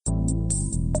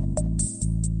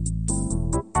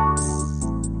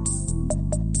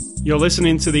You're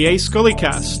listening to the A Scully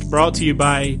Cast, brought to you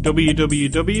by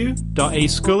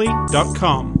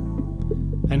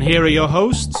www.ascully.com. And here are your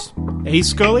hosts, A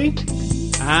Scully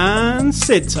and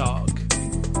Sid Talk.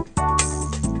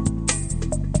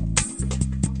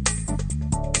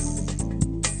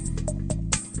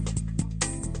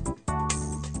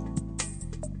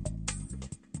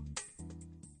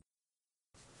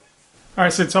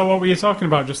 Alright, Sid, so what were you talking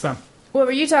about just then? What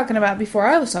were you talking about before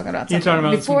I was talking about something? You talking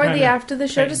about before some the kind of after the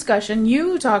show discussion,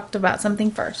 you talked about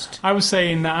something first. I was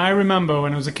saying that I remember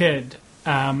when I was a kid,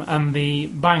 and the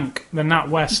bank, the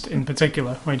NatWest in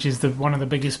particular, which is one of the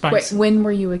biggest banks. Wait, when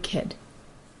were you a kid?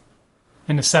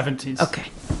 In the 70s. Okay.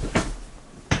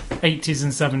 80s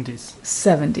and 70s.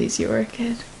 70s you were a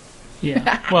kid.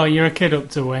 Yeah. Well, you're a kid up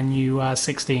to when you are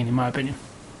 16, in my opinion.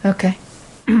 Okay.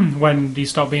 When do you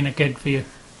stop being a kid for you?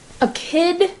 A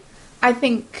kid, I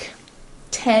think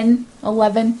 10,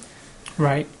 11.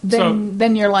 Right.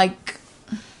 Then you're like...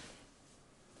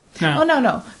 No. Oh,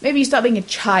 no. Maybe you stop being a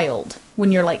child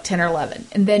when you're like 10 or 11.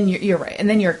 And then you're right. And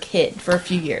then you're a kid for a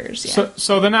few years. Yeah.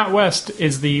 So the NatWest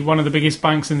is one of the biggest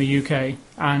banks in the UK.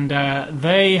 And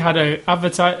they had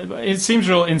it seems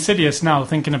real insidious now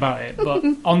thinking about it. But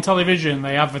on television,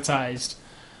 they advertised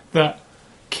that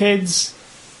kids,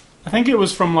 I think it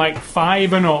was from like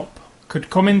 5 and up, could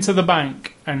come into the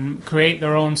bank and create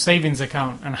their own savings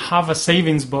account and have a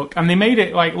savings book. And they made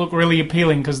it like look really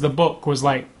appealing because the book was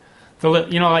like, like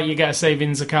you get a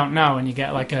savings account now and you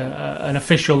get like an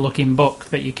official looking book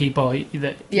that you keep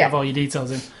you have all your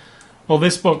details in. Well,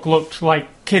 this book looked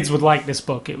like kids would like this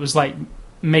book. It was like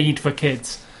made for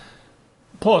kids.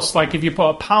 Plus, like if you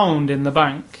put £1 in the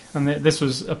bank, and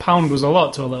 £1 was a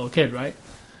lot to a little kid, right?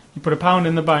 You put £1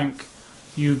 in the bank,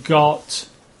 you got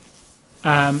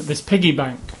this piggy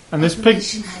bank, and this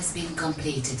operation has been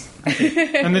completed.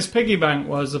 And this piggy bank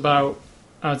was about,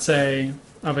 I'd say,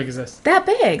 how big is this? That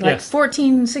big, like Yes.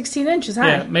 14, 16 inches high.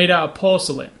 Yeah, made out of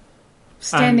porcelain.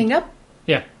 Standing up?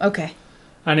 Yeah, Okay.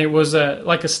 and it was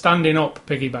like a standing up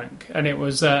piggy bank, and it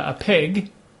was a pig.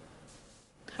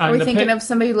 Are we thinking of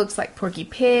somebody who looks like Porky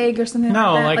Pig or something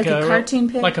No, like that? Like a cartoon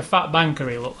pig? like a fat banker.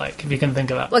 He looked like, if you can think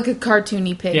of that. Like a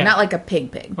cartoony pig, Yeah. not like a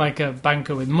pig. Like a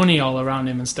banker with money all around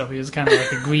him and stuff. He was kind of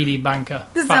like a greedy banker.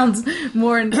 This sounds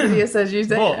more insidious as you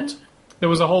say But it. there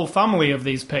was a whole family of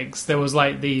these pigs. There was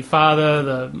like the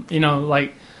father,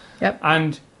 Yep.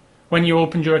 and when you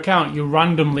opened your account, you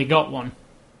randomly got one.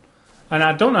 And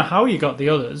I don't know how you got the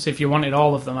others, if you wanted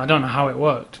all of them. I don't know how it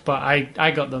worked, but I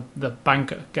got the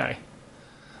banker guy.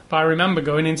 But I remember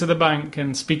going into the bank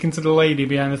and speaking to the lady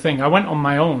behind the thing. I went on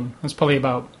my own. I was probably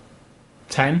about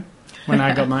 10 when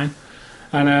I got mine.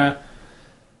 And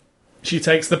she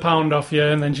takes the £1 off you,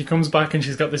 and then she comes back and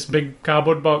she's got this big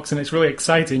cardboard box, and it's really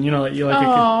exciting, like you're like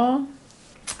a kid.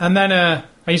 And then I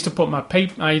used to put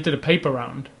I did a paper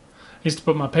round. I used to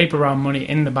put my paper round money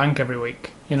in the bank every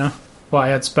week, what I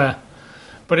had spare.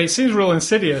 But it seems real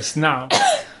insidious now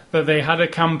that they had a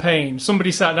campaign.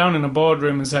 Somebody sat down in a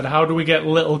boardroom and said, how do we get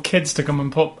little kids to come and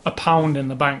put £1 in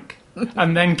the bank?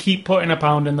 And then keep putting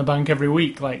 £1 in the bank every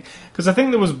week, because I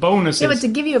think there was bonuses. Yeah, but to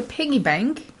give you a piggy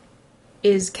bank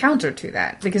is counter to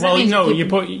that, because Well, that means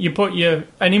you put your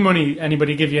any money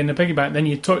anybody give you in the piggy bank, then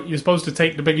you're supposed to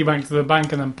take the piggy bank to the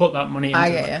bank and then put that money into I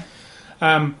it. get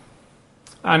you.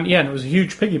 And yeah, and it was a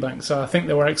huge piggy bank, so I think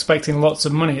they were expecting lots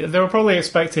of money. They were probably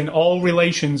expecting all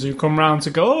relations who come round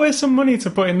to go, oh, here's some money to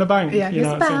put in the bank. Yeah, here's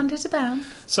a pound.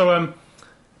 So,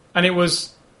 and it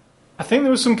was, I think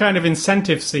there was some kind of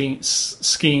incentive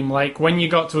scheme, like when you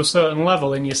got to a certain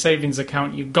level in your savings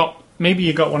account, you got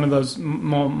one of those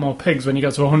more pigs. When you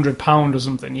got to £100 or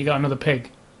something, you got another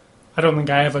pig. I don't think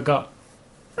I ever got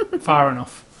far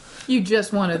enough. You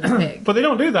just wanted the pig. But they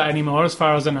don't do that anymore, as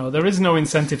far as I know. There is no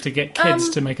incentive to get kids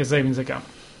to make a savings account.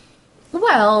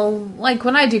 Well, like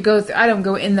when I do go through, I don't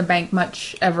go in the bank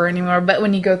much ever anymore, but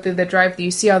when you go through the drive-thru,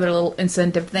 you see all their little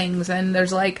incentive things, and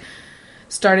there's like,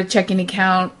 start a checking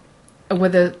account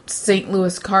with a St.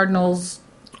 Louis Cardinals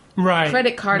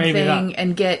credit card thing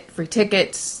and get free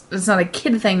tickets. It's not a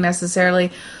kid thing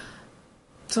necessarily.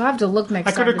 So I have to look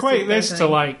next time. I could equate this to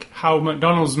like how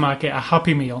McDonald's market a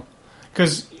Happy Meal.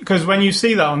 Because when you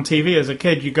see that on TV as a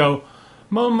kid, you go,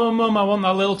 Mum, I want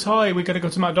that little toy. We got to go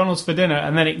to McDonald's for dinner.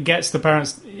 And then it gets the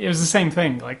parents. It was the same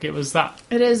thing. Like, it was that.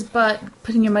 It is, but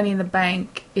putting your money in the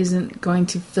bank isn't going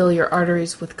to fill your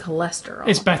arteries with cholesterol.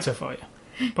 It's better for you.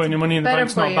 Putting your money in the Better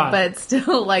bank's for not you, bad. but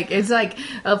still, like, it's like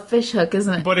a fish hook,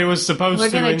 isn't it? But it was supposed We're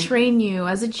to... going to train you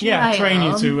as a child. Yeah, train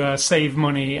you to save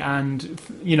money and,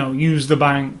 use the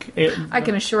bank. I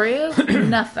can assure you,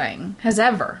 nothing has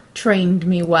ever trained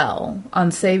me well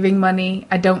on saving money.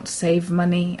 I don't save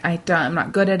money. I'm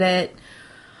not good at it.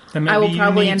 Then maybe I will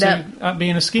probably you need end to be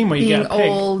in a scheme where you Being get a pig.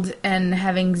 old and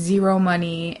having zero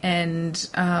money, and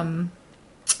I'm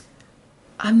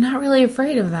not really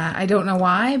afraid of that. I don't know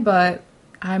why, but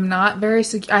I'm not very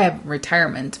secure. I have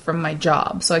retirement from my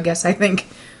job, so I guess I think,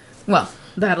 well,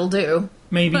 that'll do.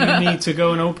 Maybe you need to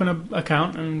go and open an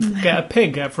account and get a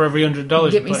pig for every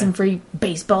 $100. Get me some free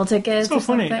baseball tickets. So or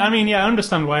funny. something. I mean, yeah, I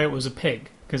understand why it was a pig,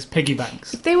 because piggy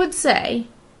banks. If they would say,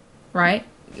 right,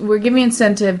 we're giving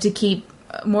incentive to keep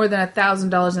more than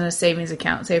 $1,000 in a savings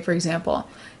account, say for example,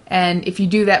 and if you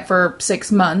do that for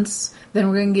 6 months, then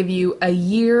we're going to give you a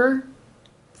year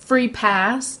free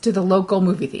pass to the local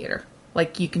movie theater.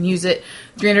 Like, you can use it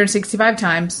 365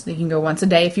 times. You can go once a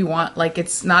day if you want. Like,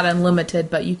 it's not unlimited,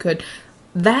 but you could.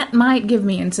 That might give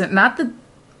me incentive. Not the,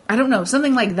 I don't know,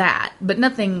 something like that, but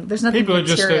nothing. There's nothing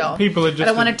material. People are just. I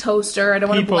don't want a toaster. I don't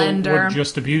want a blender. People would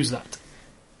just abuse that.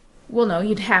 Well, no,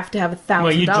 you'd have to have $1,000.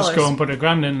 Well, you'd just go and put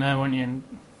 $1,000 in there, wouldn't you?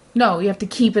 No, you have to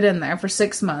keep it in there for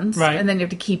 6 months, right. And then you have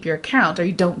to keep your account, or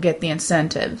you don't get the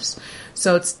incentives.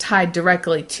 So it's tied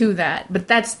directly to that. But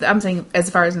I'm saying as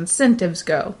far as incentives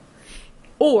go.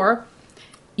 Or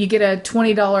you get a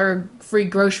 $20 free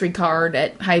grocery card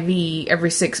at Hy-Vee every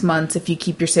 6 months if you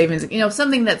keep your savings.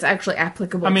 Something that's actually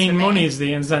applicable. I mean, to me. money is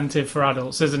the incentive for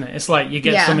adults, isn't it? It's like you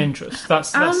get some interest.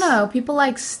 That's I don't know. People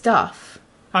like stuff.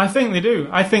 I think they do.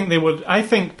 I think they would. I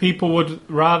think people would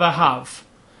rather have.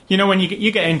 When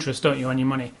you get interest, don't you, on your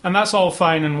money? And that's all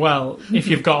fine and well. If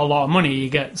you've got a lot of money, you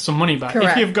get some money back.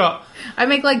 Correct. If you've got... I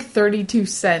make like 32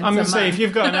 cents I'm going to say, if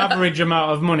you've got an average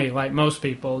amount of money, like most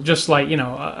people, just like,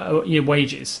 your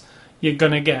wages, you're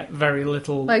going to get very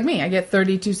little... Like me, I get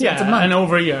 32 cents a month. And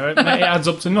over a year, it adds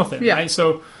up to nothing, yeah. right?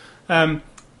 So,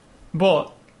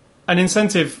 but an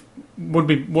incentive would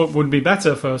be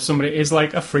better for somebody is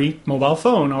like a free mobile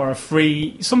phone or a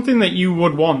free... Something that you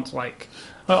would want, like...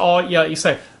 Or, you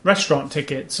say, restaurant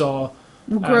tickets or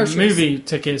movie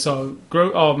tickets or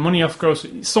money off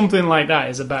groceries. Something like that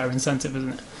is a better incentive,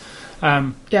 isn't it?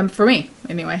 Yeah, for me,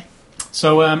 anyway.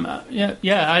 So,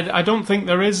 I don't think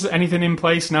there is anything in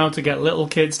place now to get little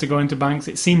kids to go into banks.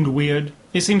 It seemed weird.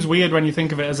 It seems weird when you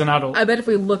think of it as an adult. I bet if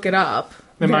we look it up,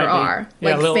 there are.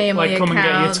 Yeah, like family come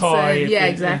accounts. And get your toy. Yeah,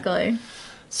 exactly.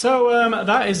 So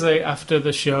that is a after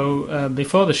the show,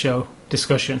 before the show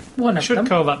discussion. One of should them.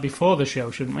 call that before the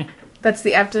show, shouldn't we? That's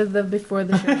the after the before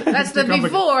the show. That's the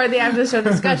before the after the show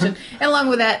discussion. And along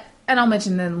with that, and I'll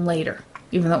mention them later,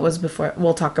 even though it was before.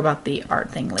 We'll talk about the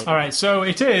art thing later. All right, so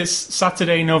it is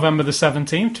Saturday, November the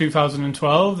 17th,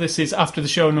 2012. This is after the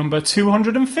show number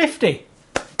 250.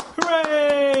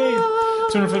 Hooray!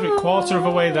 250, quarter of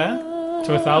a way there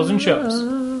to 1,000 shows.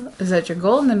 Is that your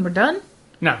goal, and then we're done?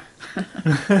 No.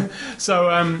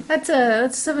 So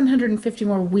that's 750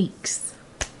 more weeks.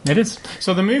 It is.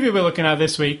 So the movie we're looking at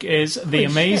this week is The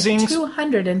Amazing... Shit,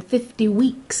 250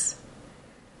 weeks.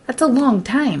 That's a long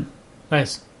time.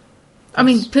 Nice. I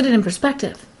mean, put it in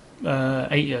perspective.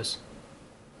 8 years.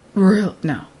 Real?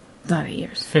 No, not 8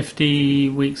 years. 50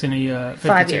 weeks in a year.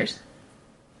 5 years.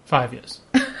 5 years.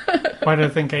 Why did I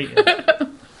think 8 years?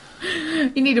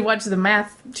 You need to watch the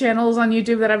math channels on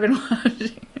YouTube that I've been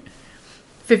watching.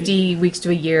 50 weeks to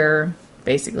a year,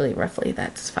 basically, roughly,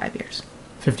 that's 5 years.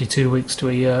 52 weeks to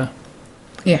a year.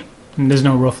 Yeah. And there's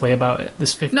no roughly about it.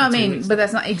 There's 52 No, I mean, weeks. but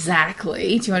that's not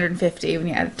exactly 250 when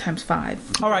you add it times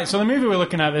 5. All right, so the movie we're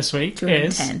looking at this week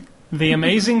 210. is The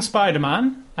Amazing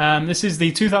Spider-Man. This is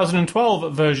the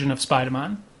 2012 version of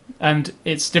Spider-Man, and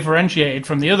it's differentiated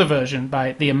from the other version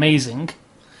by The Amazing.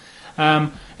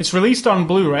 It's released on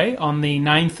Blu-ray on the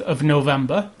 9th of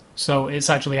November, so it's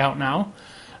actually out now.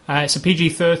 It's a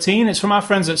PG-13. It's from our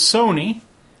friends at Sony,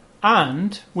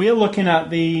 and we're looking at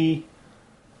the...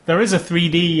 There is a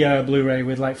 3D Blu-ray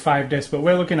with like 5 discs, but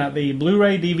we're looking at the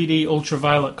Blu-ray DVD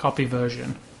ultraviolet copy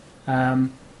version.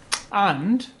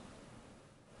 And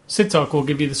Sid Talk will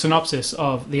give you the synopsis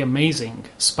of The Amazing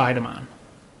Spider-Man.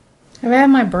 Have I had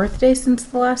my birthday since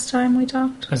the last time we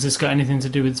talked? Has this got anything to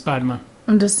do with Spider-Man?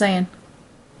 I'm just saying.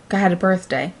 I had a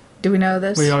birthday. Do we know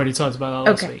this? We already talked about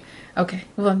that last week. Okay.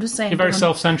 Well, I'm just saying. You're very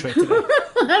self-centric today.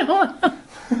 I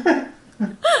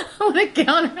want to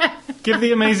counteract. Give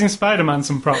The Amazing Spider-Man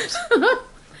some props. I don't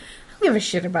give a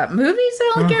shit about movies.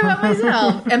 I only care about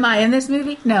myself. Am I in this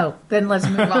movie? No. Then let's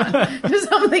move on to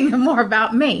something more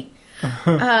about me.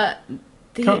 What?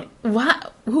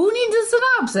 Who needs a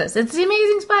synopsis? It's The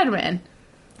Amazing Spider-Man.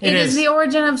 It is is. the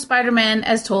origin of Spider-Man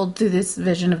as told through this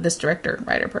vision of this director,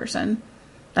 writer person.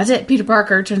 That's it. Peter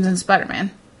Parker turns into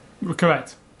Spider-Man.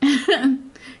 Correct.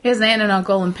 He has an aunt and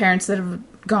uncle and parents that have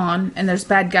gone, and there's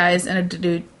bad guys and a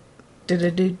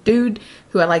dude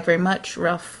who I like very much,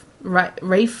 Rafe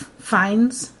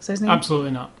Fiennes. Is that his name?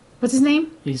 Absolutely not. What's his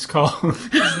name? He's called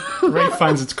Ray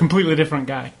Fiennes. It's a completely different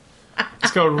guy.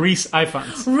 It's called Reese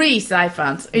Ifans. Reese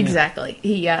Ifans. Exactly.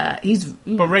 He's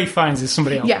But Ray Fiennes is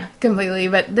somebody else. yeah, completely.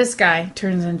 But this guy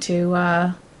turns into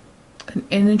an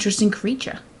interesting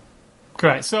creature.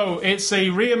 Correct. So it's a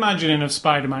reimagining of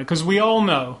Spider-Man, because we all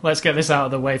know, let's get this out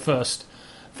of the way first,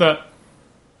 that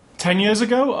 10 years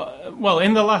ago,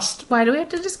 in the last... Why do we have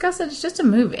to discuss it? It's just a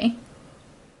movie.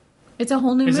 It's a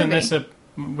whole new Isn't movie.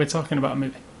 we're talking about a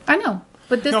movie. I know,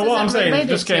 but this No, what I'm isn't saying, related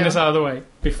just getting to. this out of the way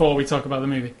before we talk about the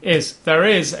movie, is there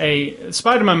is a...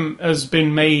 Spider-Man has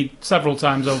been made several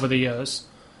times over the years,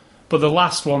 but the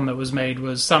last one that was made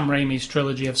was Sam Raimi's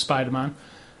trilogy of Spider-Man.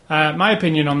 My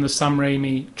opinion on the Sam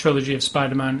Raimi trilogy of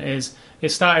Spider-Man is it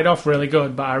started off really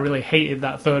good, but I really hated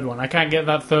that third one. I can't get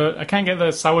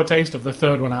the sour taste of the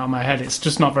third one out of my head. It's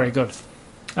just not very good.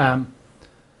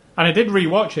 And I did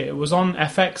rewatch it. It was on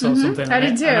FX or something. I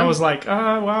did too. And I was like,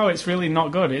 oh, wow, it's really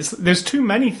not good. There's too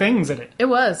many things in it. It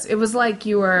was like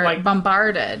you were Like-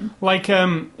 bombarded. Like,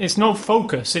 it's no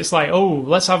focus. It's like, oh,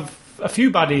 let's have a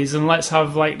few baddies and let's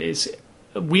have, like, it's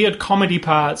weird comedy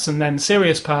parts and then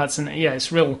serious parts. And, yeah,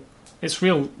 it's real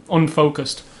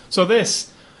unfocused. So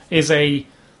this is a,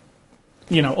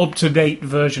 up-to-date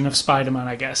version of Spider-Man,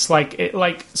 I guess. Like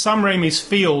Sam Raimi's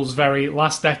feels very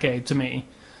last decade to me.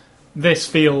 This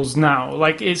feels now.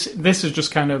 Like, this is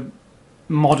just kind of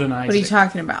modernized. What are you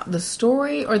talking about? The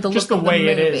story or the Just look the of way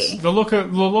the it movie? is, the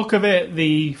look of it,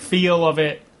 the feel of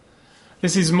it.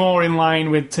 This is more in line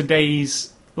with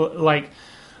today's like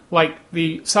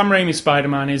the Sam Raimi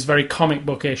Spider-Man is very comic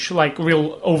bookish, like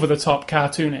real over the top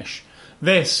cartoonish.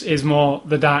 This is more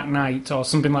The Dark Knight or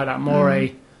something like that, more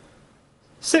a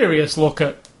serious look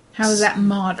at. How is that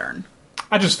modern?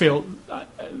 I just feel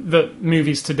that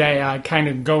movies today are kind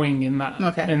of going in that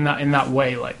Okay. in that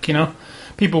way. Like,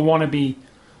 people want to be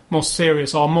more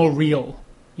serious or more real,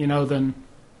 than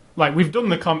like we've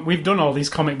done all these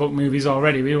comic book movies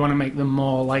already. We want to make them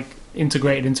more like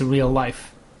integrated into real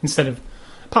life instead of,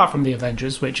 apart from the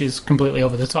Avengers, which is completely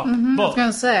over the top. I was But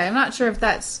gonna say, I'm not sure if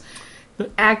that's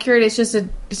accurate. It's just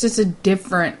a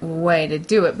different way to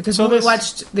do it, because So when we this-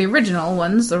 watched the original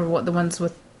ones, or what the ones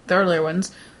with the earlier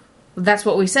ones, that's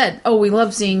what we said. Oh, we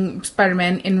love seeing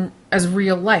Spider-Man as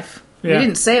real life. Yeah. We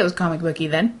didn't say it was comic booky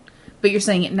then, but you're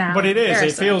saying it now. but it in is. It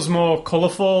comparison. feels more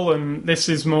colourful, and this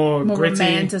is more gritty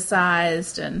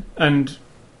romanticized and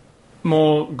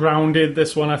more grounded.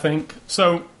 This one, I think.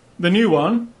 So the new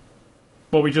one,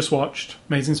 what we just watched,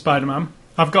 Amazing Spider-Man,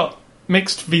 I've got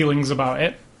mixed feelings about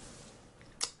it.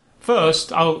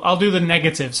 First, I'll do the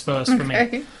negatives first for me.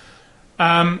 Okay.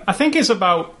 I think it's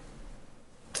about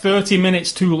 30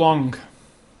 minutes too long.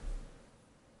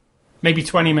 Maybe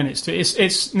 20 minutes too.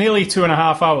 It's nearly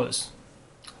 2.5 hours.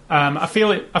 I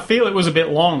feel it was a bit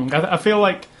long. I feel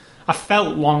like I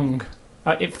felt long.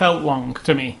 It felt long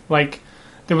to me. Like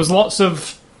there was lots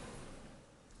of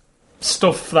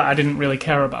stuff that I didn't really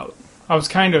care about. I was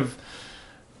kind of.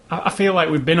 I feel like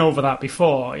we've been over that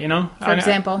before, For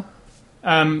example,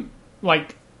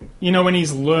 like, when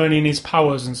he's learning his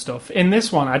powers and stuff. In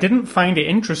this one, I didn't find it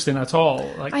interesting at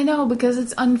all. Like, I know, because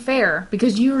it's unfair.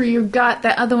 Because you got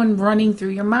that other one running through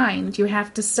your mind. You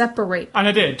have to separate. and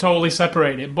I did totally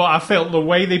separate it, but I felt the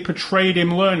way they portrayed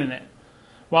him learning it,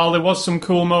 while there was some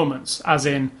cool moments, as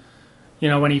in,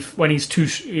 when he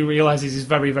realizes he's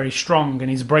very, very strong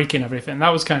and he's breaking everything. That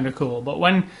was kind of cool. But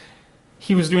when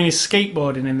he was doing his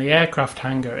skateboarding in the aircraft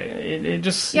hangar, it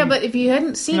just Yeah, but if you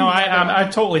hadn't seen no, the other I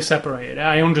one, totally separated.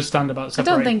 I understand about I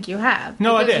separating. don't think you have.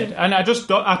 No, I because did, you- and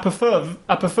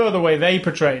I prefer the way they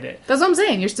portrayed it. That's what I'm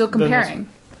saying. You're still comparing.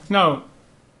 No,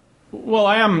 well,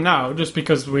 I am now just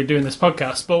because we're doing this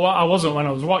podcast. But what I wasn't when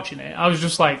I was watching it. I was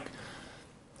just like,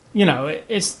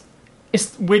 it's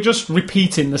we're just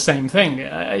repeating the same thing.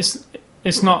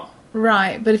 It's not.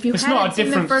 Right, but if you It's not a hadn't seen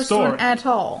the different first story. one at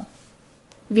all,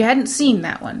 if you hadn't seen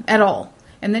that one at all,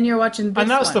 and then you're watching this And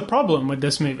that's the one. problem with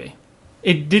this movie.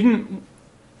 It didn't.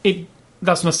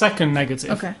 That's my second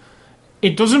negative. Okay.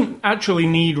 It doesn't actually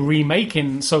need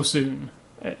remaking so soon.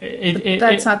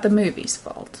 That's not the movie's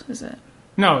fault, is it?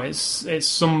 No, it's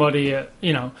somebody.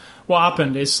 What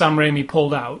happened is Sam Raimi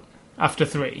pulled out after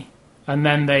 3, and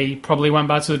then they probably went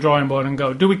back to the drawing board and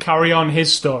go, do we carry on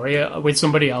his story with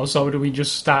somebody else, or do we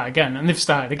just start again? And they've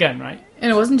started again, right?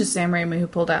 And it wasn't just Sam Raimi who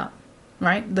pulled out,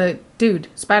 right? The dude,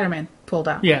 Spider-Man, pulled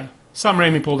out. Yeah, Sam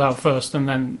Raimi pulled out first, and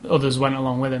then others went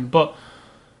along with him. But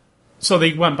so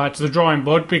they went back to the drawing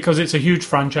board because it's a huge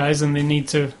franchise, and they need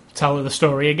to tell the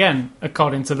story again,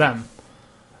 according to them.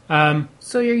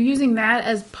 So you're using that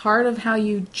as part of how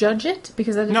you judge it?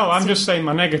 Because that No, I'm seem... just saying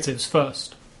my negatives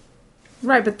first.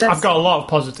 Right, but that's... I've got a lot of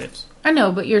positives. I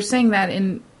know, but you're saying that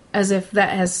in as if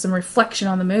that has some reflection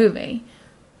on the movie.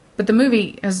 But the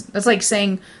movie has... That's like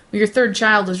saying, well, your third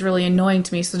child is really annoying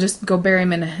to me, so just go bury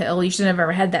him in a hill. You shouldn't have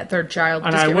ever had that third child.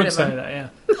 And Just I get rid would of say him. that,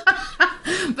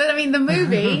 yeah. But I mean, the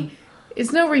movie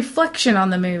is no reflection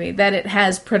on the movie that it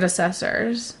has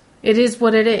predecessors. It is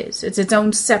what it is. It's its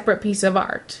own separate piece of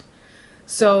art.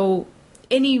 So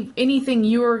anything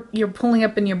you're pulling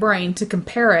up in your brain to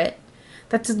compare it,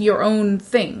 that's your own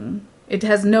thing. It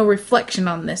has no reflection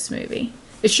on this movie.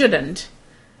 It shouldn't.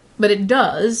 But it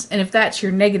does, and if that's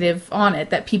your negative on it,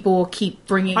 that people will keep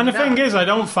bringing And it the thing up. is, I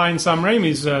don't find Sam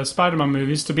Raimi's Spider-Man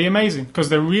movies to be amazing, because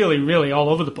they're really, really all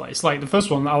over the place. Like, the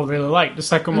first one I really like. The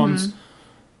second one's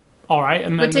alright.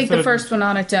 And then But take the third... first one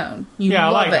on its own. You Yeah, I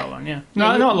love like it. that one, yeah.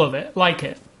 No, Yeah, not love it. Like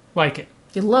it. Like it.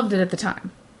 You loved it at the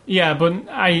time. Yeah, but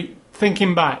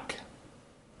thinking back,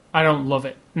 I don't love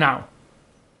it now.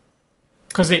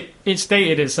 Because it's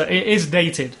dated, it is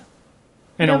dated.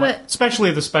 In Yeah, a way. but-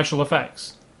 Especially the special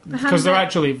effects. How does Because they're that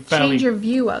actually fairly... change your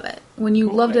view of it when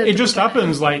you loved it. At It the just beginning?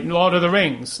 happens, like Lord of the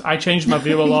Rings. I changed my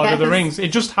view of Lord of the Yes. Rings.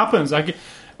 It just happens.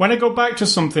 When I go back to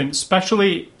something,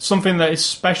 especially something that is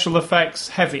special effects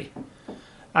heavy,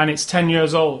 and it's 10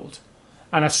 years old,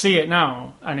 and I see it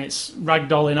now, and it's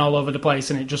ragdolling all over the place,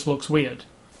 and it just looks weird,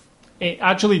 it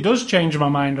actually does change my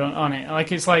mind on it.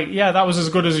 Like, it's like, yeah, that was as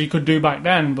good as you could do back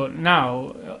then, but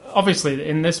now, obviously,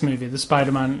 in this movie, the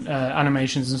Spider-Man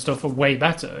animations and stuff are way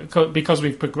better, because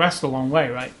we've progressed a long way,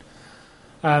 right?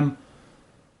 And,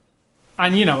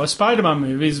 you know, a Spider-Man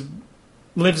movie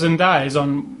lives and dies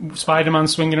on Spider-Man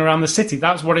swinging around the city.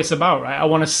 That's what it's about, right? I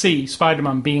want to see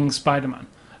Spider-Man being Spider-Man.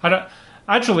 I don't...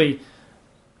 Actually...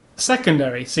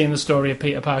 secondary, seeing the story of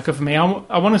Peter Parker for me.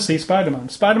 I want to see Spider-Man.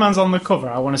 Spider-Man's on the cover.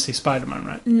 I want to see Spider-Man,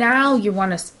 right? Now you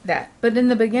want to see that, but in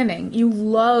the beginning, you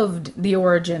loved the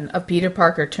origin of Peter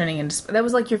Parker turning into. That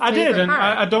was like your I favorite did, and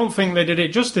part. I don't think they did it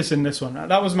justice in this one.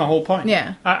 That was my whole point.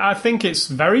 Yeah. I think it's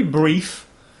very brief.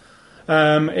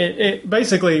 It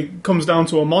basically comes down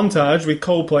to a montage with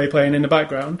Coldplay playing in the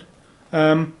background,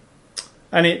 and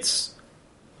it's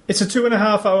a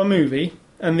 2.5 hour movie,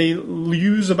 and they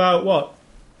use about what?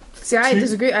 See, I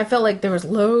disagree. I felt like there was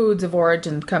loads of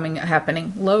origin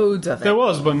happening, loads of it. There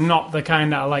was, but not the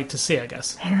kind that I like to see, I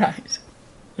guess. Right.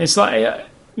 It's like,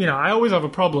 you know, I always have a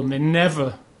problem. They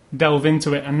never delve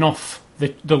into it enough,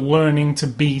 the learning to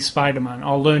be Spider-Man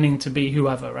or learning to be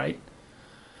whoever, right?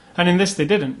 And in this, they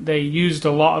didn't. They used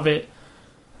a lot of it.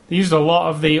 They used a lot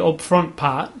of the upfront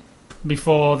part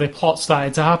before the plot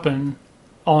started to happen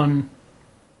on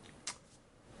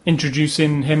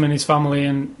introducing him and his family,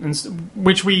 and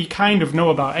which we kind of know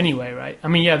about anyway, right? I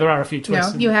mean, yeah, there are a few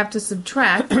twists. No, you have to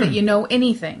subtract that you know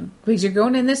anything because you're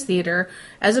going in this theater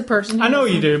as a person. Who I know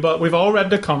doesn't- you do, but we've all read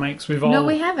the comics. We've all... No,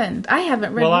 we haven't. I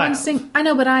haven't read Well, I one have. single. I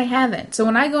know, but I haven't. So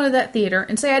when I go to that theater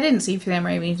and say I didn't see Sam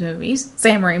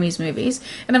Raimi's movies,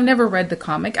 and I've never read the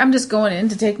comic, I'm just going in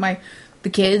to take my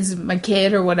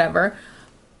kid or whatever.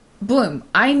 Boom!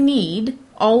 I need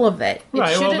all of it.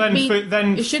 Right, well then,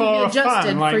 it shouldn't for be a adjusted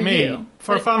fan like for me, you.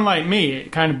 for a fan like me,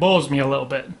 it kind of bores me a little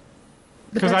bit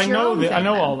because that's I your know own that I thing,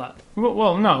 know then. all that.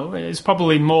 Well, no, it's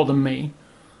probably more than me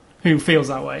who feels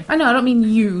that way. I know, I don't mean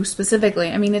you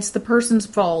specifically. I mean, it's the person's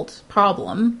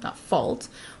problem, not fault,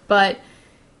 but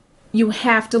you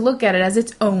have to look at it as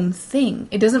its own thing.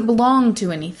 It doesn't belong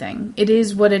to anything. It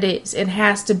is what it is. It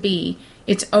has to be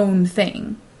its own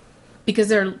thing. Because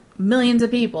there are millions of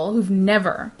people who've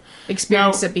never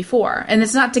experienced it before. And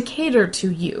it's not to cater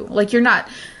to you. Like, you're not...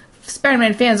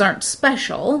 Spider-Man fans aren't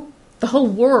special. The whole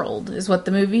world is what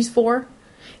the movie's for.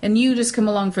 And you just come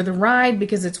along for the ride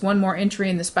because it's one more entry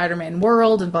in the Spider-Man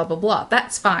world and blah, blah, blah.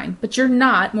 That's fine. But you're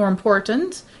not more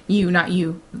important, not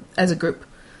you as a group,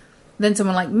 than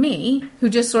someone like me, who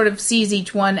just sort of sees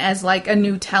each one as like a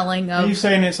new telling Are you of...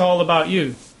 saying it's all about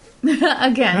you?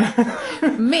 Again,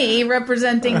 me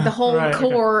representing the whole Right, okay.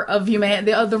 core of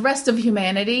humanity, the rest of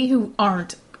humanity who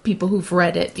aren't people who've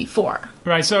read it before.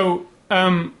 Right, so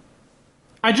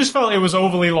I just felt it was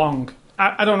overly long.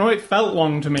 I don't know, it felt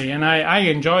long to me, and I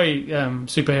enjoy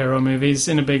superhero movies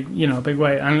in a big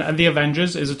way. And The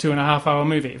Avengers is a 2.5 hour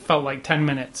movie. It felt like 10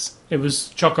 minutes. It was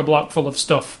chock-a-block full of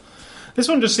stuff. This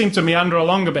one just seemed to meander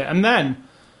along a bit, and then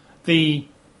the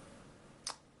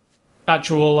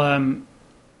actual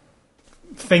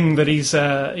thing that he's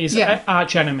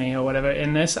arch enemy or whatever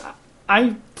in this,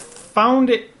 I found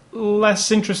it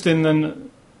less interesting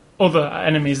than other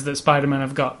enemies that Spider-Man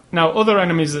have got. Now, other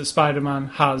enemies that Spider-Man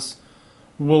has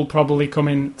will probably come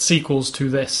in sequels to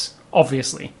this,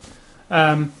 obviously.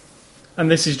 And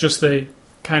this is just the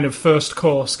kind of first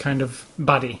course kind of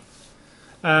baddie.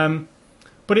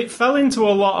 But it fell into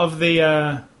a lot of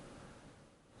the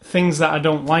things that I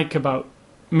don't like about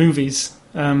movies.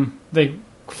 The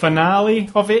finale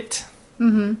of it.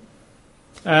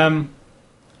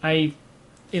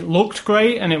 It looked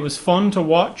great and it was fun to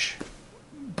watch,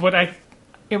 but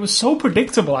it was so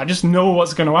predictable. I just know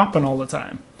what's going to happen all the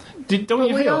time. Don't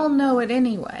you we feel? all know it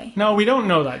anyway. No, we don't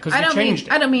know that because they changed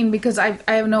it. I don't mean because I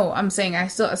have no. I'm saying I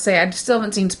still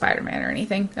haven't seen Spider-Man or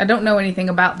anything. I don't know anything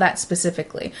about that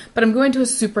specifically. But I'm going to a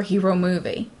superhero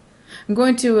movie. I'm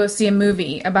going to see a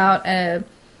movie about a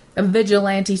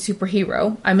vigilante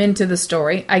superhero. I'm into the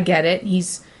story. I get it.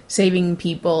 He's saving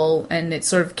people, and it's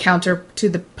sort of counter to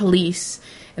the police.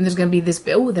 And there's going to be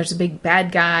there's a big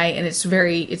bad guy, and it's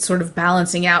sort of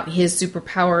balancing out his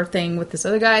superpower thing with this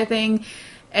other guy thing.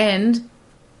 And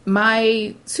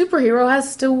my superhero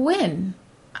has to win.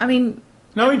 I mean...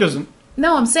 No, he doesn't.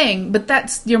 No, I'm saying, but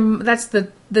that's the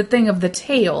thing of the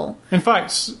tale. In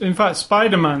fact,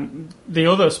 Spider-Man, the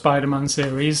other Spider-Man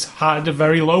series, had a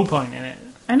very low point in it.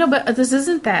 I know, but this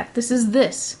isn't that. This is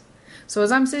this. So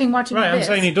as I'm sitting watching this... Right, I'm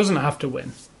saying he doesn't have to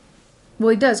win. Well,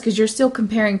 he does, because you're still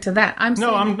comparing to that. I'm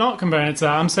not comparing it to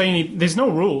that. I'm saying there's no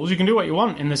rules. You can do what you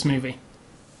want in this movie.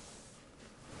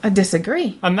 I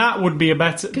disagree. And that would be a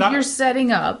better... Because you're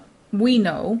setting up, we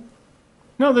know...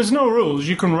 No, there's no rules.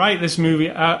 You can write this movie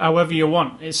however you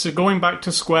want. It's going back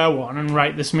to square one and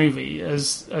write this movie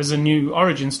as a new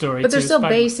origin story. But they're still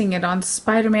basing it on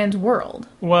Spider-Man's world.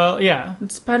 Well, yeah.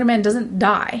 And Spider-Man doesn't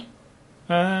die.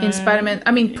 In Spider-Man...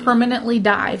 I mean, permanently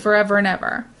die forever and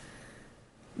ever.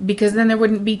 Because then there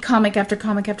wouldn't be comic after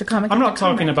comic after comic. I'm not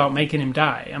talking about making him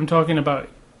die. I'm talking about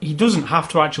he doesn't have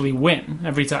to actually win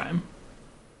every time.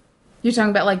 You're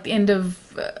talking about like the end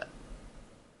of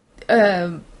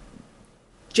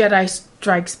Jedi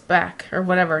Strikes Back or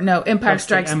whatever. No, Empire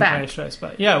Strikes Back. Empire Strikes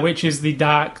Back. Yeah, which is the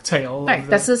dark tale. Right,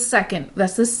 that's the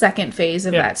second phase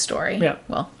of that story. Yeah.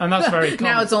 Well, and that's very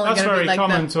common. Now it's only that's going to be very like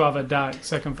common to have a dark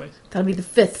second phase. That'll be the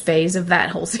fifth phase of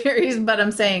that whole series. But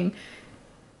I'm saying,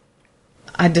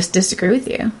 I just disagree with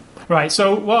you. Right.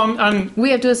 So,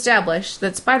 we have to establish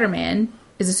that Spider-Man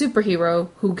is a superhero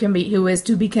who is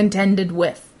to be contended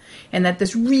with. And that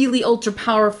this really ultra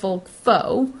powerful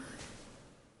foe,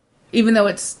 even though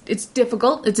it's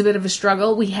difficult, it's a bit of a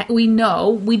struggle. We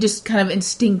know, we just kind of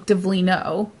instinctively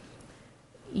know.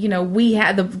 You know,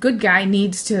 the good guy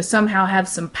needs to somehow have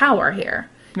some power here.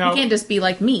 He can't just be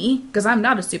like me because I'm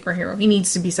not a superhero. He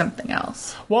needs to be something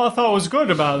else. What I thought was good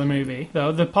about the movie,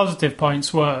 though, the positive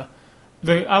points were,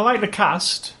 I like the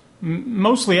cast,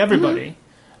 mostly everybody.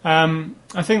 I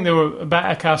think they were a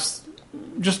better cast.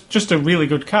 Just a really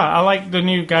good cast. I like the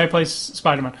new guy who plays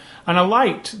Spider-Man, and I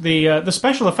liked the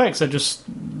special effects. Are just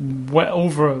went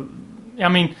over. I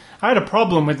mean, I had a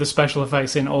problem with the special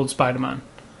effects in old Spider-Man.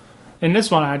 In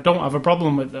this one, I don't have a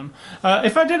problem with them.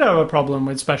 If I did have a problem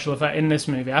with special effects in this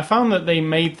movie, I found that they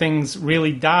made things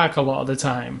really dark a lot of the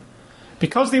time.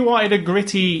 Because they wanted a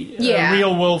gritty,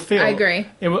 real-world feel. I agree.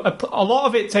 A lot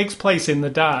of it takes place in the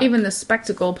dark. Even the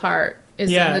spectacle part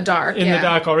is in the dark. In the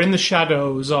dark or in the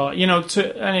shadows, or,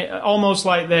 almost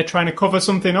like they're trying to cover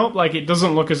something up. Like, it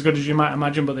doesn't look as good as you might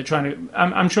imagine, but they're trying to...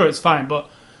 I'm sure it's fine, but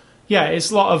yeah, it's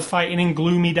a lot of fighting in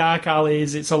gloomy dark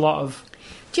alleys. It's a lot of...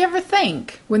 Do you ever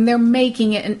think, when they're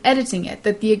making it and editing it,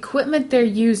 that the equipment they're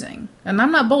using, and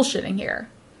I'm not bullshitting here,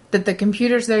 that the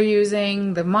computers they're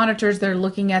using, the monitors they're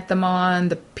looking at them on,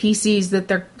 the PCs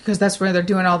because that's where they're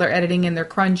doing all their editing and their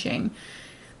crunching,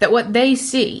 that what they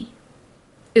see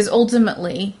is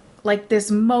ultimately like this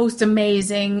most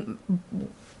amazing,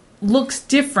 looks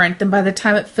different than by the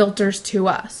time it filters to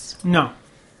us? No.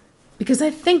 Because I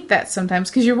think that sometimes,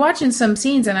 because you're watching some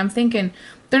scenes and I'm thinking,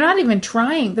 they're not even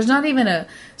trying. There's not even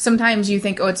sometimes you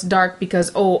think, it's dark because,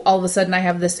 all of a sudden I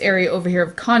have this area over here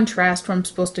of contrast where I'm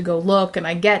supposed to go look, and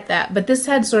I get that. But this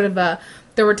had sort of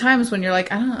there were times when you're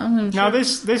like, I don't know. I'm sure. Now,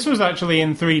 this was actually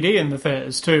in 3D in the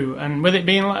theatres too, and with it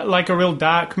being like a real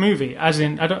dark movie, as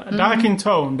in, dark in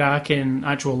tone, dark in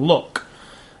actual look,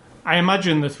 I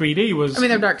imagine the 3D was... I mean,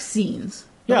 they're dark scenes.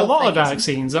 Yeah, a lot of dark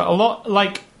scenes. A lot,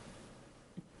 like,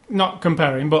 not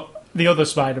comparing, but the other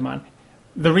Spider-Man.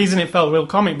 The reason it felt real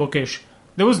comic bookish,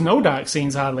 there was no dark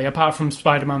scenes hardly, apart from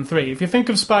Spider-Man 3. If you think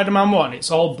of Spider-Man 1,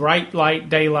 it's all bright light,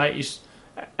 daylight,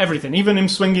 everything. Even him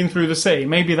swinging through the city.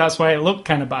 Maybe that's why it looked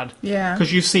kind of bad. Yeah.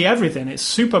 Because you see everything. It's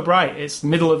super bright. It's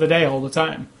middle of the day all the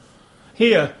time.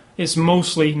 Here, it's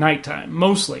mostly nighttime.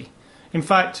 Mostly. In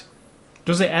fact,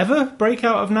 does it ever break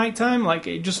out of nighttime? Like,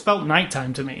 it just felt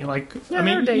nighttime to me. Like, Yeah, I there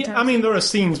are mean, daytime I mean, there are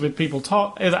scenes with people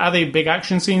talk. Are they big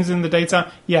action scenes in the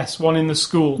daytime? Yes, one in the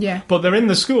school. Yeah. But they're in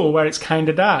the school where it's kind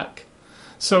of dark,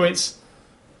 so it's.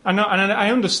 I know, and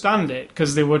I understand it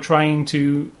because they were trying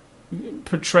to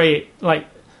portray it like,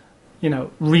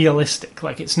 realistic.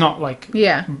 Like, it's not like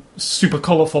Yeah. super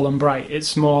colourful and bright.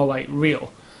 It's more like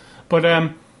real. But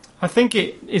I think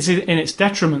it is in its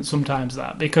detriment sometimes,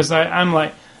 that, because I'm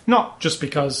like, not just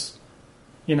because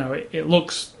it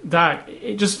looks dark,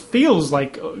 it just feels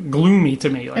like gloomy to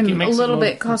me. Like, And it makes a little it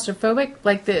more, bit claustrophobic.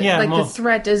 Like the more. the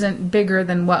threat isn't bigger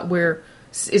than what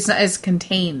it's not as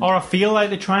contained. Or I feel like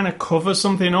they're trying to cover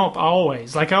something up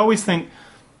always. Like, I always think,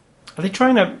 are they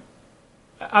trying to?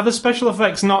 Are the special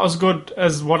effects not as good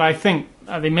as what I think?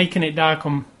 Are they making it dark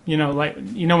on,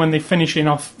 when they're finishing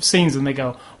off scenes and they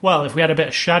go, well, if we had a bit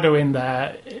of shadow in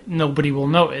there, nobody will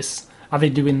notice. Are they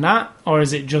doing that? Or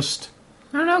is it just...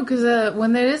 I don't know, because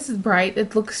when it is bright,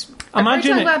 it looks... Imagine I'm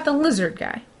talking it- about the lizard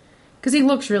guy. Because he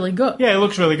looks really good. Yeah, it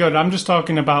looks really good. I'm just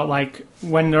talking about, like,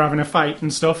 when they're having a fight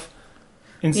and stuff.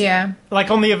 Yeah. Like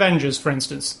on the Avengers, for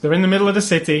instance. They're in the middle of the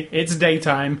city, it's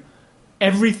daytime,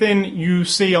 everything you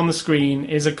see on the screen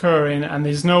is occurring, and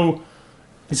there's no...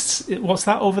 what's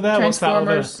that over there? What's that over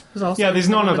there? Transformers was also Yeah, there's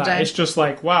in the none middle of the that. day. It's just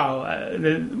like, wow,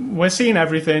 we're seeing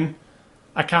everything.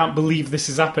 I can't believe this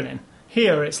is happening.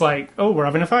 Here, it's like, oh, we're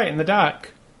having a fight in the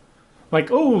dark. Like,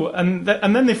 oh, and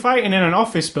then they're fighting in an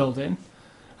office building,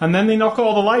 and then they knock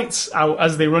all the lights out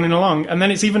as they're running along, and then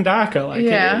it's even darker. Like,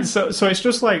 Yeah. so it's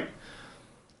just like,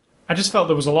 I just felt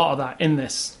there was a lot of that in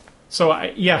this. So,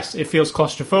 yes, it feels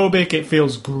claustrophobic, it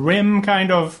feels grim,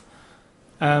 kind of.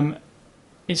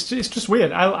 It's just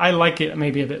weird. I like it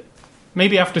maybe a bit.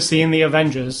 Maybe after seeing the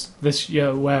Avengers this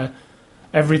year, where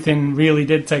everything really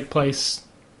did take place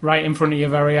right in front of your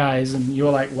very eyes, and you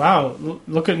were like, wow,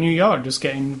 look at New York just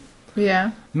getting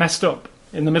Yeah. messed up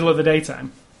in the middle of the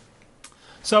daytime.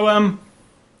 So, I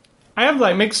have,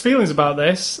 like, mixed feelings about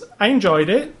this. I enjoyed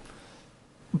it,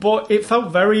 but it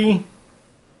felt very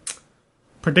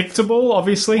predictable,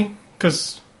 obviously,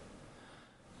 because...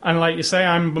 And like you say,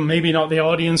 I'm maybe not the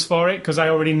audience for it because I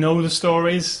already know the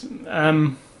stories.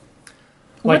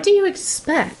 What do you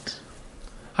expect?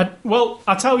 I'll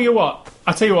tell you what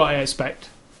I expect.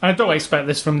 I don't expect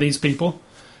this from these people,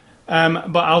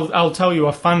 but I'll tell you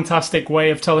a fantastic way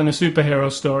of telling a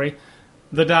superhero story: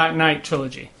 the Dark Knight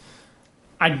trilogy.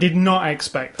 I did not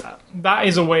expect that. That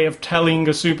is a way of telling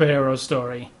a superhero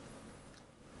story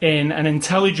in an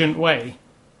intelligent way,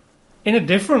 in a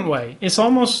different way. It's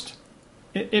almost...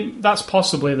 that's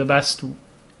possibly the best. I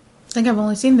think I've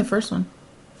only seen the first one.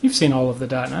 You've seen all of The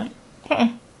Dark Knight.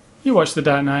 You watched The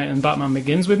Dark Knight and Batman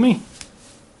Begins with me.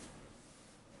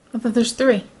 I thought there's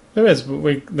 3. There is,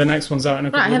 but the next one's out in a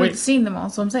I couple of haven't weeks. seen them all,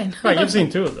 so I'm saying. Right, you've seen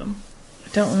 2 of them. I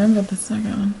don't remember the second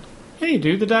one. Yeah, you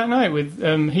do. The Dark Knight with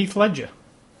Heath Ledger.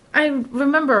 I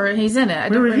remember he's in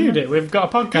it. We reviewed it. We've got a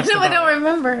podcast No, I about don't it.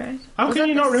 remember it. How Was can that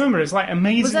you the not remember? It's like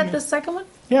amazing. Was that the second one?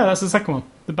 Yeah, that's the second one.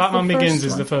 The Batman the first Begins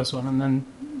is one? the first one, and then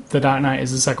The Dark Knight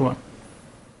is the second one.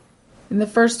 In the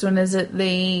first one, is it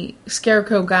the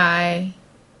Scarecrow guy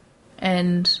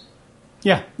and...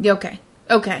 Yeah. Yeah, okay.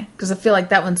 Because I feel like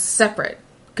that one's separate.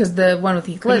 Because the one with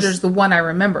Heath Ledger is the one I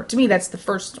remember. To me, that's the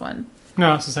first one.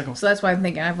 No, that's the second one. So that's why I'm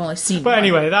thinking I've only seen But one.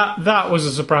 anyway, that was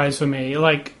a surprise for me.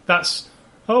 Like, that's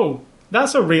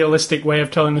a realistic way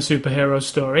of telling a superhero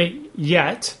story,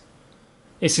 yet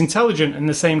it's intelligent in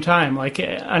the same time. Like,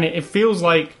 it feels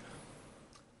like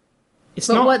it's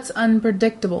But not... what's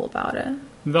unpredictable about it?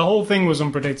 The whole thing was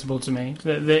unpredictable to me.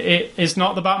 It's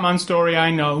not the Batman story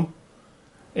I know.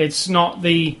 It's not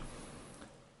the...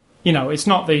 it's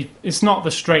not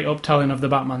the straight up telling of the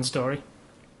Batman story.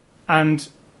 And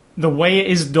the way it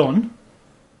is done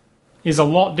is a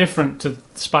lot different to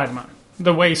Spider-Man.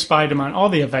 The way Spider-Man or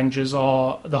the Avengers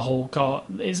or the Hulk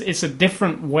it's a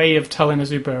different way of telling a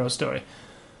superhero story.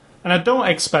 And I don't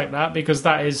expect that because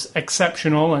that is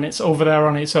exceptional and it's over there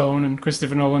on its own, and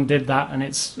Christopher Nolan did that and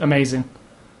it's amazing.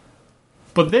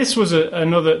 But this was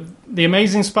another... The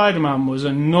Amazing Spider-Man was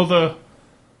another...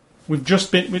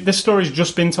 This story's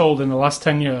just been told in the last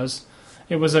 10 years.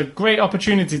 It was a great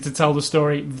opportunity to tell the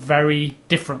story very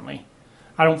differently.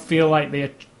 I don't feel like they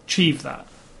achieved that.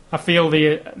 I feel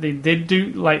they did do,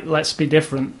 like, let's be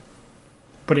different,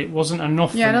 but it wasn't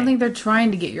enough Yeah, for I don't me. think they're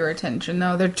trying to get your attention,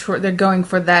 though. They're going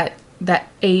for that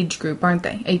age group, aren't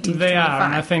they? 18 to 25. They are,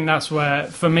 and I think that's where,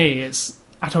 for me, it's...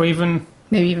 I don't even...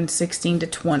 Maybe even 16 to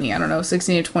 20. I don't know.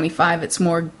 16 to 25. It's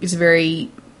very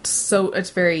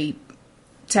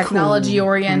technology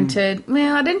oriented.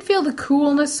 Well, I didn't feel the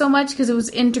coolness so much because it was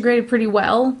integrated pretty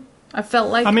well I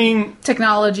felt like I mean,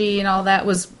 technology and all that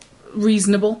was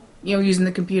reasonable. You know, using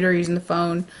the computer, using the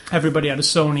phone. everybody had a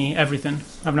Sony, everything,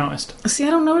 I've noticed. See, I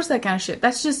don't notice that kind of shit.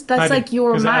 That's I like did,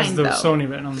 your 'cause it has mind, the though. Sony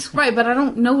written on the screen. Right, but I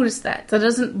don't notice that. That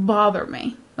doesn't bother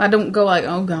me. I don't go like,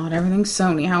 oh god, everything's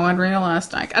Sony. How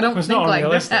unrealistic. I don't It's think not like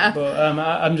unrealistic, that. but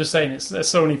I'm just saying it's a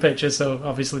Sony picture, so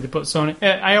obviously they put Sony.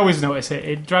 I always notice it.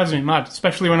 It drives me mad,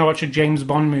 especially when I watch a James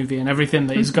Bond movie and everything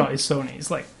that he's got is Sony.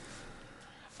 It's like,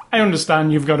 I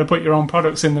understand you've got to put your own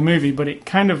products in the movie, but it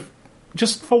kind of,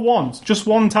 just for once, just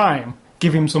one time,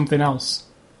 give him something else.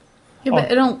 Yeah, but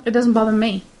it doesn't bother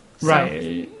me. So.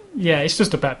 Right. Yeah, it's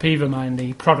just a pet peeve of mine,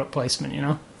 the product placement, you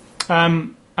know?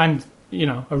 And, you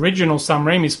know, original Sam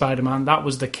Raimi Spider-Man, that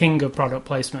was the king of product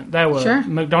placement. There were Sure.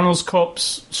 McDonald's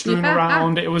cups strewn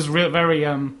around. It was very,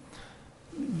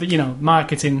 you know,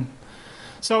 marketing.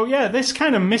 So, yeah, this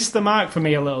kind of missed the mark for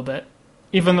me a little bit,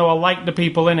 even though I liked the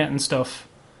people in it and stuff.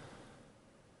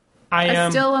 I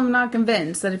still am not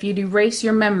convinced that if you'd erase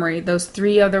your memory, those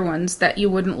 3 other ones, that you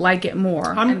wouldn't like it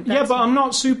more. Yeah, but I'm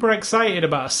not super excited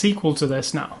about a sequel to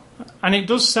this now. And it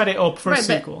does set it up for a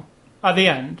sequel at the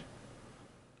end.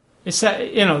 It's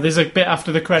set, you know, there's a bit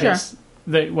after the credits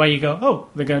where you go, oh,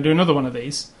 they're going to do another one of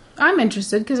these. I'm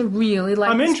interested because I really like.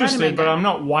 I'm the interested, Spider-Man but guy. I'm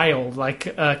not wild.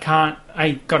 Like,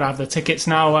 I got to have the tickets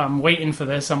now. I'm waiting for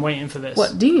this.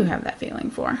 What do you have that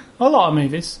feeling for? A lot of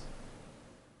movies.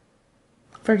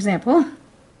 For example,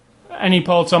 Any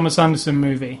Paul Thomas Anderson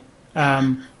movie.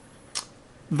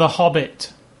 The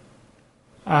Hobbit.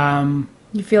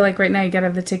 you feel like right now you gotta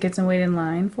have the tickets and wait in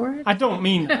line for it. I don't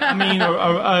mean that. I mean,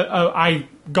 I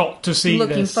got to see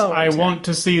Looking this. forward I to want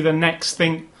to see the next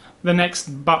thing, the next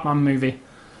Batman movie.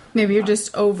 Maybe you're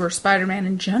just over Spider-Man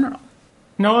in general.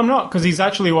 No, I'm not, because he's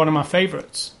actually one of my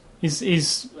favourites.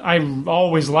 I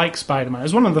always like Spider-Man. It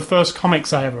was one of the first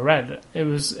comics I ever read. I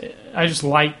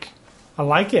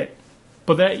like it.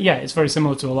 But yeah, it's very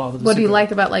similar to a lot of the. What do you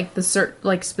like about like the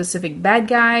like specific bad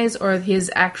guys or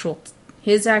his actual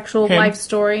Him. life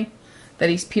story? That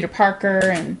he's Peter Parker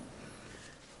and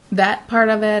that part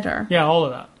of it, or Yeah, all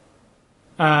of that.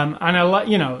 And I like,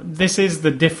 you know, this is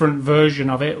the different version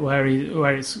of it where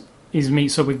he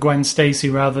meets up with Gwen Stacy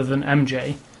rather than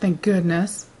MJ. thank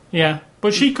goodness. Yeah,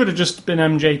 but she could have just been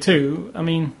MJ too. I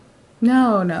mean,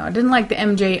 No, I didn't like the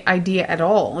MJ idea at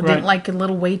all. I Right. didn't like a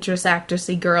little waitress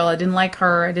actressy girl. I didn't like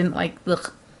her. I didn't like.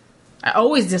 Ugh. I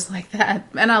always disliked that,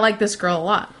 and I like this girl a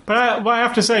lot. but I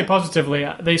have to say positively,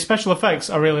 the special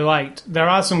effects I really liked. There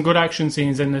are some good action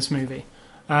scenes in this movie.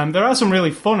 There are some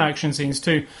really fun action scenes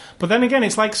too. But then again,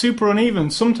 it's like super uneven.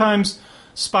 Sometimes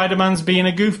Spider-Man's being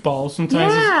a goofball.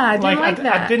 Sometimes Yeah, it's, I didn't like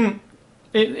that. I didn't.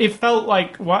 It felt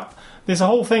like what. There's a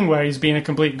whole thing where he's being a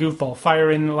complete goofball,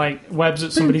 firing like webs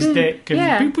at somebody's boom. dick and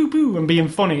Yeah. poo poo poo and being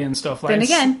funny and stuff. Like Then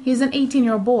it's- again, he's an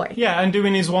 18-year-old boy. yeah, and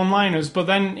doing his one-liners. But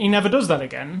then he never does that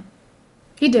again.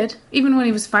 He did. Even when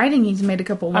he was fighting, he's made a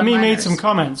couple I mean, he made one-liners. some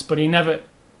comments, but he never.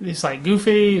 It's like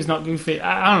goofy. He's not goofy.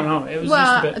 I don't know. It was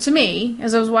just a Well, bit. to me,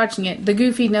 as I was watching it, the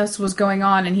goofiness was going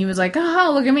on, and he was like,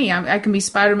 "Oh, look at me! I can be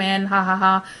Spider-Man!" Ha ha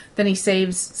ha! Then he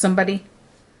saves somebody,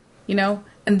 you know,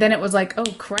 and then it was like, "Oh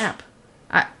crap!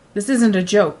 This isn't a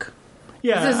joke.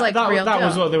 Yeah, This is like that, real." that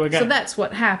was deal." what they were getting. So that's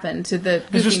what happened to the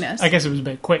It's just, goofiness. I guess it was a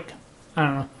bit quick. I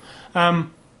don't know.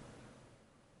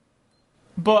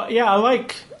 But yeah,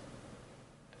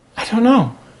 I don't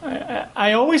know.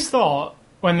 I always thought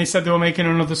when they said they were making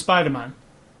another Spider-Man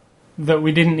that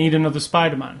we didn't need another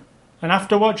Spider-Man. And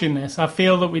after watching this, I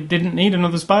feel that we didn't need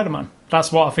another Spider-Man.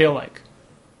 That's what I feel like.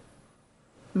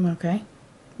 Okay,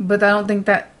 but I don't think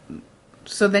that.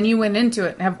 So then you went into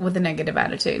it with a negative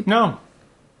attitude. No,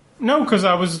 because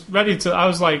I was ready to. I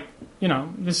was like, you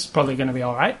know, this is probably going to be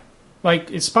all right.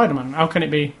 Like, it's Spider-Man. How can it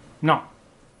be not?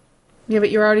 Yeah, but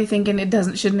you're already thinking it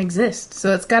shouldn't exist.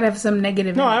 So it's got to have some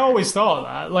negative. No, I impact. always thought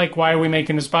that. Like, why are we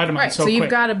making a Spider-Man Right, so so you've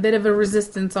quick? got a bit of a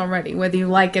resistance already, whether you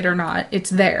like it or not. It's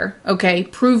there. Okay,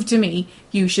 prove to me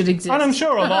you should exist. And I'm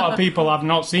sure a lot of people have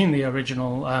not seen the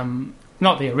original,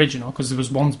 not the original, because there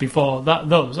was ones before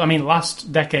those. I mean,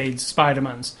 last decade's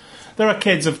Spider-Mans. There are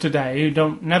kids of today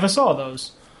who never saw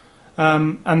those.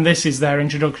 And this is their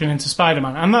introduction into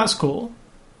Spider-Man. And that's cool,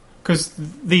 because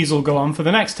these will go on for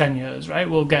the next 10 years, right?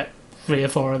 We'll get 3 or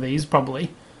 4 of these, probably.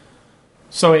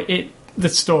 So the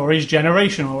story's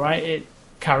generational, right? It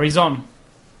carries on.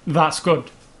 That's good.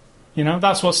 You know,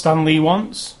 that's what Stan Lee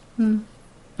wants.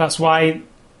 That's why,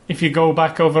 if you go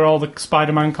back over all the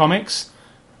Spider-Man comics,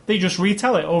 they just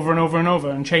retell it over and over and over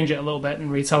and change it a little bit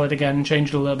and retell it again and change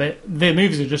it a little bit. The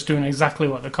movies are just doing exactly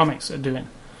what the comics are doing.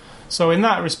 So in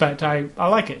that respect, I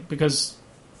like it, because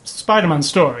Spider-Man's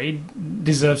story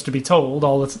deserves to be told.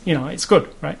 It's good,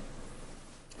 right?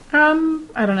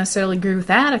 I don't necessarily agree with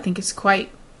that. I think it's quite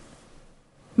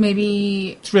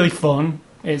maybe. It's really fun.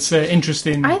 It's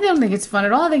interesting. I don't think it's fun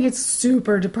at all. I think it's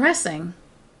super depressing.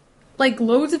 Like,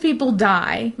 loads of people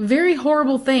die. Very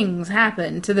horrible things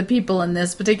happen to the people in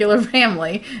this particular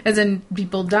family. As in,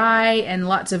 people die, and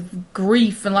lots of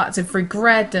grief, and lots of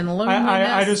regret, and loneliness.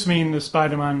 I just mean the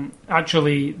Spider-Man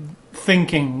actually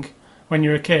thinking when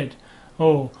you're a kid,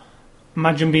 oh,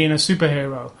 imagine being a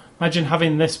superhero. Imagine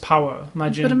having this power.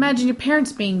 But imagine your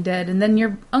parents being dead, and then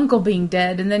your uncle being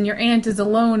dead, and then your aunt is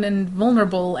alone and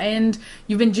vulnerable, and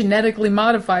you've been genetically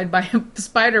modified by a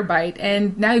spider bite,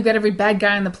 and now you've got every bad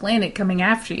guy on the planet coming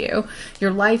after you.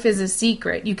 Your life is a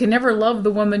secret. You can never love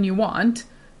the woman you want.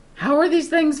 How are these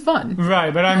things fun?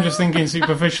 Right, but I'm just thinking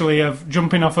superficially of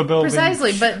jumping off a building.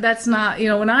 Precisely, but that's not,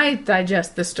 when I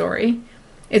digest the story,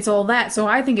 it's all that. So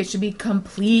I think it should be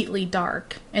completely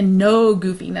dark and no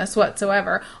goofiness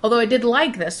whatsoever. Although I did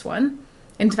like this one.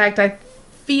 In fact, I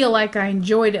feel like I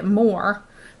enjoyed it more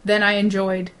than I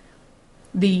enjoyed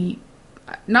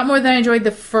not more than I enjoyed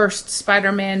the first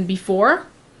Spider-Man before,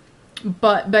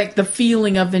 but like the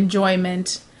feeling of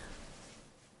enjoyment.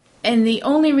 And the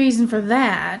only reason for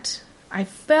that, I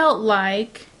felt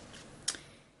like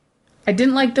I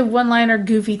didn't like the one-liner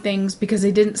goofy things because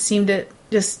they didn't seem to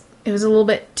it was a little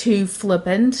bit too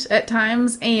flippant at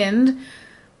times, and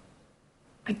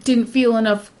I didn't feel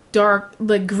enough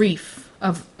grief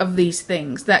of these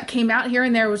things. That came out here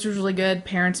and there, which was really good.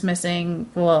 Parents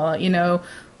missing,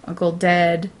 uncle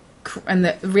dead, and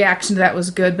the reaction to that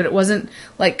was good, but it wasn't,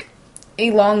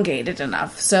 elongated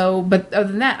enough. So, but other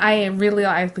than that, I really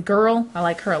like the girl. I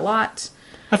like her a lot.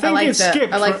 I think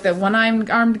I like the one-armed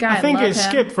guy. I think it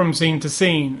skipped from scene to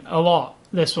scene a lot,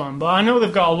 this one, but I know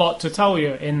they've got a lot to tell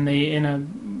you in a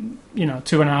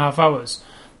 2.5 hours.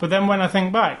 But then when I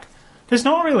think back, there's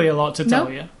not really a lot to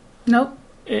tell you. Nope.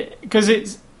 Because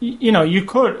it's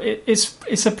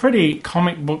it's a pretty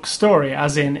comic book story,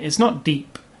 as in it's not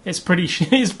deep. It's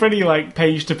pretty like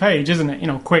page to page, isn't it?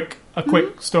 A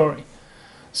quick story.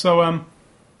 So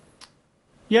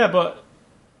but.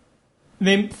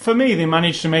 For me, they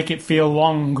managed to make it feel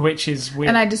long, which is weird.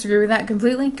 And I disagree with that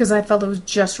completely, because I felt it was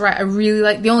just right. I really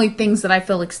like... The only things that I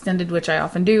feel extended, which I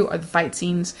often do, are the fight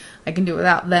scenes. I can do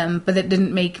without them, but it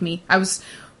didn't make me... I was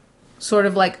sort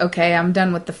of like, okay, I'm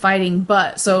done with the fighting,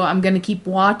 so I'm going to keep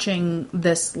watching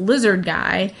this lizard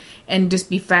guy and just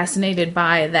be fascinated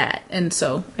by that. And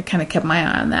so I kind of kept my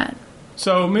eye on that.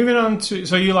 So moving on to...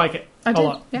 So you like it a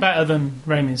lot? Yeah. Better than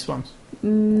Raimi's ones?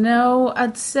 No,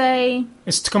 I'd say...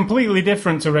 It's completely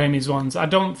different to Raimi's ones. I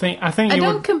don't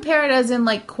compare it as in,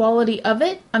 quality of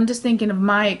it. I'm just thinking of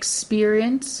my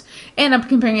experience. And I'm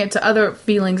comparing it to other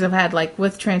feelings I've had,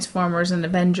 with Transformers and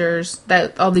Avengers.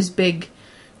 That all these big,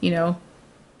 And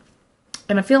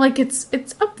I feel like it's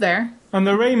up there. And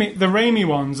the Raimi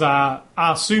ones are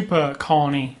super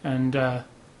corny and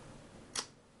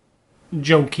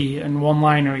jokey and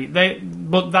one-linery.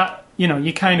 But that...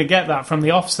 you kind of get that from the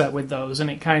offset with those, and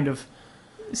it kind of...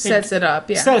 Sets it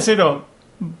up, yeah. Sets it up,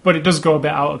 but it does go a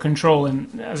bit out of control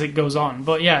as it goes on.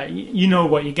 But yeah, you know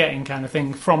what you're getting kind of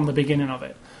thing from the beginning of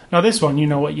it. Now this one, you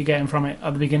know what you're getting from it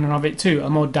at the beginning of it too. A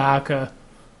more darker,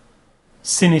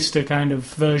 sinister kind of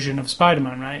version of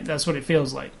Spider-Man, right? That's what it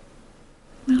feels like.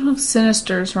 I don't know if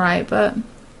sinister's right, but...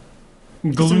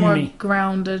 Gloomy. It's more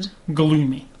grounded.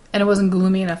 Gloomy. And it wasn't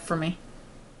gloomy enough for me.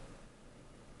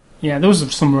 Yeah, there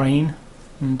was some rain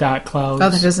and dark clouds. Oh,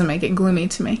 that doesn't make it gloomy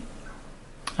to me.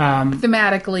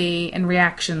 Thematically and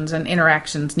reactions and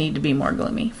interactions need to be more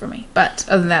gloomy for me. But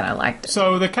other than that, I liked it.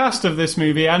 So the cast of this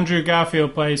movie, Andrew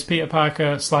Garfield plays Peter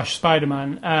Parker /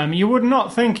 Spider-Man. You would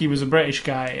not think he was a British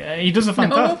guy. He does a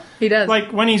fantastic... No, he does.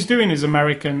 When he's doing his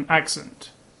American accent.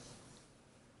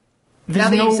 Now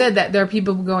that you've said that, there are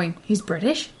people going, he's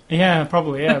British? Yeah,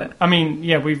 probably, yeah. I mean,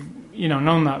 yeah, we've...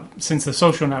 known that since The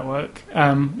Social Network,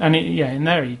 in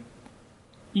there,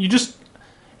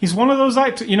 he's one of those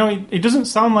actors. It doesn't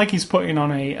sound like he's putting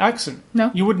on a accent.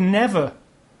 No, you would never,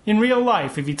 in real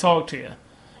life, if he talked to you,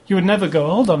 you would never go,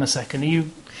 hold on a second,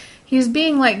 He's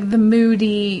being like the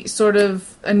moody sort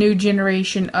of a new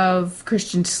generation of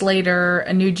Christian Slater,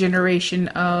 a new generation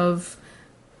of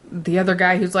the other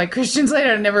guy who's like Christian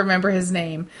Slater. I never remember his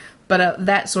name, but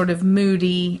that sort of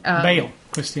moody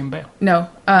Christian Bale. No,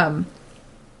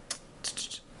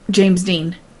 James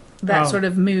Dean. That sort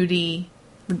of moody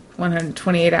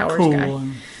 128 Hours cool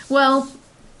guy. Well,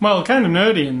 kind of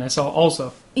nerdy in this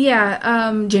also.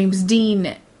 Yeah, James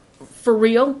Dean. For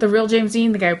real, the real James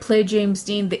Dean, the guy who played James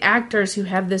Dean, the actors who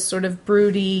have this sort of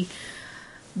broody,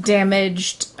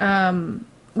 damaged,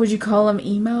 would you call them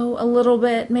emo a little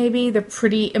bit, maybe? They're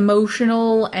pretty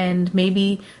emotional and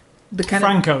maybe the kind of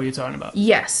Franco, you're talking about.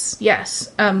 yes,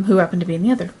 who happened to be in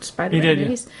the other Spider-Man He did, yeah.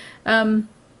 movies. And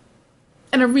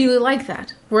I really like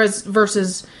that. Whereas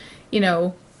versus,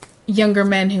 younger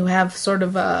men who have sort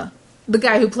of the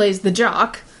guy who plays the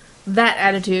jock. That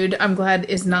attitude, I'm glad,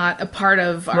 is not a part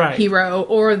of our Right. hero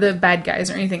or the bad guys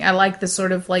or anything. I like the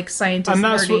sort of like scientist And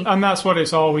that's nerdy. and that's what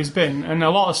it's always been. And a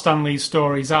lot of Stan Lee's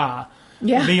stories are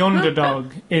Yeah. the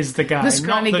underdog is the guy, The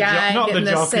scrawny guy not the getting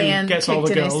the jock who sand gets all the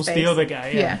kicked in his girls. The face. other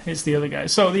guy, Yeah. it's the other guy.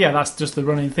 So yeah, that's just the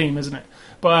running theme, isn't it?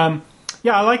 But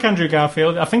yeah, I like Andrew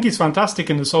Garfield. I think he's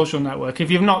fantastic in The Social Network. If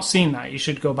you've not seen that, you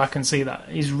should go back and see that.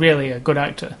 He's really a good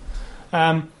actor.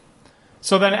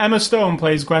 So then Emma Stone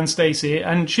plays Gwen Stacy,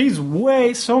 and she's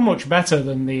so much better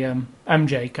than the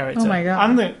MJ character. Oh my God.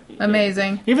 And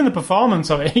Amazing. even the performance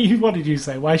of it. What did you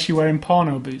say? Why is she wearing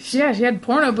porno boots? Yeah, she had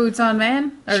porno boots on,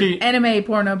 man. Or anime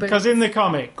porno boots. Because in the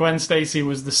comic, Gwen Stacy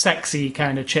was the sexy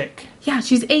kind of chick. Yeah,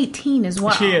 she's 18 as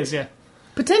well. She is, yeah.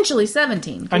 Potentially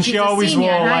 17. 'cause And she's she a always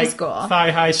senior wore in high like school.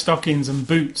 thigh-high stockings and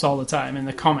boots all the time in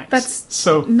the comics. That's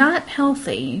so not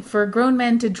healthy for grown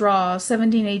men to draw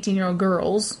 17, 18-year-old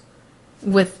girls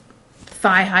with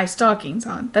thigh-high stockings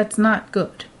on. That's not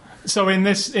good. so in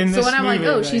this So when I'm like,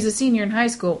 movie, she's a senior in high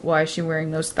school, why is she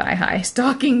wearing those thigh-high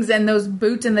stockings and those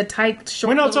boots and the tight short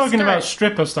we're not little talking skirt? about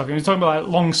stripper stockings. We're talking about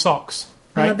like long socks,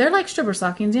 right? They're like stripper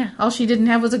stockings, yeah. All she didn't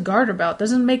have was a garter belt.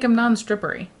 Doesn't make them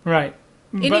non-strippery. Right.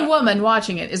 Any But- woman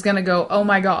watching it is going to go, oh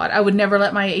my god, I would never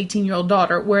let my 18-year-old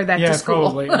daughter wear that Yeah, to school.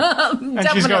 probably. And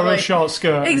she's got a real short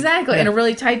skirt. Exactly, Yeah. and a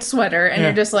really tight sweater, and Yeah.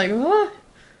 you're just like, what?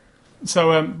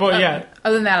 So, but yeah,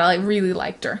 Other than that, I really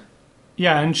liked her.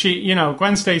 yeah, and she,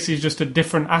 Gwen Stacy's just a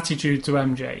different attitude to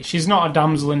MJ. She's not a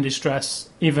damsel in distress,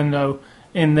 even though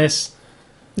in this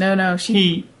No, she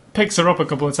he picks her up a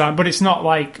couple of times, but it's not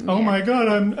like, oh Yeah. my god,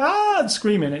 I'm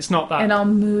screaming. It's not that. and all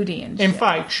moody and In shit.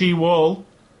 fact,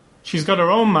 she's got her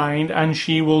own mind, and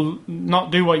she will not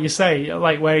do what you say,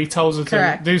 like where he tells her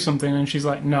Correct. to do something, and she's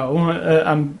like, no,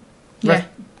 I'm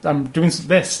doing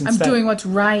this I'm instead. doing what's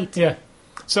right. Yeah.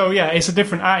 So yeah, it's a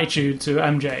different attitude to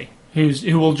MJ,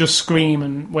 who will just scream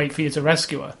and wait for you to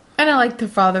rescue her. And I like the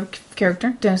father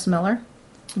character, Dennis Miller.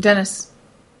 Dennis.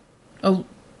 Oh,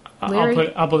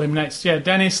 Leary? I'll put him next. Yeah,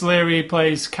 Dennis Leary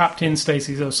plays Captain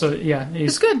Stacy. So yeah,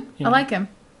 It's good. I like him.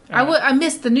 I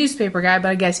missed the newspaper guy, but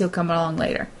I guess he'll come along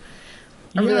later.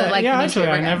 I really like the actually, newspaper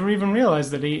I guy. never even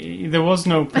realized that there was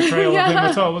no portrayal of him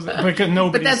at all, was it? Because But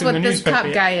nobody's that's in what the this newspaper cop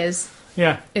yet. guy is.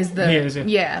 Yeah, Is the he is,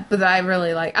 yeah. But I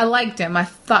really I liked him. I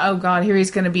thought, oh god, here he's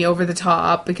going to be over the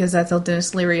top because that's how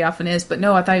Dennis Leary often is. But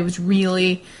no, I thought he was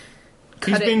really.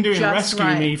 He's been doing Rescue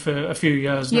right. Me for a few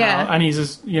years now, Yeah. and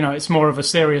it's more of a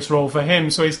serious role for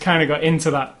him, so he's kind of got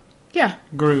into that Yeah,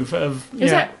 groove of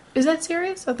is that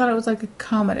serious? I thought it was like a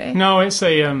comedy. No, it's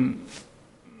a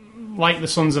like the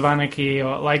Sons of Anarchy,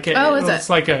 or like it's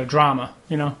like a drama,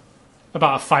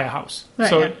 about a firehouse. Right,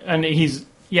 so yeah. and he's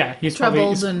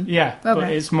Troubled probably and- but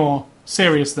okay. it's more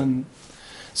serious than.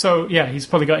 So yeah, he's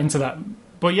probably got into that,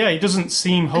 but yeah, he doesn't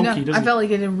seem hokey, does I he? felt like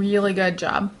he did a really good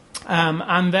job.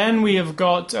 And then we have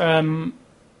got who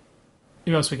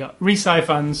else we got? Rhys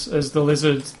Ifans as the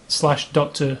Lizard /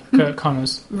 Dr. Kurt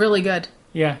Connors. Really good.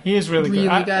 Yeah, he is really good.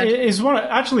 Really good. It's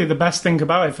actually the best thing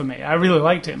about it for me. I really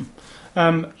liked him.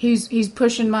 He's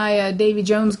pushing my Davy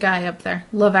Jones guy up there.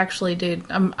 Love Actually, dude.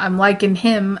 I'm liking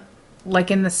him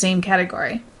like in the same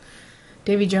category.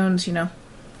 Davy Jones, you know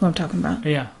who I'm talking about.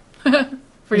 Yeah.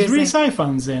 For Is Disney. Rhys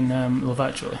Ifans in Love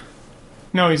Actually?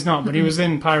 No, he's not, but he was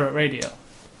in Pirate Radio.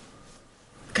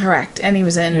 Correct, and he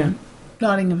was in Yeah.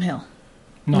 Nottingham Hill.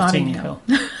 Notting Hill.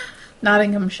 Hill.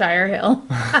 Nottinghamshire Hill.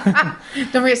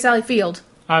 Don't forget Sally Field.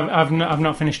 I've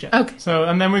not finished yet. Okay. So,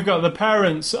 and then we've got the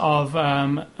parents of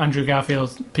Andrew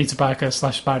Garfield, Peter Parker /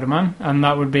 Spider-Man, and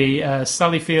that would be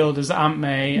Sally Field as Aunt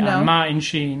May No. and Martin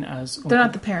Sheen as They're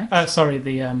not the parents.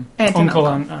 the Aunt and uncle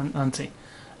uncle. and auntie.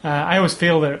 I always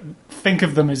think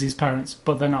of them as his parents,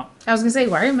 but they're not. I was gonna say,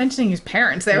 why are you mentioning his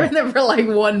parents? They were in there for like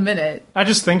 1 minute. I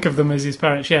just think of them as his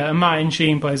parents. Yeah, and Martin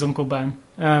Sheen plays Uncle Ben.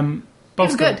 Both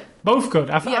was good. Both good.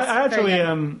 I Yes, actually very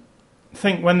good.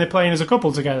 think when they're playing as a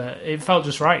couple together, it felt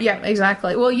just right. Yeah,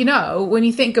 exactly. Well, you know, when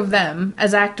you think of them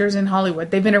as actors in Hollywood,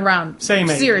 they've been around Same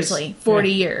ages. seriously 40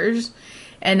 Yeah. years,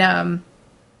 and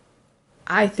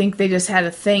I think they just had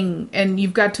a thing. And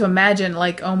you've got to imagine,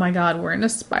 like, oh my God, we're in a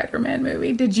Spider-Man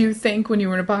movie. Did you think when you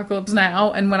were in Apocalypse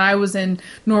Now and when I was in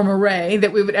Norma Ray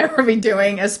that we would ever be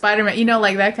doing a Spider-Man? You know,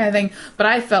 like that kind of thing. But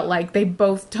I felt like they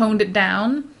both toned it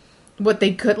down what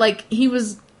they could. Like, he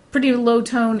was pretty low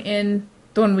tone in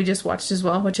the one we just watched as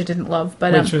well, which I didn't love,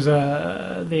 but Which was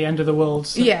the end of the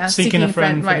world. yeah, Seeking a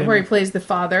Friend. right, where he plays the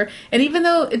father. And even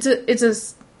though it's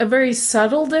a very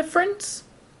subtle difference,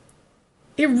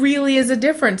 it really is a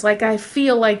difference. Like, I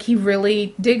feel like he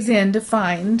really digs in to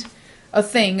find a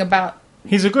thing about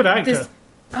He's a good actor. this.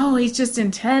 Oh, he's just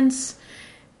intense,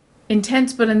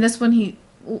 but in this one,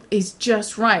 he's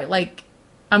just right. Like,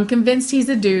 I'm convinced he's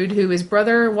a dude who his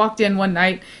brother walked in one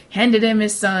night, handed him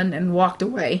his son, and walked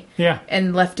away. Yeah.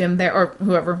 And left him there, or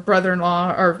whoever,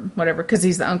 brother-in-law, or whatever, because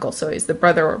he's the uncle, so he's the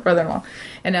brother or brother-in-law.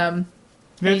 And,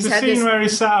 The he's had scene this- where he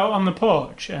sat out on the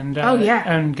porch and Oh, yeah.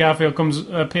 and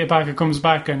Peter Parker comes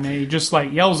back and he just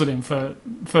like yells at him for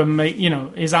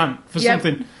his aunt for Yep.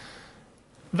 something.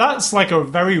 That's like a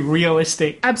very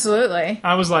realistic. Absolutely.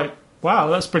 I was like, wow,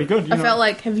 that's pretty good. You I know?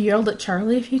 have you yelled at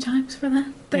Charlie a few times for that?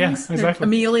 Yeah, Thanks? exactly.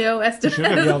 Emilio Estevez. Should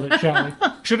have yelled at Charlie.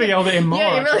 Should have yelled at him more.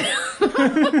 Yeah, you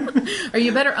really. Are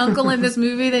you a better uncle in this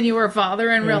movie than you were a father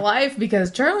in real life?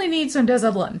 Because Charlie needs some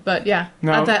discipline. But yeah,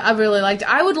 No. I really liked it.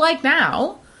 I would like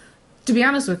now, to be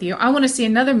honest with you, I want to see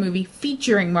another movie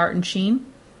featuring Martin Sheen.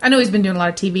 I know he's been doing a lot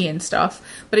of TV and stuff,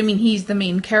 but I mean, he's the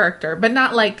main character. But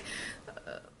not like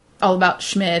All About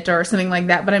Schmidt or something like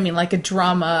that. But I mean, like a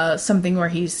drama, something where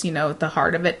he's, at the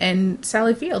heart of it. And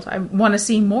Sally Field. I want to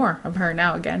see more of her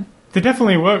now again. They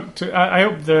definitely worked. I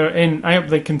hope they're in. I hope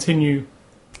they continue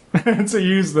to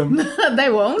use them. They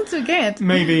won't. They can't.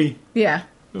 Maybe Yeah.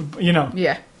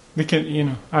 they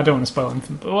can. I don't want to spoil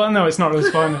anything. But, well, no, it's not really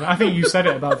spoiling it. I think you said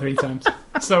it about 3 times.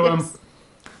 So Yes.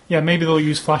 yeah, maybe they'll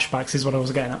use flashbacks. Is what I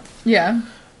was getting at. Yeah.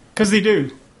 Because they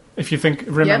do. If you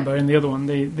remember in the other one,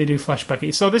 they do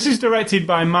flashbacky. So this is directed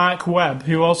by Mark Webb,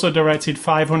 who also directed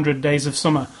 500 Days of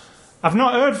Summer. I've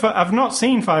not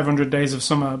seen 500 Days of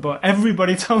Summer, but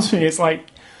everybody tells me it's like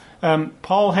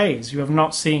Paul Hayes. You have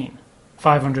not seen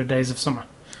 500 Days of Summer.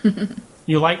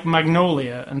 You like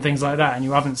Magnolia and things like that, and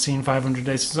you haven't seen 500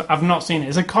 Days of Summer. I've not seen it.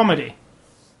 It's a comedy,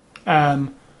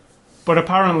 but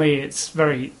apparently it's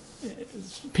very.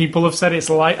 People have said it's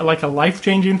like a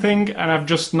life-changing thing, and I've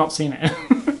just not seen it.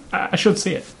 I should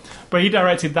see it. But he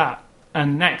directed that,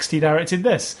 and next he directed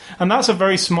this, and that's a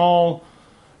very small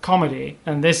comedy,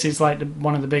 and this is like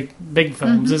one of the big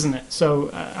films, isn't it? So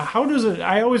how does it?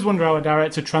 I always wonder how a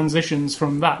director transitions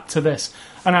from that to this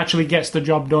and actually gets the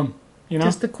job done.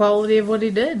 Just the quality of what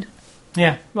he did.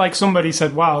 Yeah, like somebody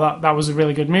said, "Wow, that was a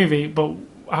really good movie," but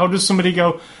how does somebody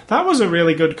go? That was a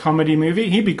really good comedy movie.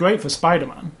 He'd be great for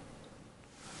Spider-Man.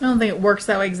 I don't think it works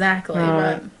that way exactly,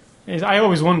 but I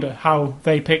always wonder how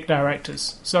they pick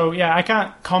directors. So yeah, I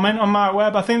can't comment on Mark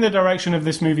Webb. I think the direction of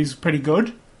this movie is pretty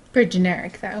good. pretty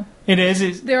generic though. It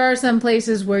is. There are some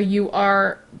places where you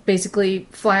are basically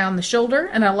fly on the shoulder,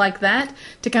 and I like that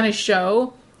to kind of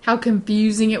show how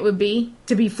confusing it would be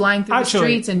to be flying through the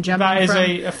streets and jumping that is from...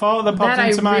 a thought that popped That I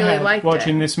into my really head liked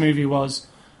watching it. this movie was,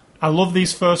 I love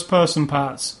these first-person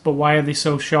parts, but why are they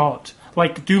so short?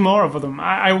 Like, do more of them.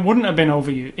 I wouldn't have been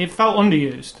overused. It felt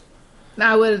underused.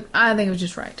 I think it was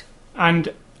just right.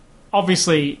 And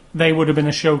obviously, they would have been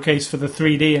a showcase for the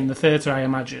 3D in the theatre, I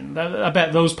imagine. I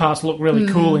bet those parts look really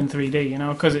cool in 3D, you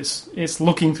know, because it's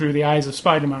looking through the eyes of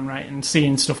Spider-Man, right, and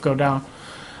seeing stuff go down.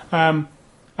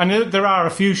 And there are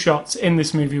a few shots in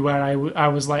this movie where I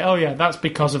was like, oh yeah, that's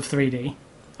because of 3D.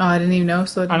 Oh, I didn't even know.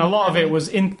 So And a lot of it was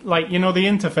in, like, you know, the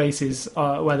interfaces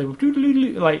where they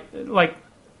were like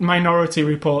Minority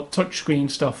Report touchscreen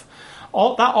stuff.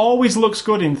 That always looks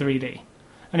good in 3D.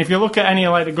 And if you look at any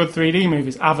of like the good 3D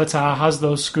movies, Avatar has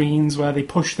those screens where they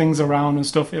push things around and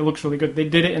stuff. It looks really good. They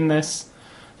did it in this.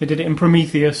 They did it in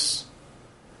Prometheus.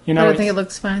 You know, I don't think it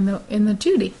looks fine though in the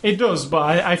 2D. it does,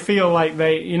 but I feel like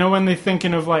they, you know, when they're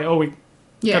thinking of like, oh, we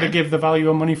got to give the value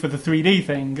of money for the 3D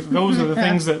thing. Those are the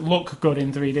things that look good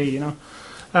in 3D, you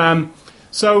know.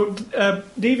 So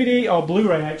DVD or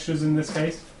Blu-ray extras in this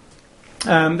case.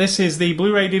 This is the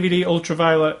Blu-ray DVD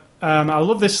Ultraviolet. I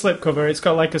love this slipcover. It's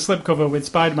got like a slipcover with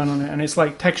Spider-Man on it, and it's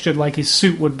like textured like his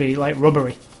suit would be, like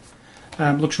rubbery.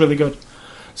 Looks really good.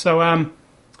 So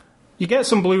you get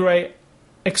some Blu-ray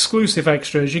exclusive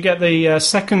extras. You get the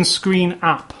second screen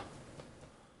app,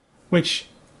 which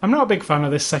I'm not a big fan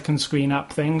of this second screen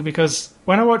app thing, because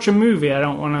when I watch a movie, I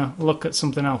don't want to look at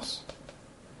something else.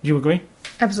 Do you agree?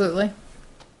 Absolutely.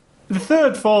 The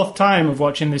third, fourth time of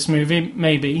watching this movie,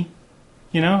 maybe.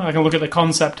 You know, I can look at the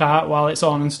concept art while it's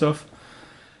on and stuff.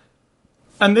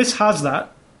 And this has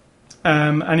that.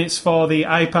 And it's for the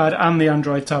iPad and the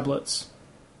Android tablets.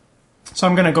 So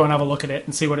I'm going to go and have a look at it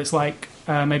and see what it's like.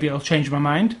 Maybe it'll change my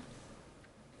mind.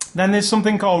 Then there's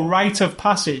something called Rite of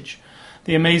Passage,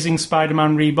 The Amazing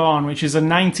Spider-Man Reborn, which is a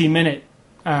 90-minute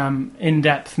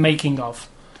in-depth making of.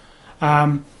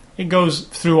 It goes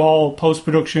through all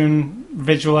post-production,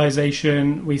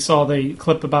 visualization. We saw the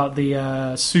clip about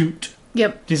the suit.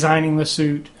 Yep. Designing the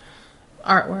suit,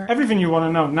 Artwork. everything you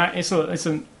want to know. It's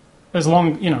a as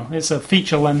long, it's a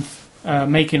feature-length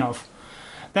making of.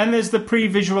 Then there's the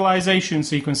pre-visualization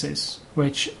sequences,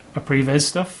 which are previs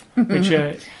stuff. Which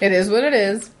it is what it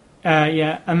is.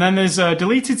 yeah. And then there's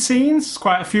deleted scenes,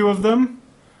 quite a few of them.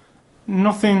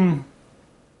 Nothing...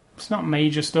 It's not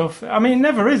major stuff. I mean, it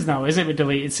never is now, is it, with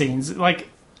deleted scenes? Like,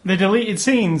 the deleted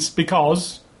scenes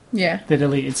because... Yeah. The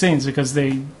deleted scenes because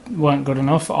they weren't good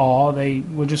enough, or they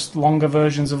were just longer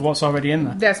versions of what's already in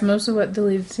there. That's mostly what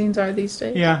deleted scenes are these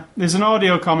days. Yeah. There's an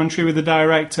audio commentary with the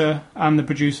director and the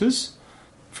producers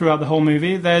throughout the whole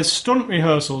movie. There's stunt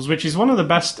rehearsals, which is one of the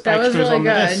best That was extras really on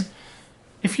good. this.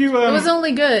 If you, It was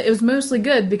only good. It was mostly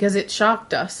good because it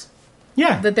shocked us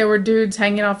yeah, that there were dudes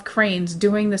hanging off cranes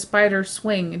doing the spider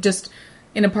swing just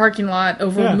in a parking lot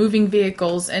over Yeah. moving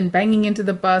vehicles and banging into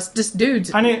the bus. Just dudes.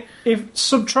 and if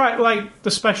subtract like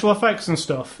the special effects and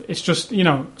stuff, it's just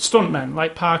stuntmen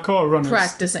like parkour runners,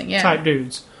 Practicing, yeah. type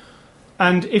dudes.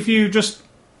 And if you just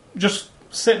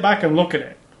sit back and look at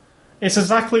it, it's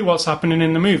exactly what's happening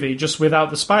in the movie, just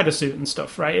without the spider suit and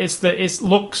stuff, right? It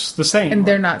looks the same. And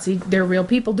they're not, they're real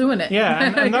people doing it. Yeah,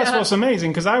 and that's Yeah. what's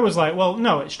amazing, because I was like, well,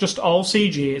 no, it's just all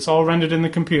CG, it's all rendered in the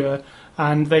computer,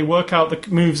 and they work out the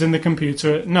moves in the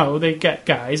computer. No, they get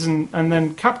guys and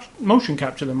then motion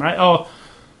capture them, right? Or,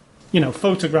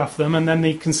 photograph them, and then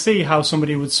they can see how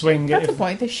somebody would swing. That's the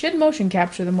point. They should motion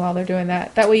capture them while they're doing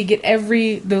that. That way you get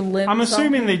the limbs. I'm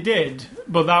assuming they did,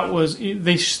 but that was...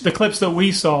 the clips that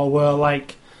we saw were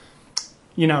like...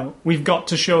 we've got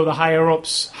to show the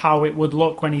higher-ups how it would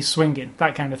look when he's swinging,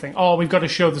 that kind of thing. Or we've got to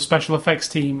show the special effects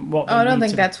team what they Oh, I don't need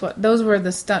think to- that's what... Those were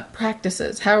the stunt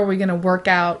practices. How are we going to work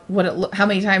out how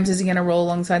many times is he going to roll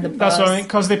alongside the bus? That's what I mean,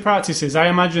 because they practices. I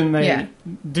imagine they Yeah.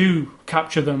 do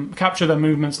capture their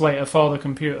movements later for the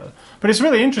computer. But it's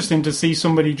really interesting to see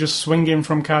somebody just swinging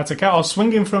from car to car, or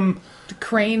swinging from... The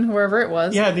crane, wherever it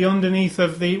was. Yeah, the underneath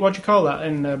of the... What do you call that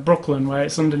in Brooklyn, where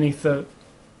it's underneath the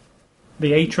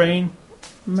A-train?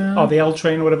 No. Or the L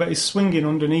train or whatever, is swinging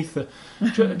underneath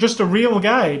just a real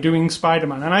guy doing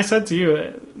Spider-Man. And I said to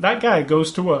you, that guy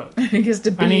goes to work. He has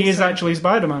to be... And he is actually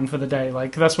Spider-Man for the day.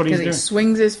 Like, that's what he's Because he doing.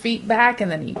 swings his feet back,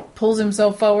 and then he pulls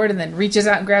himself forward, and then reaches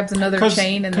out and grabs another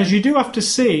chain. Because Then... you do have to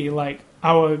see, like,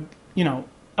 a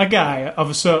guy of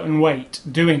a certain weight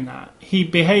doing that. He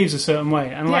behaves a certain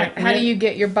way. And Yeah, how do you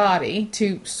get your body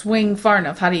to swing far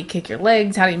enough? How do you kick your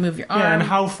legs? How do you move your arm? Yeah, and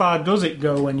how far does it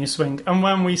go when you swing? And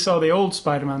when we saw the old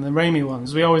Spider-Man, the Raimi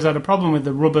ones, we always had a problem with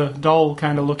the rubber doll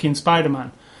kind of looking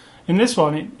Spider-Man. In this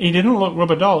one, he didn't look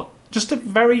rubber doll. Just a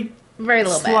very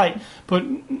little slight, but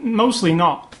mostly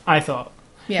not, I thought.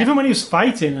 Yeah. Even when he was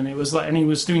fighting and he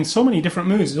was doing so many different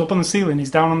moves. He's up on the ceiling,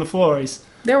 he's down on the floor,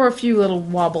 There were a few little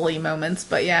wobbly moments,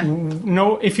 but yeah.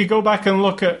 No, if you go back and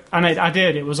look at... And I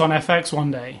did. It was on FX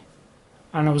one day.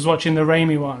 And I was watching the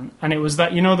Raimi one. And it was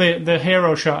that... the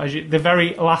hero shot, the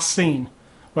very last scene,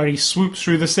 where he swoops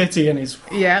through the city and he's...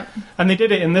 Yeah. And they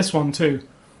did it in this one, too.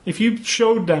 If you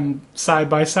showed them side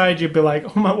by side, you'd be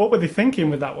like, oh my, what were they thinking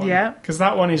with that one? Yeah. Because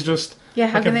that one is just... Yeah,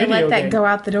 how like can a they let video that game. go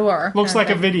out the door? Looks like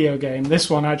a video. video game. This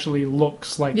one actually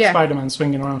looks like Yeah. Spider-Man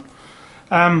swinging around.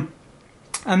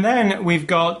 And then we've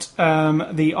got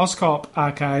the Oscorp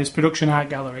Archives Production Art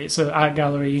Gallery. It's an art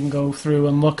gallery you can go through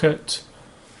and look at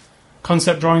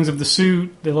concept drawings of the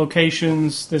suit, the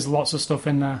locations. There's lots of stuff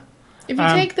in there. If you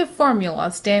take the formula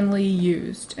Stan Lee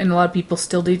used, and a lot of people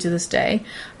still do to this day,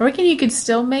 I reckon you could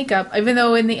still make up, even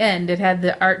though in the end it had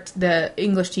the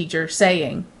English teacher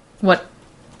saying what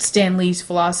Stan Lee's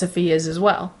philosophy is as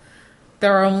well.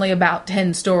 There are only about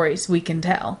 10 stories we can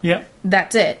tell. Yep.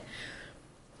 That's it.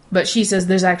 But she says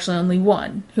there's actually only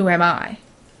one. Who am I?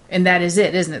 And that is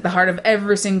it, isn't it? The heart of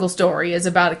every single story is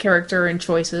about a character and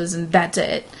choices, and that's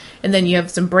it. And then you have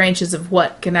some branches of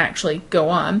what can actually go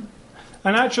on.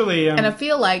 And actually... And I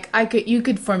feel like you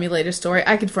could formulate a story.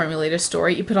 I could formulate a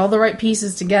story. You put all the right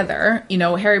pieces together.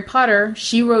 Harry Potter,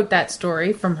 she wrote that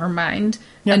story from her mind.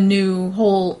 Yep.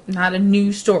 Not a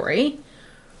new story,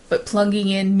 but plugging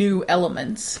in new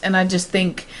elements. And I just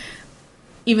think,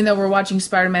 even though we're watching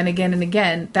Spider-Man again and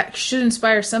again, that should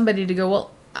inspire somebody to go,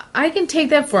 well, I can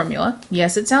take that formula.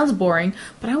 Yes, it sounds boring,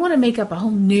 but I want to make up a whole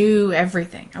new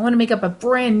everything. I want to make up a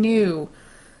brand new,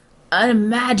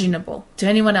 unimaginable to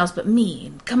anyone else but me,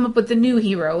 and come up with a new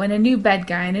hero and a new bad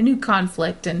guy and a new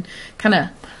conflict, and kind of...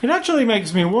 It actually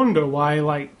makes me wonder why,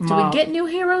 like... Do we get new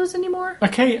heroes anymore?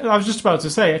 I was just about to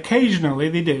say, occasionally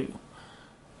they do.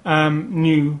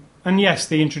 New... And yes,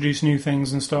 they introduce new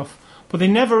things and stuff. But they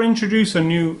never introduce a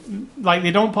new... Like,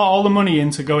 they don't put all the money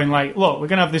into going like, look, we're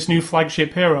going to have this new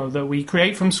flagship hero that we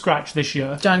create from scratch this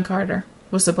year. John Carter.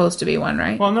 was supposed to be one,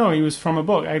 right? Well, no, he was from a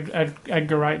book,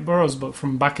 Edgar Wright Burroughs' book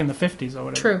from back in the 50s or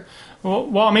whatever. True. Well,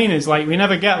 what I mean is, like, we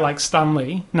never get, like, Stan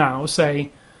Lee now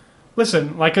say,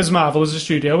 listen, like, as Marvel, as a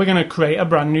studio, we're going to create a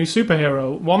brand new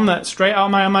superhero, one that's straight out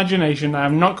of my imagination that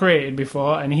I've not created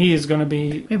before, and he is going to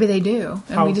be... Maybe they do,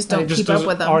 and we just don't keep up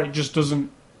with them. Or it just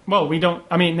doesn't... Well, we don't...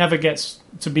 I mean, it never gets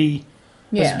to be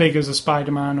as big as a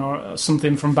Spider-Man or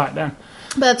something from back then.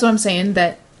 But that's what I'm saying,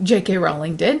 that J.K.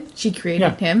 Rowling did. She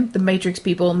created him. The Matrix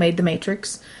people made the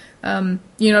Matrix. You know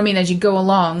what I mean? As you go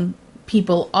along,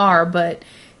 people are, but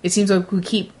it seems like we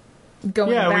keep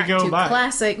going back to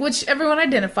classic, which everyone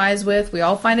identifies with. We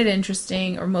all find it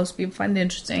interesting, or most people find it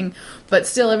interesting. But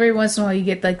still, every once in a while, you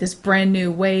get like this brand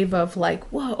new wave of like,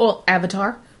 whoa, well,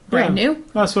 Avatar, brand new.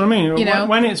 That's what I mean. You know,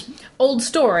 when it's old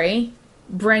story,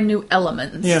 brand new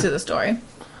elements to the story.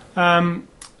 The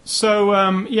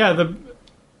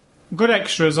good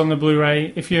extras on the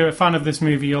Blu-ray. If you're a fan of this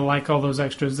movie, you'll like all those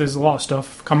extras. There's a lot of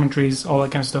stuff, commentaries, all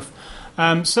that kind of stuff.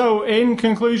 So, in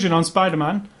conclusion on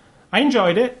Spider-Man, I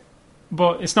enjoyed it,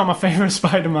 but it's not my favourite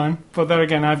Spider-Man. But there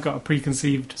again, I've got a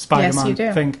preconceived Spider-Man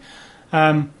thing.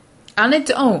 On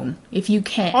its own, if you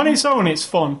can. On its own, it's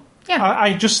fun. Yeah.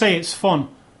 I just say it's fun.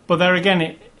 But there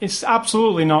again, it's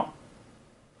absolutely not...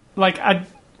 Like,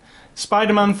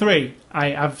 Spider-Man 3,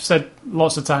 I've said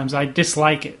lots of times, I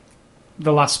dislike it.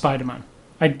 The last Spider-Man.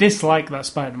 I dislike that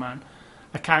Spider-Man.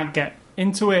 I can't get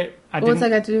into it. What's that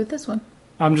got to do with this one?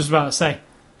 I'm just about to say.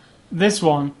 This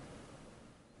one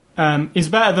is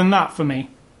better than that for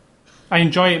me. I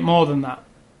enjoy it more than that.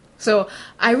 So,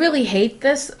 I really hate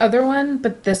this other one,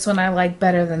 but this one I like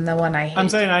better than the one I hate. I'm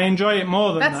saying I enjoy it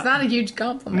more than that. That's not a huge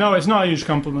compliment. No, it's not a huge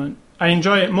compliment. I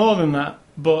enjoy it more than that,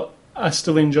 but I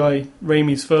still enjoy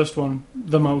Raimi's first one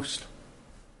the most.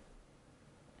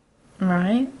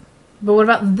 Right. But what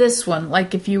about this one?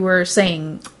 Like if you were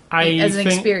saying as an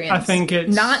experience. I think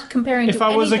it's... Not comparing to anything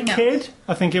else. If I was a kid,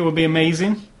 I think it would be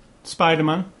amazing.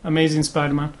 Spider-Man. Amazing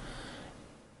Spider-Man.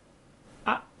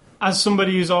 As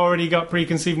somebody who's already got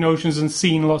preconceived notions and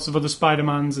seen lots of other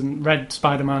Spider-Mans and read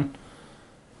Spider-Man,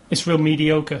 it's real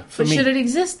mediocre for me. But should it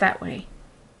exist that way?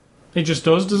 It just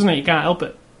does, doesn't it? You can't help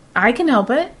it. I can help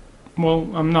it. Well,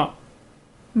 I'm not...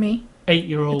 Me?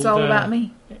 8-year-old... It's all about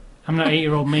me. I'm not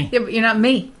 8-year-old me. Yeah, but you're not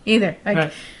me either.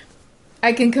 Right.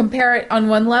 I can compare it on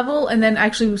one level and then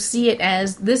actually see it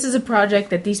as this is a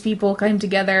project that these people came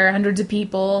together, hundreds of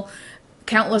people,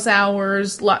 countless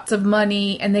hours, lots of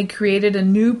money, and they created a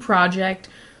new project,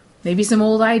 maybe some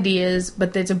old ideas,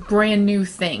 but it's a brand new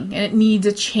thing, and it needs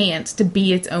a chance to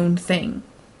be its own thing.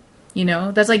 You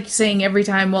know? That's like saying every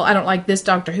time, well, I don't like this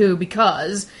Doctor Who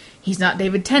because he's not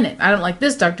David Tennant. I don't like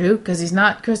this Doctor Who because he's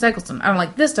not Chris Eccleston. I don't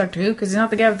like this Doctor Who because he's not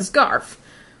the guy with the scarf.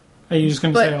 Are you just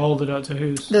going to say all the Doctor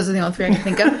Who's? Those are the only three I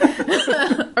can think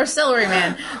of. Or Celery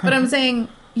Man. But I'm saying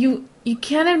you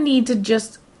kind of need to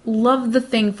just love the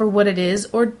thing for what it is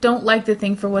or don't like the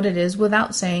thing for what it is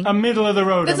without saying... A middle of the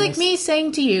road. It's like me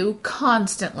saying to you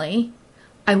constantly,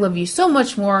 I love you so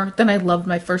much more than I loved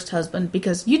my first husband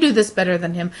because you do this better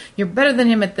than him. You're better than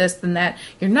him at this than that.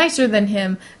 You're nicer than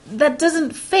him. That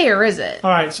doesn't fair, is it?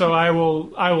 All right, so I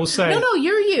will say... No,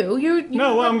 you're you.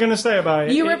 No, what I'm going to say about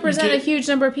it... You represent a huge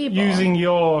number of people. Using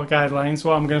your guidelines,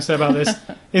 what I'm going to say about this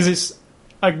is it's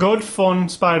a good, fun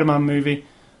Spider-Man movie,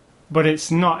 but it's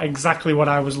not exactly what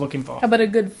I was looking for. How about a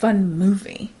good, fun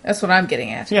movie? That's what I'm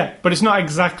getting at. Yeah, but it's not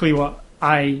exactly what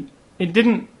I... It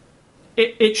didn't...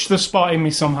 It itched the spot in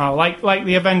me somehow, like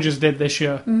the Avengers did this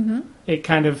year. Mm-hmm. It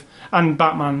kind of... And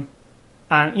Batman.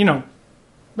 And, you know...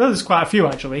 Well, there's quite a few,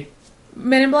 actually.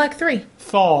 Men in Black 3.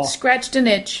 Thor. Scratched an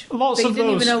itch. Lots of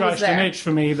those scratched an itch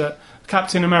for me. That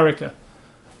Captain America.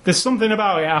 There's something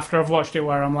about it after I've watched it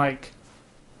where I'm like...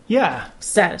 Yeah.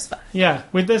 Satisfied. Yeah.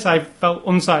 With this, I felt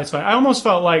unsatisfied. I almost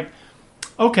felt like...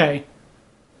 Okay...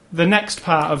 The next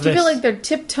part of this... I feel like they're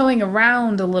tiptoeing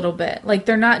around a little bit. Like,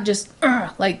 they're not just,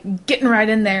 like, getting right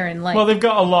in there and, like... Well, they've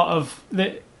got a lot of...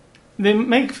 They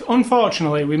make...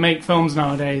 Unfortunately, we make films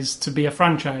nowadays to be a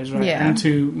franchise, right? Yeah. And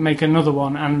to make another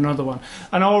one and another one.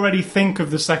 And already think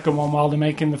of the second one while they're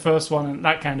making the first one and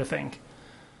that kind of thing.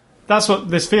 That's what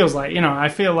this feels like. You know, I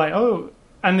feel like, oh...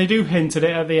 And they do hint at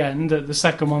it at the end, that the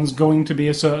second one's going to be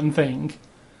a certain thing.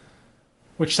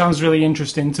 Which sounds really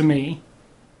interesting to me.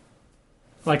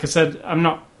 Like I said, I'm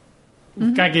not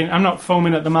gagging, I'm not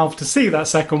foaming at the mouth to see that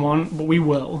second one, but we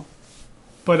will.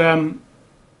 But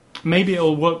maybe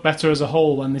it'll work better as a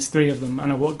whole when there's three of them,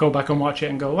 and I'll go back and watch it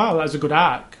and go, wow, that's a good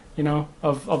arc, you know,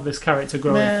 of this character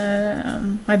growing.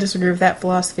 I disagree with that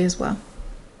philosophy as well.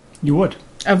 You would?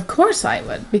 Of course I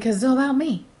would, because it's all about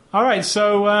me. All right,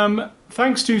 so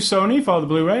thanks to Sony for the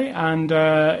Blu-ray, and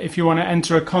if you want to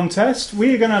enter a contest,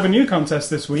 we are going to have a new contest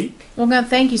this week. We're going to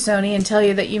thank you, Sony, and tell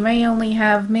you that you may only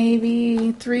have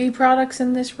maybe 3 products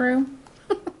in this room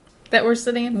that we're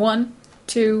sitting in. 1,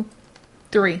 2,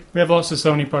 3. We have lots of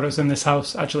Sony products in this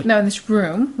house, actually. No, in this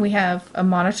room, we have a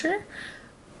monitor,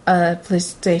 a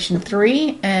PlayStation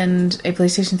 3, and a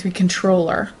PlayStation 3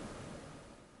 controller.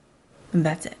 And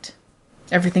that's it.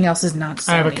 Everything else is not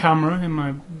Sony. I have a camera in my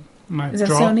Is that a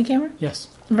drawer. Sony camera? Yes.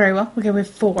 Very well. Okay, we have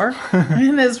 4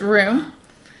 in this room.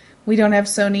 We don't have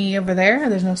Sony over there.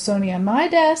 There's no Sony on my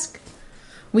desk.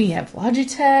 We have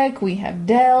Logitech. We have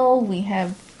Dell. We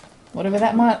have whatever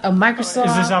that Microsoft.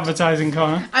 Is this advertising,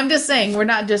 Connor? I'm just saying, we're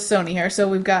not just Sony here. So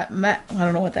we've got, I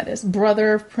don't know what that is,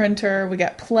 Brother Printer. We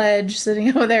got Pledge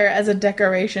sitting over there as a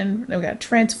decoration. We got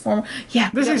Transformer. Yeah,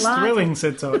 This is thrilling,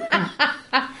 Sito.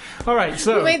 All right,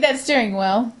 so... Who made that steering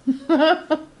wheel?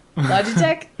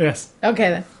 Logitech? Yes. Okay,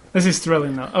 then. This is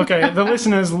thrilling, though. Okay, the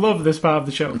listeners love this part of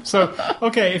the show. So,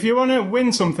 okay, if you want to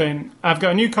win something, I've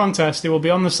got a new contest. It will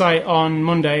be on the site on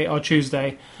Monday or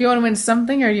Tuesday. You want to win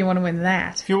something, or you want to win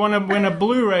that? If you want to win a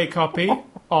Blu-ray copy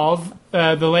of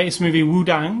the latest movie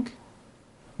Wudang,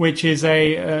 which is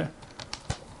a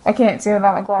I can't see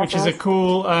without my glasses. which is a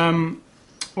cool.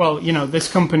 Well, you know,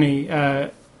 this company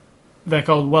they're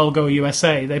called Wellgo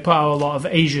USA. They put out a lot of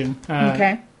Asian.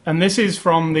 Okay. And this is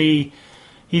from the.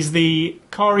 He's the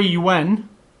Corey Yuen.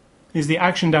 He's the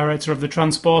action director of The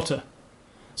Transporter.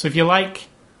 So if you like,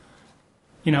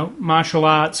 you know, martial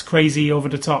arts, crazy, over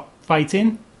the top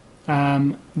fighting,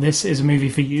 this is a movie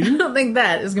for I you. don't think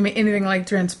that is going to be anything like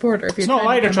Transporter. If you're It's not trying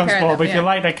like to a compare Transporter, them, but if you yeah.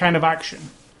 like that kind of action,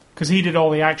 because he did all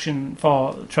the action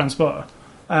for Transporter.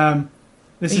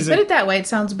 This If you is put it that way, it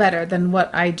sounds better than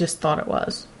what I just thought it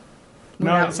was.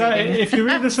 no. It's, if you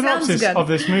read the synopsis good. of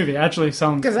this movie, it actually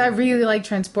sounds. Because I really like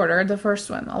Transporter, the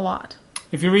first one, a lot.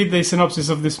 If you read the synopsis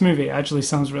of this movie, it actually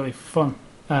sounds really fun.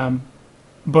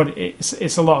 But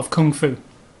it's a lot of kung fu.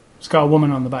 It's got a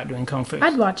woman on the back doing kung fu.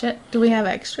 I'd watch it. Do we have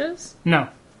extras? No,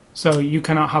 so you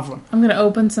cannot have one. I'm going to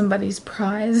open somebody's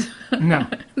prize. No.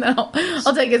 No,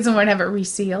 I'll take it somewhere and have it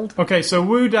resealed. Okay, so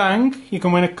Wudang, you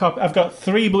can win a copy. I've got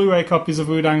 3 Blu-ray copies of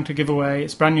Wudang to give away.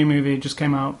 It's a brand new movie, it just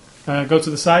came out. Go to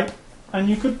the site, and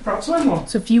you could perhaps win one.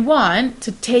 So if you want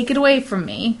to take it away from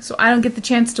me, so I don't get the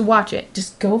chance to watch it,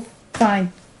 just go,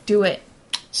 fine, do it.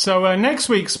 So next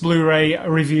week's Blu-ray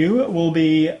review will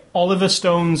be Oliver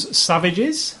Stone's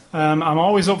Savages. I'm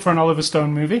always up for an Oliver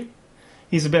Stone movie.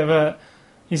 He's a bit of a...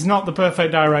 He's not the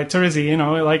perfect director, is he? You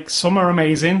know, like, some are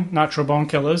amazing, Natural Born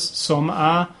Killers. Some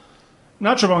are...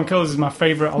 Natural Born Killers is my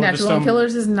favourite Oliver Natural Stone. Born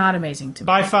Killers is not amazing to me.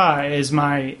 By far, it is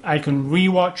my... I can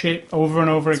rewatch it over and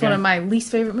over It's again. one of my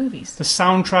least favorite movies. The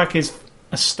soundtrack is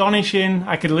astonishing.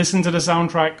 I could listen to the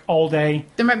soundtrack all day.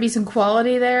 There might be some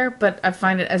quality there, but I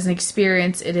find it as an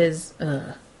experience, it is...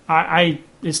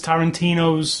 It's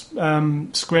Tarantino's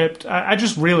script. I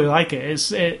just really like it.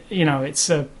 It's It's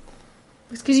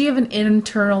because you have an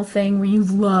internal thing where you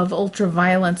love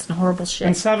ultra-violence and horrible shit.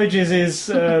 and Savages is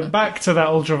back to that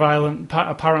ultra-violent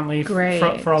apparently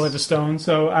Great. for Oliver Stone.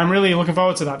 So I'm really looking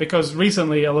forward to that because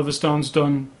recently Oliver Stone's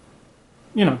done,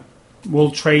 you know,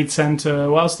 World Trade Center.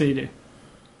 What else did he do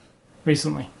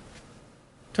recently?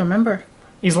 To remember.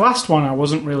 His last one I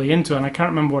wasn't really into, and I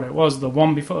can't remember what it was. The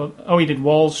one before, he did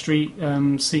Wall Street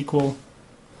sequel.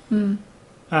 I've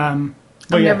yeah,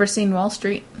 never seen Wall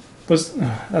Street.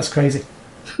 that's crazy.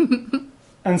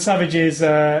 And Savages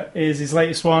is his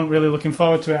latest one. Really looking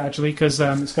forward to it actually because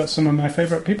it's got some of my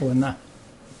favourite people in there.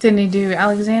 Didn't he do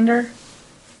Alexander?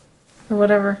 Or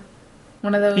whatever.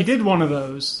 One of those. He did one of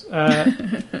those.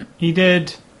 He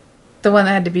did, The one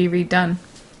that had to be redone.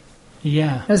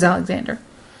 yeah. It was Alexander.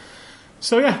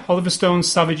 So yeah, Oliver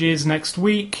Stone's Savages next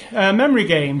week. Memory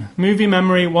game, movie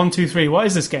memory 123. What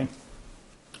is this game?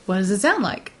 What does it sound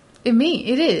like?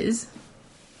 It is.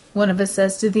 One of us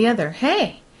says to the other,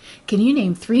 "Hey, can you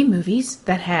name 3 movies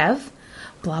that have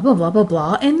blah blah blah blah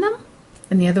blah in them?"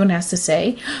 And the other one has to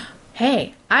say,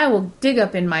 "Hey, I will dig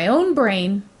up in my own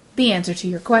brain the answer to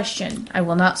your question. I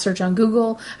will not search on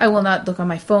Google. I will not look on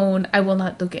my phone. I will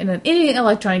not look in any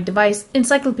electronic device,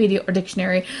 encyclopedia or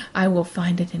dictionary. I will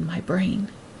find it in my brain."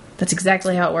 That's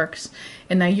exactly how it works.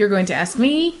 And now you're going to ask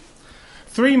me,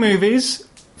 3 movies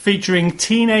featuring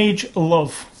teenage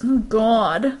love. oh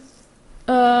God.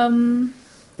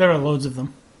 There are loads of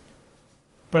them.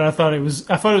 But I thought it was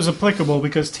applicable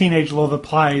because teenage love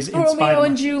applies in Romeo Spider-Man.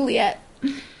 and Juliet.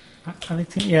 I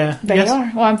think, yeah. They Yes.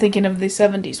 are. Well, I'm thinking of the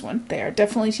 70s one. They are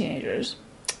definitely teenagers.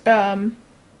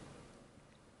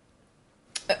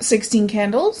 16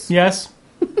 Candles. Yes.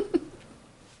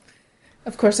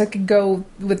 Of course, I could go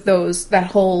with that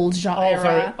whole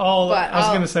genre. I was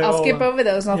going to say I'll skip over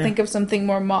those and I'll think of something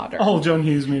more modern. All John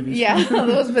Hughes movies. Yeah,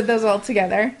 I'll put those all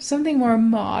together. Something more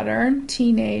modern,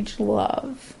 teenage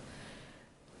love.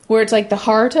 Where it's like the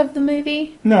heart of the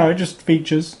movie? No, it just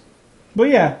features. But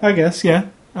yeah, I guess, yeah.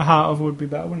 A heart of would be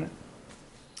better, wouldn't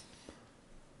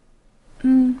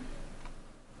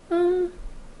it?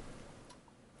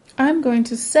 I'm going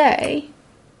to say...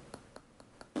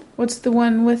 What's the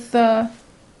one with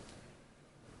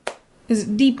is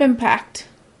it Deep Impact?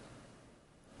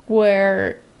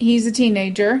 Where he's a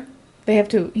teenager.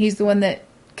 He's the one that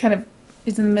kind of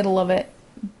is in the middle of it.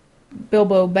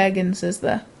 Bilbo Baggins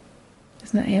isn't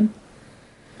that him?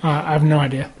 I have no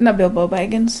idea. Not Bilbo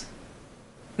Baggins.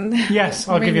 Yes,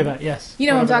 I'll give you that, yes. You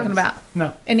know what I'm talking about.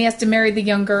 No. And he has to marry the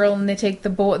young girl and they take the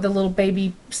little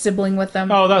baby sibling with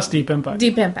them. Oh, that's Deep Impact.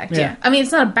 Deep Impact, yeah. I mean,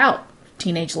 it's not about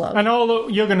teenage love. And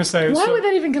all you're going to say... Why would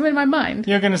that even come in my mind?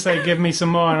 You're going to say, give me some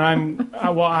more, and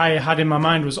what I had in my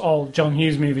mind was all John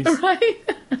Hughes movies. Right?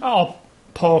 Or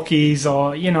Porky's,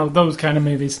 or, those kind of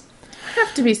movies.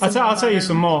 Have to be some I'll tell you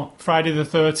some more. Friday the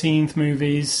 13th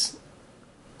movies.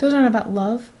 Those aren't about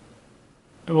love.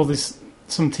 Well, there's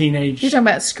some teenage... You're talking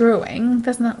about screwing.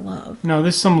 That's not love. No,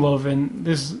 there's some love, and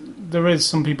there is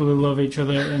some people who love each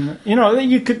other, and,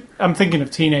 you could... I'm thinking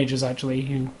of teenagers, actually,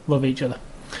 who love each other.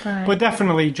 Right. But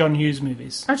definitely John Hughes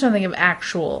movies. I'm trying to think of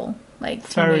actual,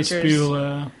 Ferris teenagers.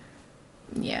 Bueller.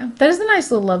 Yeah. That is a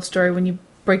nice little love story when you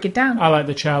break it down. I like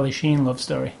the Charlie Sheen love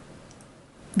story.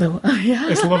 Yeah.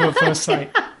 It's love at first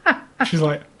sight. She's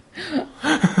like...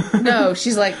 No,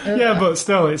 she's like... Ugh. Yeah, but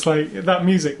still, it's like, that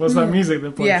music. What's that music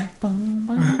that plays? Yeah.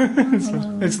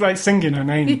 It's like singing her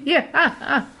name.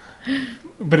 Yeah.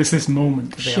 But it's this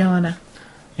moment. Shauna.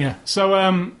 Yeah.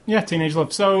 So, teenage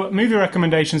love. So, movie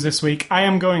recommendations this week. I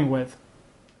am going with...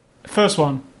 First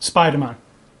one, Spider-Man.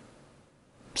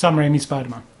 Sam Raimi's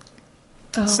Spider-Man.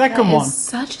 Oh, Second that one. is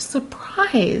such a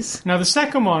surprise. Now, the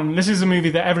second one, this is a movie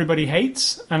that everybody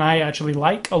hates, and I actually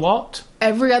like a lot.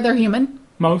 Every other human.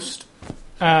 Most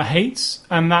hates,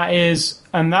 and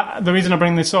the reason I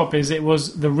bring this up is it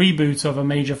was the reboot of a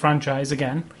major franchise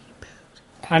again.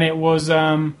 And it was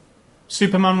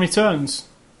Superman Returns.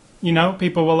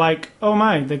 People were like, oh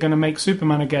my, they're going to make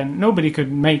Superman again. Nobody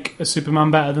could make a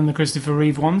Superman better than the Christopher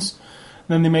Reeve ones.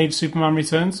 Then they made Superman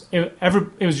Returns. It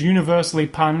was universally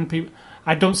panned.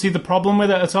 I don't see the problem with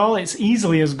it at all. It's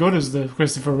easily as good as the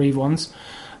Christopher Reeve ones.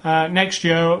 Next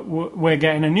year, we're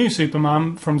getting a new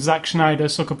Superman from Zack Snyder,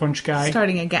 Sucker Punch guy.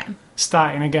 Starting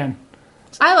again.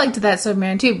 I liked that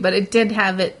Superman too, but it did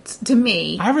have it, to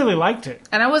me... I really liked it.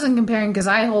 And I wasn't comparing, because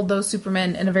I hold those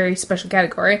Supermen in a very special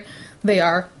category. They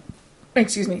are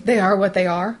what they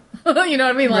are. You know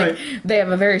what I mean? Like, right. They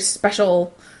have a very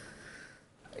special...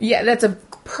 Yeah, that's a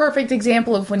perfect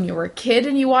example of when you were a kid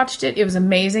and you watched it. It was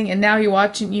amazing. And now you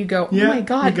watch it and you go, oh my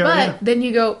God. Then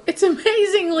you go, it's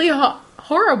amazingly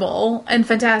horrible and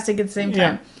fantastic at the same time.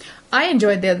 Yeah. I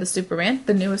enjoyed the Superman,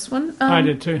 the newest one. I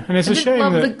did too. And it's a shame that...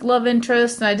 I didn't love the love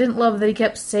interest, and I didn't love that he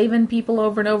kept saving people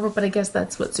over and over, but I guess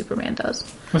that's what Superman does.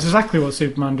 That's exactly what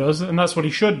Superman does, and that's what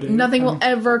he should do. Nothing will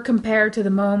ever compare to the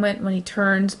moment when he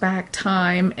turns back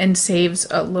time and saves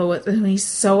Lois, and he's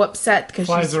so upset because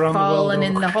she's fallen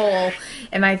in the hole.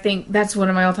 And I think that's one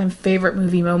of my all-time favorite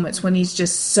movie moments, when he's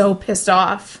just so pissed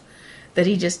off that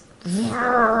he just...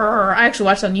 I actually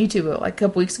watched it on YouTube a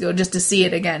couple weeks ago just to see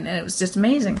it again, and it was just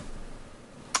amazing.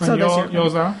 So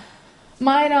yours are?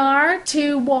 Mine are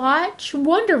to watch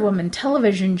Wonder Woman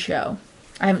television show.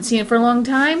 I haven't seen it for a long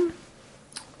time.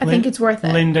 I think it's worth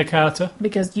it. Linda Carter.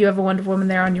 Because you have a Wonder Woman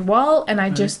there on your wall, and I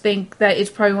just think that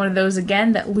it's probably one of those,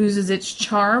 again, that loses its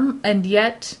charm, and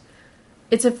yet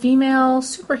it's a female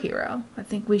superhero. I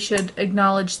think we should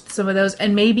acknowledge some of those,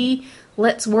 and maybe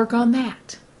let's work on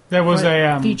that. There was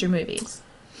future movies.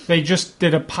 They just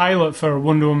did a pilot for a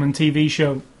Wonder Woman TV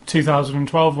show,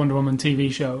 2012 Wonder Woman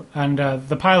TV show, and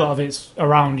the pilot of it's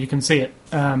around. You can see it,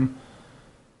 and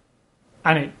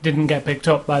it didn't get picked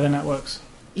up by the networks.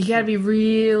 You gotta be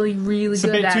really, really good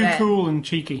at it. It's a bit too cool and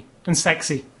cheeky and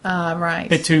sexy. Right. A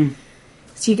bit too...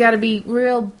 So you gotta be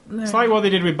real... It's like what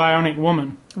they did with Bionic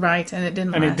Woman. Right, and it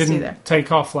didn't last either. And it didn't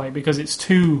take off, because it's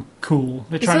too cool.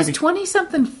 It's those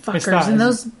 20-something fuckers in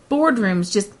those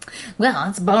boardrooms just... Well,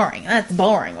 that's boring. That's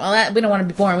boring. Well, we don't want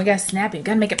to be boring. We gotta snap it. We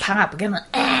gotta make it pop. We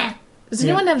gotta... Does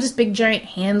anyone have just big giant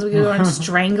hands we go around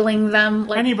strangling them?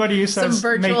 Like anybody who says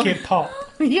make it pop.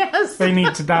 Yes. They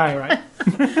need to die, right?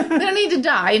 They don't need to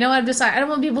die. I've decided I don't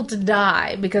want people to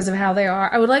die because of how they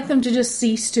are. I would like them to just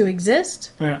cease to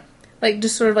exist. Yeah.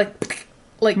 Just sort of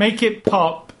like make it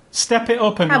pop, step it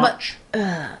up a notch.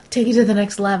 Take it to the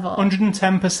next level.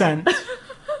 110%.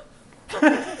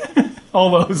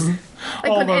 All those. Like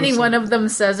all when those any things. one of them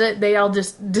says it, they all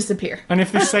just disappear. And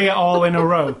if they say it all in a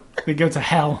row, they go to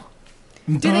hell.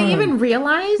 Do they even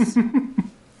realize?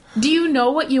 Do you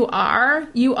know what you are?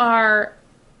 You are...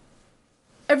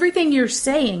 Everything you're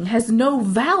saying has no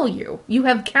value. You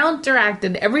have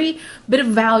counteracted every bit of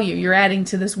value you're adding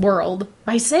to this world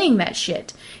by saying that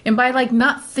shit. And by, like,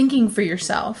 not thinking for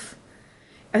yourself.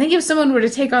 I think if someone were to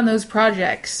take on those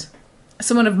projects,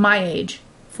 someone of my age,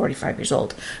 45 years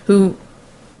old, who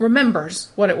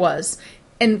remembers what it was,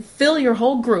 and fill your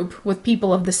whole group with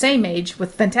people of the same age,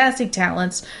 with fantastic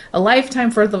talents, a lifetime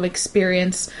worth of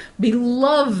experience,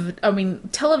 beloved. I mean,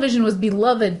 television was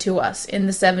beloved to us in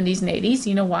the 70s and 80s.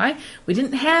 You know why? We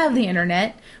didn't have the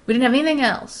internet. We didn't have anything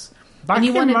else. Back And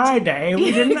you in wanted my to- day,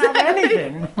 we didn't have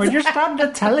anything. We just had the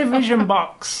television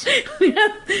box.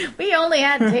 We only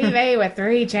had TV with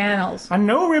 3 channels. And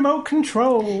no remote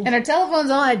control. And our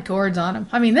telephones all had cords on them.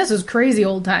 I mean, this was crazy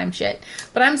old time shit.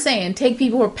 But I'm saying, take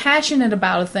people who are passionate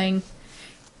about a thing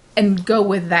and go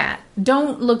with that.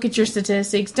 Don't look at your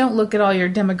statistics. Don't look at all your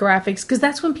demographics, because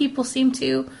that's when people seem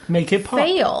to Make it pop.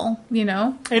 fail, you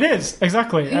know? It is,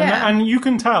 exactly. Yeah. And you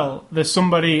can tell there's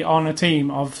somebody on a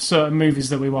team of certain movies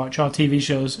that we watch, or TV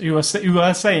shows, who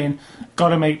are saying,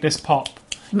 gotta make this pop.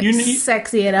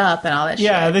 Sexy it up and all that shit.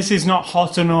 Yeah, this is not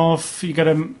hot enough. You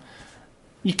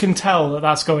can tell that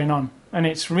that's going on. And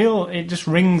it's real, it just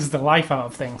wrings the life out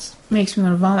of things. Makes me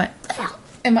want to vomit.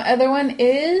 And my other one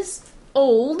is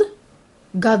old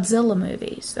Godzilla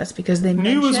movies. That's because they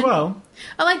New as mention- well.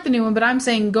 I like the new one, but I'm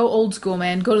saying go old school,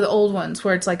 man. Go to the old ones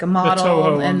where it's like a model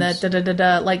Toho and ones. the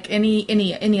da-da-da-da. Like any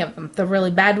of them. The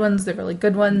really bad ones, the really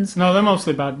good ones. No, they're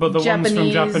mostly bad, but the ones from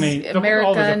Japanese, all the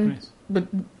American, Japanese. but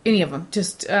any of them.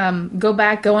 Just go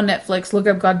back, go on Netflix, look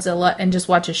up Godzilla, and just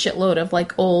watch a shitload of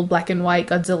like old black and white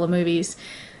Godzilla movies.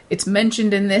 It's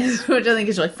mentioned in this, which I think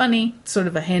is really funny. Sort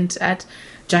of a hint at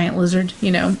giant lizard,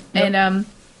 you know. Yep. And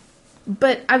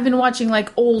but I've been watching like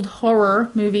old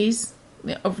horror movies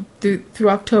through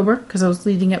October because I was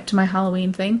leading up to my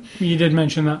Halloween thing. You did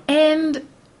mention that. And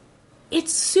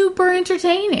it's super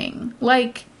entertaining.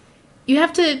 Like, you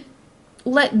have to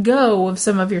let go of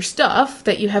some of your stuff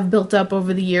that you have built up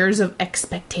over the years of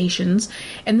expectations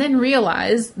and then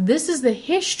realize this is the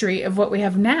history of what we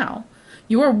have now.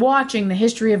 You are watching the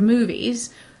history of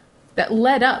movies that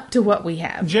led up to what we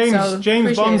have. James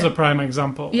appreciate Bond's it. a prime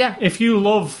example. Yeah. If you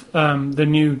love the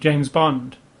new James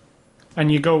Bond, and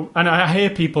you go, and I hear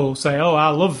people say, "Oh, I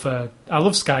love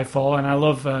Skyfall and I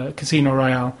love Casino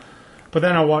Royale," but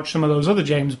then I watch some of those other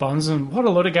James Bonds, and what a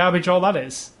load of garbage all that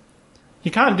is.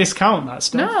 You can't discount that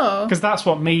stuff. No. Because that's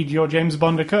what made your James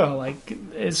Bond occur. Like,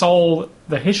 it's all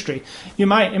the history. It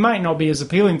might not be as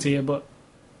appealing to you, but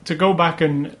to go back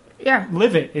and Yeah.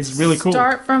 live it is really cool.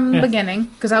 Start from the Yeah. beginning,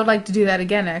 because I would like to do that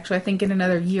again, actually. I think in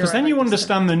another year. Because then I'd you like to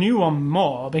understand the new one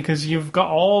more, because you've got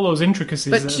all those intricacies.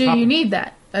 But that have you happened. need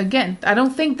that. Again, I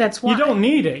don't think that's why. You don't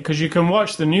need it, because you can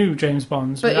watch the new James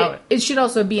Bonds But without it. it should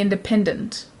also be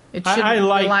independent. It should I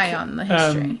like, rely on the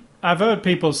history. I've heard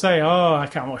people say, "Oh, I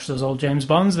can't watch those old James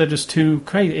Bonds. They're just too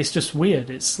crazy. It's just weird.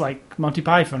 It's like Monty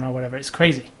Python or whatever. It's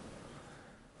crazy."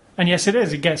 And yes, it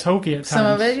is. It gets hokey at times. Some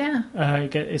of it, yeah.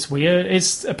 It's weird.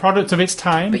 It's a product of its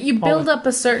time. But you build up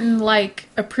a certain, like,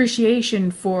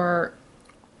 appreciation for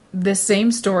this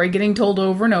same story getting told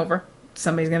over and over.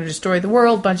 Somebody's going to destroy the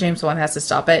world, but James Bond has to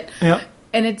stop it. Yeah.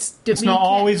 And it's Not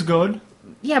always good.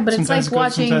 Yeah, but it's Sometimes like good,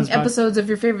 watching sometimes bad. episodes of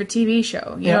your favorite TV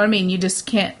show. You Yeah. know what I mean? You just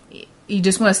can't. You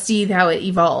just want to see how it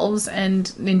evolves,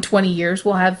 and in 20 years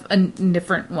we'll have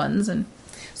different ones. And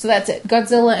so that's it.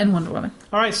 Godzilla and Wonder Woman.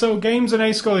 All right, so games and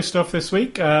A-Scully stuff this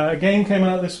week. A game came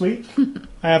out this week.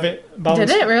 I have it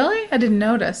balanced. Did it really? I didn't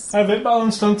notice. I have it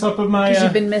balanced on top of my Because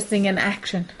you've been missing in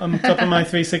action. on top of my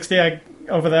 360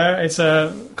 over there. It's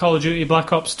Call of Duty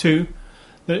Black Ops 2.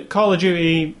 The Call of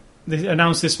Duty, they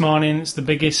announced this morning, it's the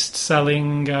biggest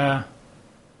selling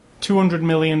 $200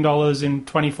 million in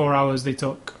 24 hours they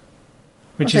took.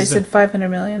 Which They is said 500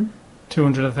 million.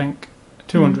 200, I think.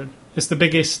 200. It's the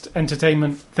biggest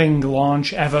entertainment thing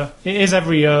launch ever. It is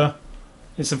every year.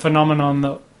 It's a phenomenon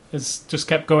that has just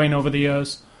kept going over the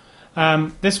years.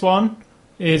 This one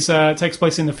is takes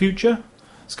place in the future.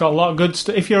 It's got a lot of good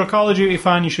stuff. If you're a Call of Duty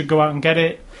fan, you should go out and get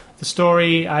it. The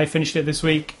story, I finished it this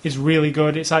week, is really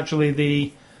good. It's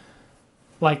actually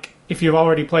if you've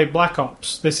already played Black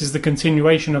Ops, this is the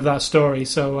continuation of that story.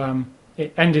 So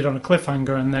it ended on a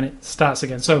cliffhanger and then it starts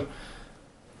again. So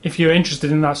if you're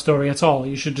interested in that story at all,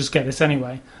 you should just get this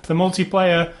anyway. The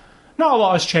multiplayer, not a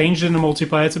lot has changed in the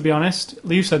multiplayer, to be honest.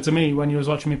 Liu said to me when he was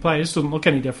watching me play, it just doesn't look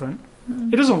any different.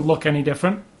 It doesn't look any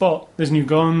different, but there's new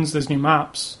guns, there's new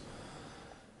maps.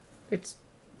 It's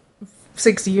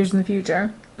 60 years in the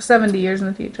future. 70 years in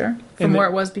the future from where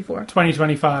it was before.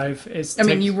 2025 is... I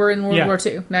mean, you were in World War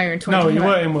II. Now you're in 2025. No, you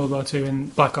were in World War II in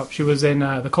Black Ops. You was in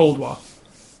the Cold War.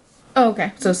 Oh,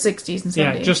 okay. So 60s and 70s.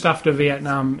 Yeah, just after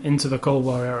Vietnam into the Cold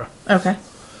War era. Okay.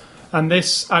 And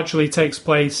this actually takes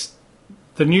place...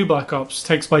 The new Black Ops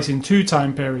takes place in 2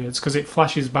 time periods because it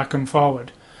flashes back and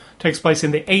forward. It takes place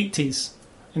in the 80s,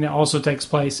 and it also takes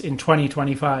place in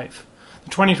 2025. The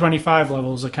 2025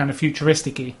 levels are kind of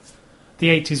futuristic-y. The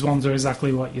 80s ones are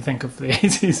exactly what you think of the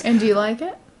 80s. And do you like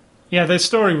it? Yeah, the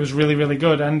story was really, really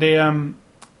good. And they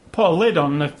put a lid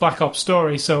on the Black Ops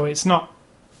story, so it's not...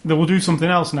 They will do something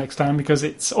else next time because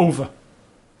it's over.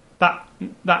 That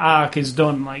arc is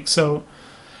done, like, so...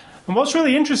 And what's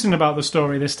really interesting about the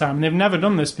story this time, and they've never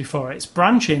done this before, it's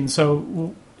branching.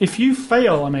 So if you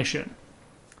fail a mission,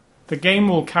 the game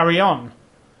will carry on,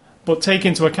 but take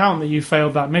into account that you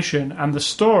failed that mission, and the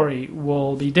story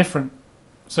will be different.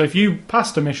 So if you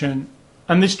passed a mission,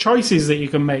 and there's choices that you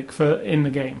can make in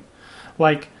the game,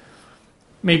 like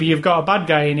maybe you've got a bad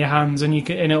guy in your hands, and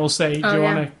and it will say, do you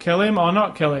want to kill him or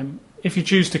not kill him? If you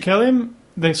choose to kill him,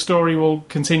 the story will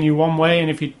continue one way, and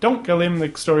if you don't kill him,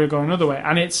 the story will go another way.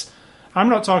 And I'm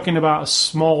not talking about a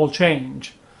small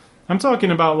change. I'm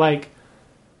talking about like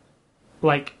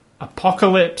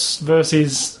apocalypse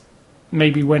versus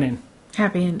maybe winning.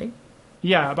 Happy ending.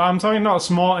 Yeah, but I'm talking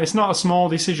it's not a small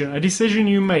decision. A decision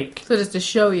you make. So just to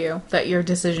show you that your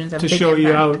decisions have to big show impact.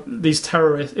 you how these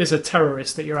terrorists is a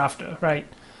terrorist that you're after, right?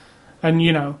 And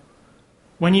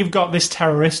when you've got this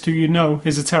terrorist who you know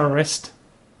is a terrorist,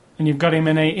 and you've got him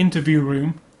in a interview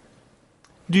room,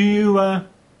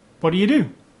 what do you do?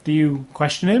 Do you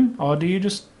question him, or do you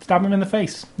just stab him in the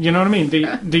face? You know what I mean?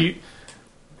 Do you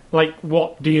like,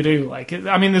 what do you do? Like,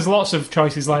 I mean, there's lots of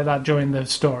choices like that during the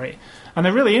story, and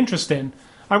they're really interesting.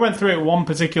 I went through it one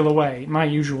particular way, my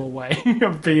usual way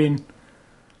of being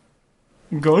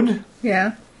good.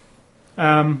 Yeah.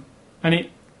 And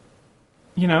it,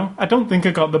 I don't think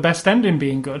I got the best ending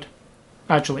being good,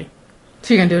 actually.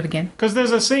 So you're gonna do it again? Because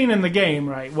there's a scene in the game,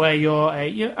 right, where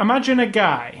imagine a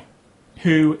guy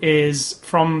who is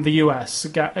from the US,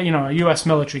 a US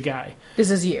military guy. This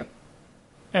is you.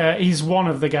 He's one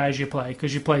of the guys you play,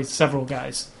 because you play several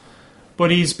guys.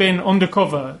 But he's been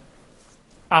undercover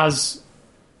as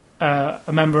a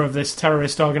member of this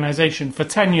terrorist organization for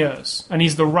 10 years. And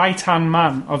he's the right-hand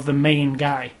man of the main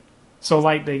guy. So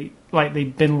like the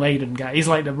Bin Laden guy. He's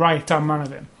like the right-hand man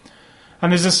of him.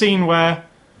 And there's a scene where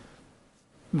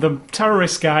the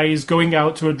terrorist guy is going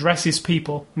out to address his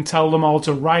people and tell them all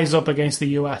to rise up against the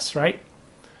US, right?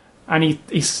 And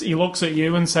he looks at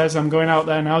you and says, I'm going out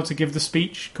there now to give the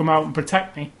speech, come out and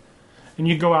protect me. And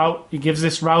you go out, he gives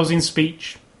this rousing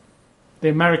speech. The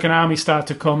American army start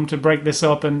to come to break this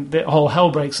up, and the whole hell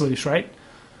breaks loose, right?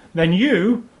 Then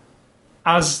you,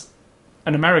 as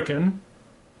an American,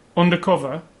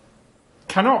 undercover,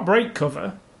 cannot break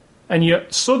cover, and you're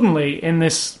suddenly in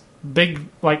this big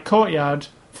courtyard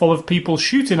full of people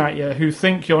shooting at you who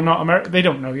think you're not American. They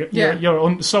don't know you. Yeah.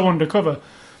 You're so undercover.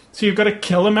 So you've got to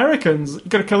kill Americans. You've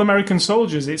got to kill American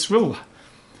soldiers. It's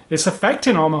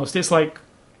affecting almost. It's like,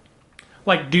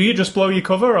 do you just blow your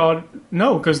cover or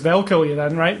no? Because they'll kill you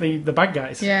then, right? The bad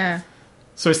guys. Yeah.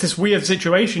 So it's this weird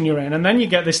situation you're in, and then you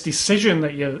get this decision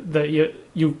that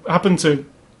you happen to.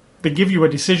 They give you a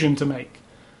decision to make,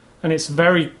 and it's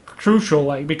very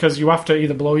crucial, because you have to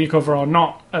either blow your cover or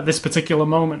not at this particular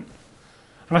moment.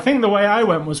 And I think the way I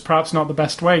went was perhaps not the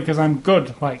best way, because I'm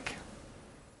good,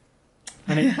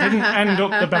 and it didn't end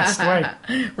up the best way.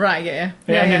 Right, yeah.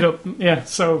 It ended up,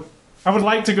 so I would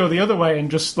like to go the other way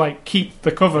and just, keep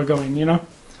the cover going,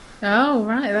 Oh,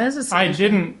 right, that's a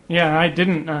solution. I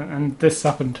didn't, and this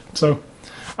happened. So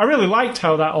I really liked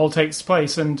how that all takes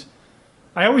place, and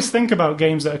I always think about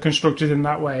games that are constructed in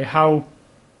that way, how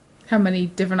many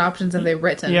different options have they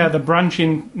written? Yeah, the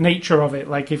branching nature of it.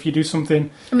 Like, if you do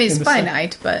something... I mean, it's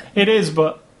finite, but... It is,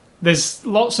 but there's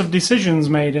lots of decisions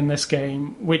made in this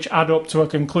game which add up to a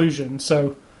conclusion.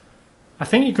 So I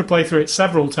think you could play through it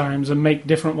several times and make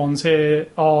different ones here,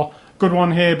 or good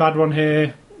one here, bad one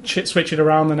here, switch it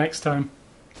around the next time.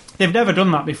 They've never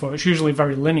done that before. It's usually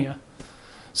very linear.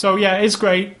 So, yeah, it's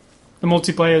great. The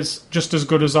multiplayer's just as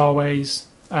good as always.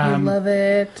 I love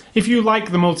it. If you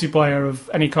like the multiplayer of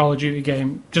any Call of Duty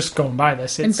game, just go and buy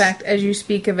this. In fact, as you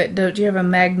speak of it, don't you have a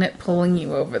magnet pulling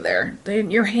you over there?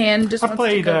 Your hand just I've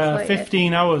wants to go played play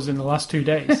 15 hours in the last 2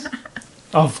 days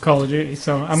of Call of Duty,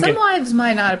 so I'm Some wives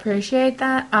might not appreciate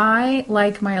that. I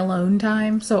like my alone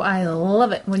time, so I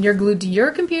love it when you're glued to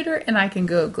your computer and I can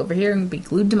go over here and be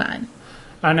glued to mine.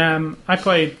 And I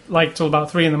played till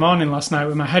about 3 in the morning last night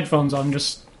with my headphones on,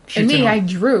 just And me, shooting I on.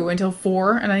 drew until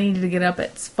 4, and I needed to get up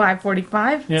at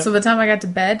 5:45. Yeah. So by the time I got to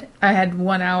bed, I had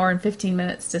 1 hour and 15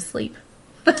 minutes to sleep.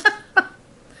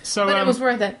 So, But it was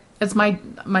worth it. It's my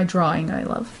drawing I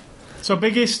love. so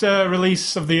biggest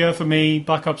release of the year for me,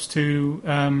 Black Ops 2.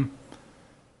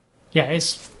 Yeah,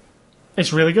 it's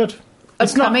really good.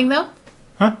 It's not- Coming, though?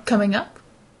 Huh? Coming up?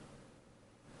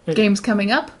 It- Games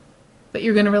coming up that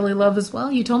you're going to really love as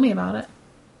well? You told me about it.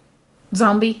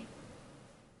 Zombie.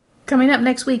 Coming up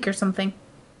next week or something.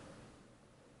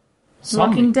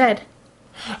 Zombie. Walking Dead.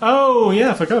 Oh,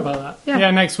 yeah, I forgot about that. Yeah.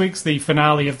 Yeah, next week's the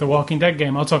finale of the Walking Dead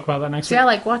game. I'll talk about that next See, week. I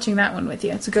like watching that one with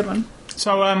you. It's a good one.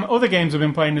 So, other games I've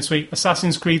been playing this week,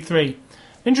 Assassin's Creed 3.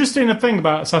 Interesting thing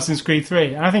about Assassin's Creed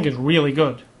 3, and I think it's really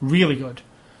good. Really good.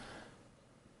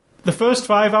 The first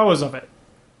 5 hours of it,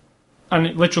 and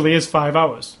it literally is 5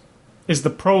 hours, is the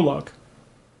prologue.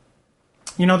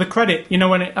 You know, the credit, you know,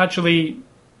 when it actually...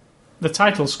 The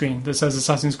title screen that says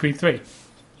Assassin's Creed 3.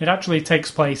 It actually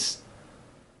takes place...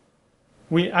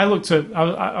 I looked at...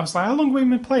 I was like, how long have we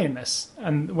been playing this?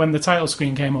 And when the title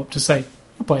screen came up to say,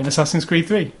 we're playing Assassin's Creed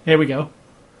 3. Here we go.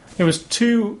 It was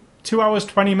 2 hours,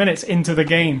 20 minutes into the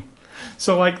game.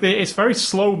 So, like, it's very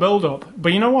slow build-up.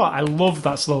 But you know what? I love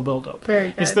that slow build-up.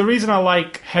 Very good. It's the reason I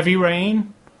like Heavy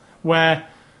Rain, where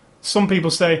some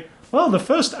people say, well, the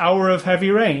first hour of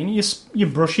Heavy Rain, you're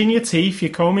brushing your teeth,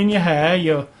 you're combing your hair,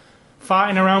 you're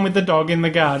farting around with the dog in the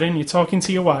garden, you're talking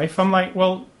to your wife. I'm like,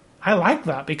 well, I like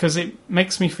that because it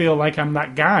makes me feel like I'm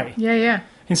that guy. Yeah.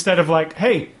 Instead of like,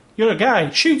 hey, you're a guy,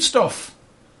 shoot stuff.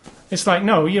 It's like,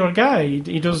 no, you're a guy.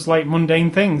 He does like mundane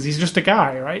things. He's just a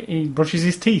guy, right? He brushes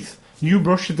his teeth. You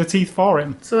brush the teeth for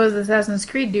him. So what does Assassin's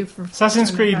Creed do for...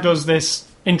 Assassin's Creed does this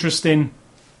interesting...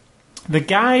 The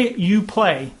guy you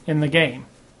play in the game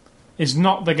is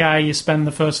not the guy you spend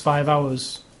the first 5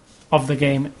 hours of the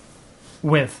game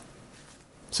with.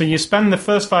 So you spend the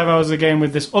first 5 hours of the game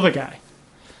with this other guy.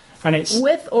 And it's...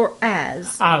 With or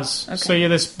as? As. Okay.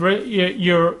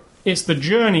 So it's the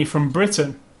journey from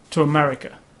Britain to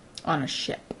America. On a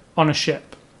ship. On a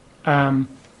ship. And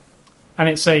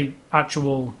it's a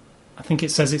actual... I think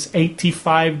it says it's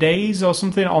 85 days or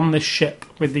something on this ship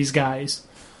with these guys.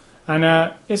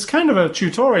 And it's kind of a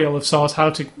tutorial of sorts how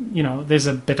to... You know, there's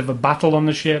a bit of a battle on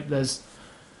the ship.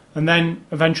 And then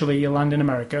eventually you land in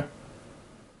America.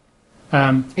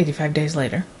 85 days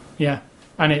later. Yeah.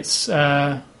 And it's...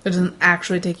 It doesn't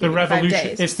actually take you the 85 revolution.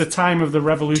 days. It's the time of the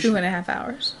revolution. 2.5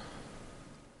 hours.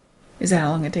 Is that how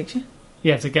long it takes you?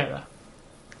 Yeah, to get there.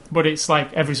 But it's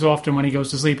like every so often when he goes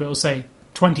to sleep, it'll say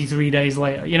 23 days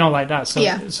later. You know, like that. So,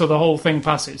 Yeah. So the whole thing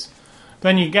passes.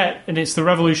 Then you get, and it's the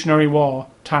Revolutionary War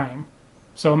time.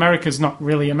 So America's not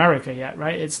really America yet,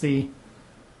 right? It's the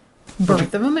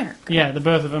Birth of America. the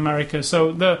birth of America.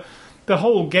 So the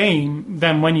whole game.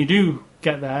 Then when you do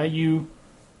get there, you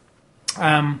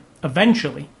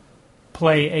eventually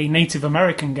play a Native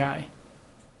American guy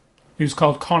who's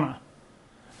called Connor.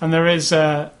 And there is,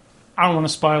 I don't want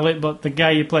to spoil it, but the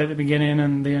guy you play at the beginning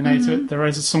and the Native, there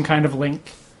is some kind of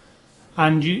link.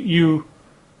 And you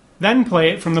then play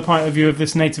it from the point of view of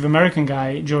this Native American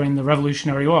guy during the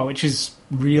Revolutionary War, which is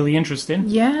really interesting.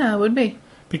 Yeah, it would be.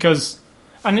 Because,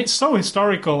 and it's so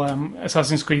historical,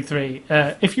 Assassin's Creed 3.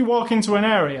 If you walk into an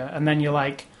area and then you're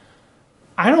like,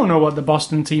 I don't know what the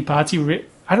Boston Tea Party,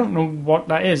 I don't know what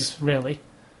that is, really.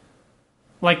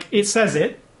 Like, it says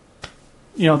it.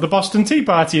 You know, the Boston Tea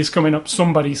Party is coming up,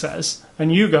 somebody says.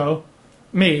 And you go,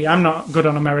 me, I'm not good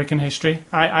on American history.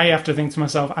 I have to think to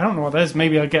myself, I don't know what that is.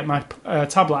 Maybe I'll get my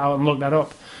tablet out and look that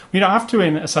up. You don't have to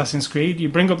in Assassin's Creed. You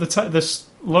bring up this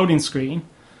loading screen,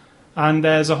 and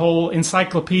there's a whole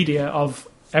encyclopedia of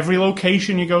every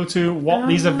location you go to, what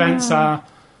these events are,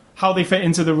 how they fit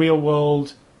into the real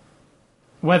world,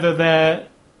 whether they're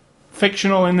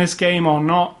fictional in this game or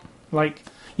not. Like,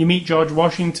 you meet George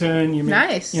Washington. You meet,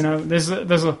 Nice. You know,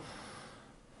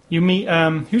 you meet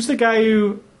who's the guy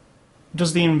who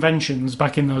does the inventions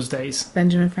back in those days?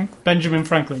 Benjamin Franklin. Benjamin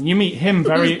Franklin. You meet him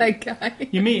Who's that guy?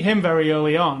 You meet him very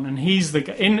early on, and he's the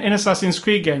guy. In Assassin's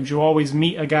Creed games, you always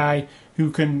meet a guy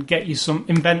who can get you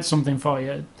invent something for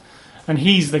you, and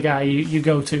he's the guy you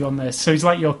go to on this. So he's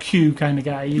like your Q kind of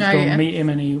guy. You go and meet him,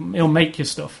 and he'll make you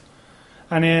stuff.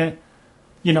 And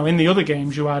you know, in the other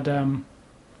games, you had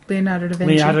Leonardo da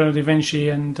Vinci. Leonardo da Vinci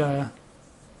and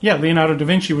Leonardo da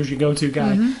Vinci was your go-to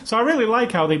guy. Mm-hmm. So I really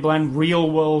like how they blend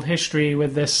real-world history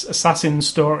with this assassin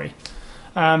story.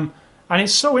 And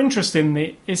it's so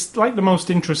interesting. It's like the most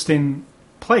interesting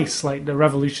place, like the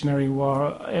Revolutionary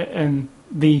War and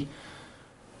the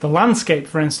landscape,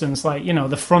 for instance, like, you know,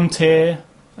 the frontier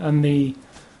and the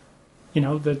You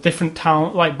know, the different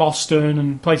town like Boston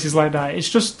and places like that.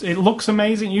 It looks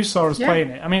amazing. You saw us playing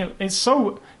it. I mean, it's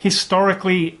so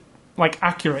historically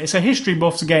accurate. It's a history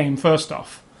buffs game. First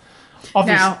off,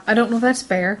 now I don't know if that's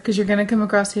fair because you're going to come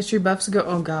across history buffs and go,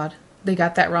 "Oh God, they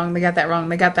got that wrong. They got that wrong.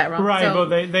 They got that wrong." Right, so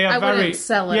but they are very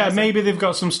sell it maybe they've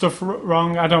got some stuff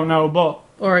wrong. I don't know, but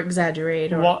or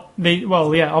exaggerate or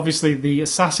obviously the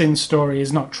assassin story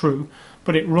is not true,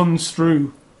 but it runs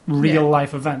through real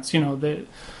life events. You know,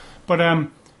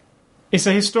 it's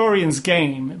a historian's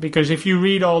game because if you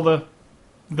read all the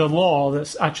lore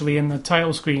that's actually in the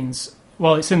title screens,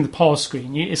 well, it's in the pause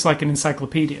screen. It's like an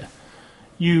encyclopedia.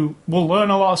 You will learn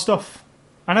a lot of stuff,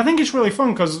 and I think it's really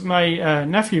fun because my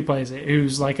nephew plays it,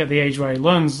 who's like at the age where he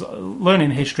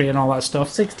learning history and all that stuff.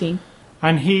 16.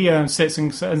 And he sits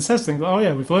and says things. Oh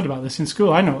yeah, we've learned about this in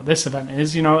school. I know what this event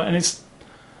is. You know, and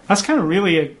that's kind of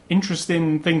really an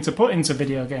interesting thing to put into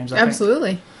video games. I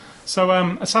Absolutely. think. So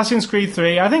Assassin's Creed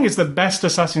 3, I think it's the best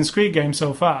Assassin's Creed game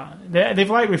so far. They've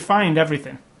refined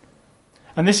everything.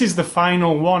 And this is the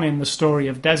final one in the story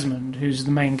of Desmond, who's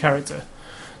the main character.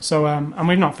 So, and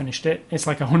we've not finished it. It's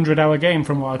like a 100-hour game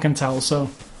from what I can tell. So,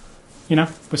 you know,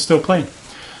 we're still playing.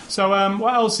 So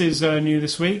what else is new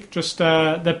this week? Just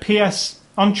the PS,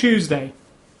 on Tuesday,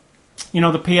 you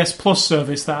know, the PS Plus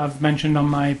service that I've mentioned on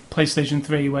my PlayStation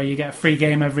 3 where you get a free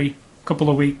game every couple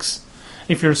of weeks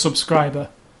if you're a subscriber.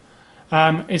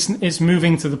 It's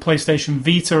moving to the PlayStation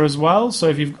Vita as well. So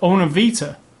if you own a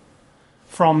Vita,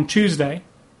 from Tuesday,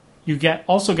 you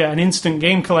also get an instant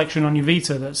game collection on your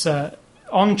Vita. That's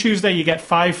on Tuesday you get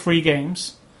 5 free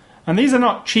games, and these are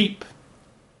not cheap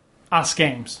ass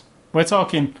games. We're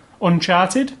talking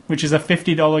Uncharted, which is a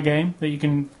 $50 game that you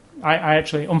can. I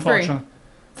actually, unfortunately,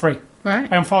 free. Right.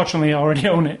 I unfortunately already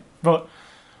own it, but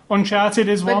Uncharted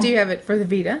is one. But do you have it for the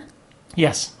Vita?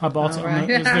 Yes, I bought it. Right.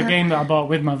 It's the game that I bought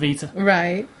with my Vita.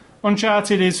 Right.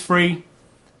 Uncharted is free.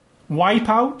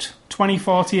 Wipeout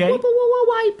 2048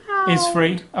 Wipeout is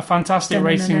free. A fantastic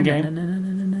racing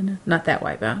game. Not that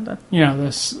Wipeout. You know,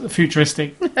 this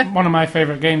futuristic. One of my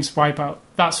favourite games, Wipeout.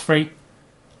 That's free.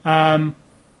 What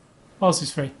else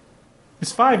is free?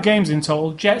 There's 5 games in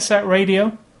total. Jet Set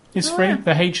Radio is free. Yeah.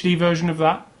 The HD version of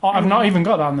that. I've not even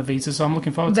got that on the Vita, so I'm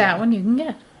looking forward to that. That one you can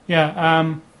get.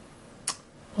 Yeah.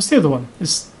 What's the other one?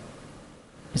 Is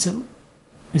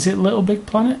it Little Big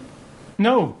Planet?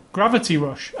 No, Gravity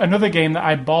Rush, another game that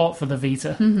I bought for the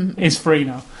Vita, is free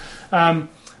now.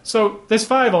 So there's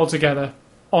 5 altogether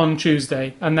on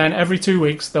Tuesday, and then every 2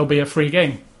 weeks there'll be a free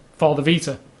game for the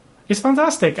Vita. It's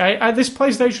fantastic. This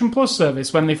PlayStation Plus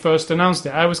service, when they first announced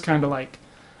it, I was kind of like,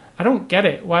 I don't get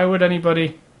it. Why would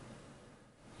anybody...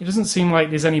 It doesn't seem like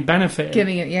there's any benefit.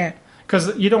 Giving it, yeah.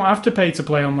 Because you don't have to pay to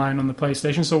play online on the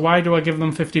PlayStation, so why do I give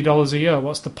them $50 a year?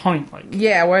 What's the point?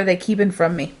 Yeah, what are they keeping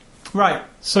from me? Right.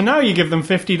 So now you give them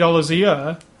 $50 a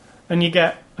year, and you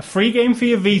get a free game for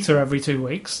your Vita every 2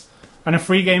 weeks, and a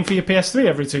free game for your PS3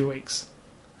 every 2 weeks.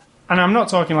 And I'm not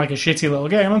talking like a shitty little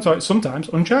game. I'm talking sometimes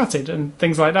Uncharted and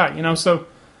things like that. You know, so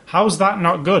how's that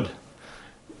not good?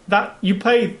 That you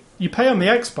pay on the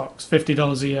Xbox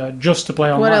 $50 a year just to play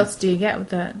online. What else do you get with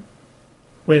that?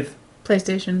 With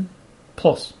PlayStation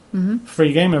Plus,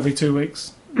 free game every 2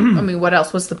 weeks. I mean, what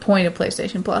else? What's the point of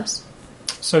PlayStation Plus?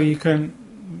 So you can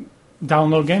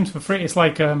download games for free. It's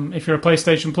like if you're a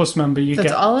PlayStation Plus member,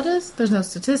 That's all it is? There's no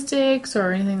statistics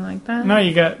or anything like that? No,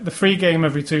 you get the free game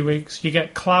every 2 weeks. You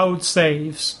get cloud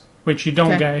saves, which you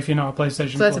don't get if you're not a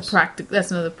PlayStation Plus. Plus.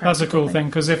 That's another practical That's a cool thing,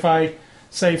 because if I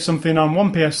save something on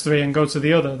one PS3 and go to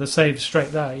the other, the save's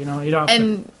straight there. You know, you don't have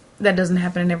to... That doesn't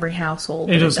happen in every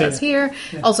household. It does here.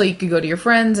 Yeah. Also, you could go to your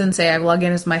friends and say, I log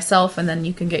in as myself, and then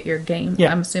you can get your game,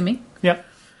 I'm assuming. Yep.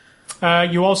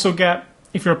 You also get,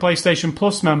 if you're a PlayStation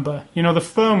Plus member, you know the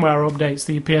firmware updates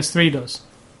that your PS3 does.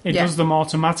 It does them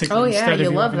automatically. Oh, yeah, instead you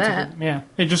of love having that. Yeah.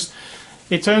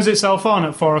 It turns itself on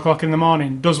at 4 o'clock in the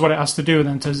morning, does what it has to do, and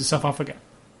then turns itself off again.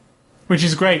 Which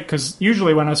is great, because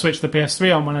usually when I switched the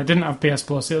PS3 on, when I didn't have PS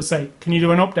Plus, it'll say, can you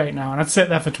do an update now? And I'd sit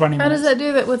there for 20 minutes. How does that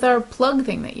do that with our plug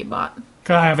thing that you bought?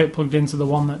 Because I have it plugged into the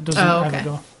one that doesn't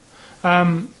ever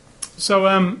go.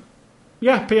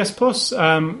 PS Plus,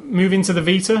 moving to the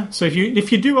Vita. So if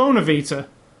you do own a Vita,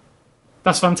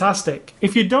 that's fantastic.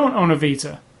 If you don't own a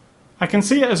Vita, I can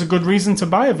see it as a good reason to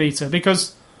buy a Vita,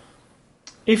 because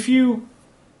if you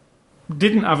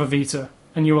didn't have a Vita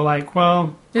and you were like,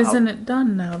 well... Isn't it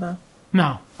done now, though?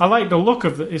 No. I like the look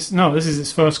of this. No, this is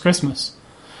its first Christmas.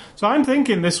 So I'm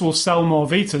thinking this will sell more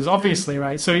Vitas, obviously,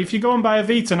 right? So if you go and buy a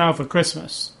Vita now for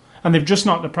Christmas, and they've just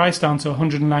knocked the price down to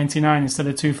 $199 instead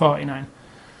of $249,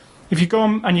 if you go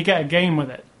and you get a game with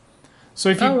it. So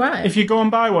if you go and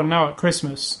buy one now at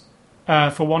Christmas,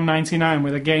 for $1.99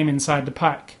 with a game inside the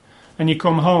pack, and you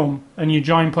come home and you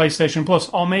join PlayStation Plus,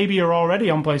 or maybe you're already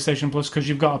on PlayStation Plus because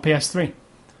you've got a PS3,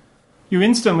 you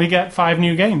instantly get 5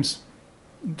 new games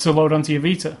to load onto your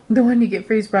Vita. The one you get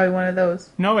free is probably one of those.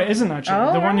 No, it isn't actually.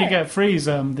 Oh, the one you right. get free is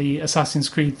the Assassin's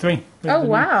Creed 3. Oh,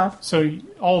 wow. So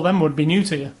all of them would be new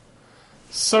to you.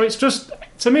 So it's just,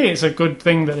 to me, it's a good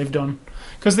thing that they've done.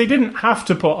 Because they didn't have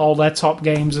to put all their top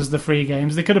games as the free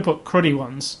games. They could have put cruddy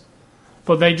ones.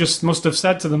 But they just must have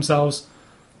said to themselves,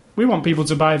 we want people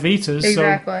to buy Vitas,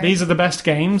 Exactly. so these are the best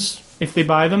games. If they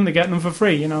buy them, they get them for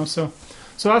free, you know. So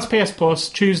that's PS Plus,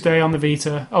 Tuesday on the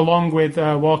Vita, along with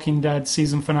Walking Dead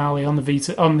season finale on the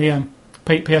Vita, on the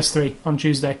PS3 on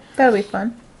Tuesday. That'll be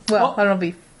fun. Well, Oh. I don't know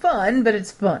if it'll be fun, but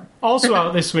it's fun. Also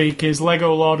out this week is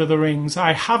Lego Lord of the Rings.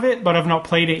 I have it, but I've not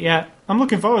played it yet. I'm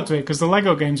looking forward to it because the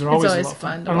Lego games are always a always lot of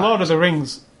fun fun. to And Lord watch. of the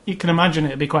Rings, you can imagine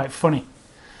it'd be quite funny.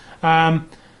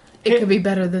 It could be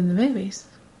better than the movies.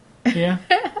 Yeah.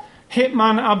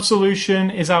 Hitman Absolution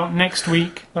is out next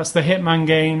week. That's the Hitman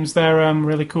games. They're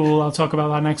really cool. I'll talk about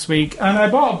that next week. And I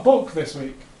bought a book this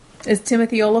week. Is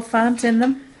Timothy Oliphant in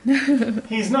them?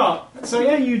 He's not. So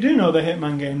yeah, you do know the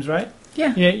Hitman games, right?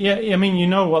 Yeah. Yeah. I mean, you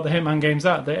know what the Hitman games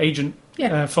are. The Agent,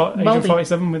 Yeah. Agent Baldy.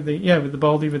 47 with the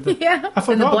Baldy with the. Yeah. I In the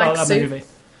forgot black about that suit. movie.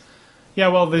 Yeah,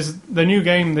 well, there's the new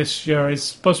game this year is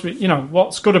supposed to be. You know,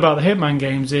 what's good about the Hitman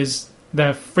games is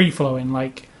they're free flowing.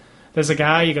 Like, there's a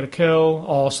guy you got to kill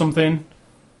or something.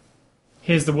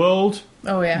 Here's the world.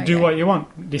 Oh, yeah. Do yeah. what you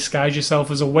want. Disguise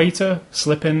yourself as a waiter.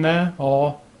 Slip in there,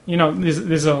 or you know,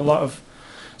 there's a lot of.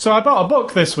 So I bought a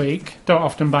book this week. Don't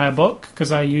often buy a book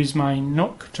because I use my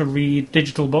Nook to read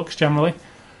digital books generally.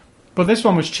 But this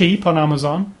one was cheap on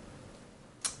Amazon.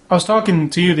 I was talking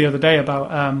to you the other day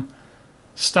about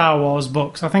Star Wars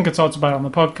books. I think I talked about it on the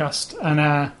podcast.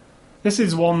 And this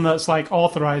is one that's like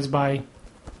authorized by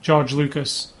George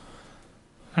Lucas.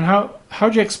 And how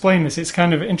do you explain this? It's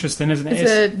kind of interesting, isn't it?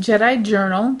 It's a Jedi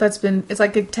journal that's been. It's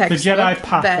like a textbook. Jedi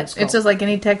Path, That it's called. it's just like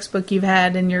any textbook you've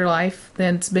had in your life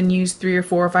that's been used 3 or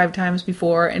 4 or 5 times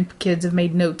before, and kids have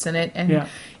made notes in it, and Yeah.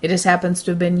 it just happens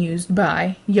to have been used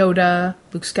by Yoda,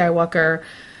 Luke Skywalker,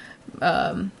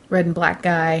 Red and Black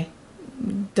guy,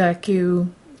 Dooku,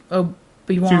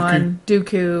 Obi-Wan,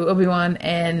 Obi-Wan,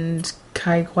 and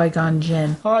Qui-Gon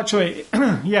Jinn. Oh, actually,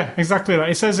 yeah, exactly that.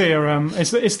 It says here,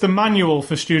 it's the manual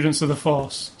for students of the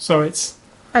Force. So it's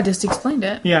I just explained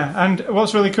it. yeah, and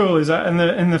what's really cool is that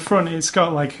in the front it's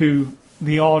got like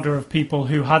the order of people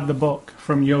who had the book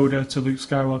from Yoda to Luke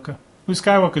Skywalker. Luke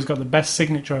Skywalker's got the best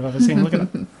signature I've ever seen. Look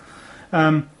at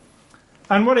that.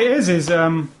 And what it is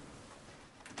an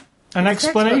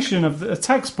explanation of a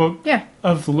textbook Yeah.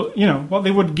 of what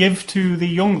they would give to the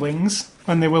younglings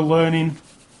when they were learning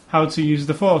how to use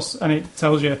the Force, and it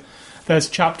tells you there's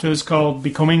chapters called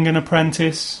Becoming an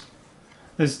Apprentice.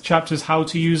 There's chapters how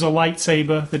to use a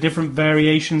lightsaber, the different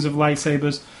variations of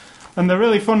lightsabers, and the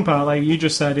really fun part, like you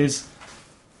just said, is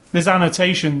there's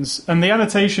annotations, and the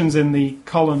annotations in the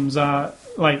columns are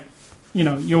like,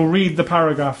 you'll read the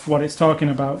paragraph what it's talking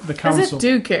about. The As council. if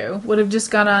Dooku would have just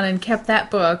gone on and kept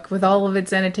that book with all of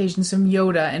its annotations from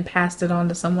Yoda and passed it on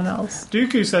to someone else.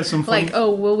 Dooku says some fun. Like,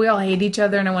 oh, well, we all hate each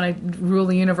other and I want to rule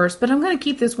the universe, but I'm going to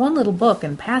keep this one little book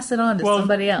and pass it on to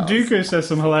somebody else. Dooku says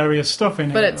some hilarious stuff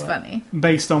in it, But it's funny.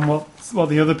 based on what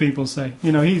the other people say.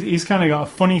 He's kind of got a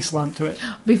funny slant to it.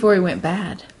 Before he went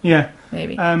bad, Yeah.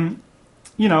 maybe.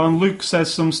 And Luke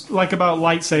says some, like about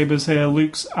lightsabers here,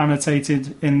 Luke's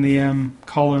annotated in the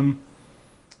column,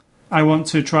 I want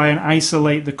to try and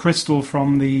isolate the crystal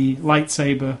from the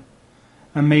lightsaber,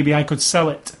 and maybe I could sell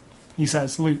it, he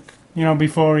says, Luke,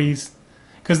 before he's...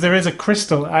 Because there is a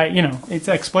crystal, it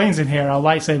explains in here how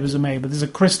lightsabers are made, but there's a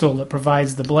crystal that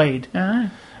provides the blade. Ah.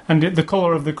 And the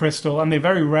colour of the crystal, and they're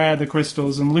very rare, the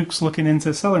crystals, and Luke's looking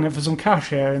into selling it for some cash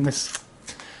here in this...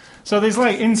 So there's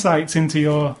like insights into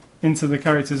the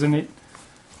characters, and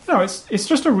it's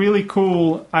just a really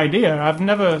cool idea. I'd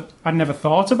never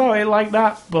thought about it like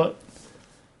that, but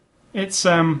it's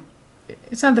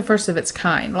It's not the first of its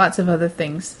kind. Lots of other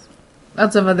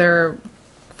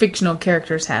fictional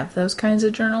characters have those kinds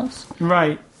of journals.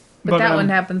 right. But that one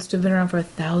happens to have been around for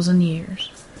 1,000 years.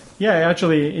 Yeah, it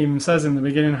actually even says in the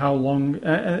beginning how long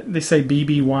they say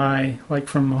BBY, like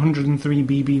from 103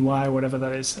 BBY, whatever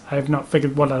that is. I have not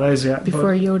figured what that is yet.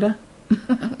 Before Yoda?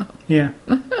 Yeah.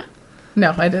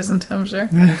 No, it isn't, I'm sure.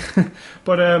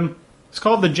 But it's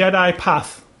called The Jedi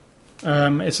Path.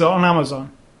 It's on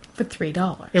Amazon. For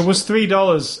 $3. It was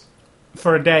 $3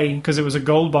 for a day because it was a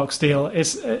gold box deal.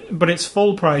 But its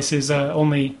full price is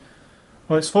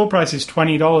its full price is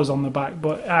 $20 on the back.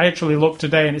 But I actually looked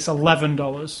today and it's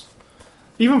 $11.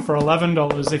 even for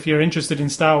 $11, if you're interested in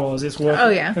Star Wars, it's worth it. Oh,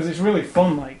 yeah. Because it's really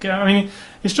fun. Like, I mean,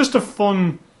 it's just a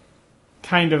fun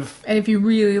kind of... And if you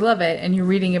really love it and you're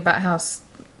reading about how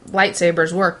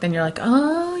lightsabers work, then you're like,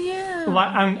 oh, yeah.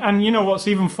 And you know what's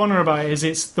even funner about it is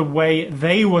it's the way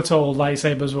they were told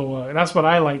lightsabers will work. That's what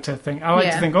I like to think. I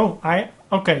like to think,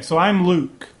 okay, so I'm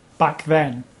Luke back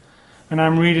then. And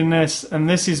I'm reading this, and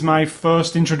this is my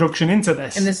first introduction into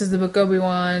this. And this is the book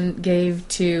Obi-Wan gave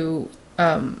to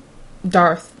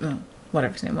Darth,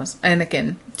 whatever his name was,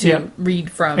 Anakin, to read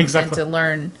from and to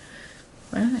learn.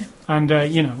 And,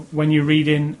 you know, when you're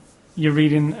reading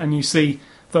and you see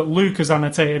that Luke is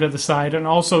annotated at the side, and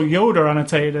also Yoda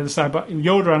annotated at the side, but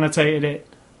Yoda annotated it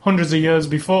hundreds of years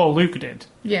before Luke did.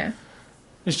 Yeah.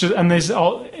 It's just, and there's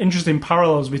all interesting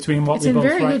parallels between what we both write.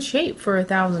 It's in very good shape for a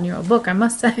 1,000-year-old book, I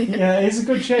must say. Yeah, it's a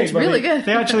good shape. It's really good.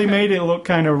 They actually made it look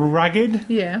kind of ragged.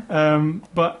 Yeah.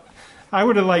 But I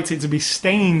would have liked it to be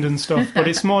stained and stuff, but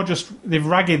it's more just they've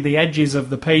ragged the edges of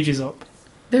the pages up.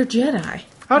 They're Jedi.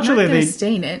 Actually, they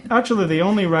stain it. Actually, they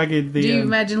only ragged the... Do you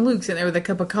imagine Luke sitting there with a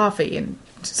cup of coffee and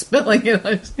spilling it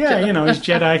on his Yeah, you know, his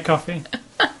Jedi coffee.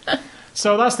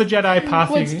 So that's the Jedi Path.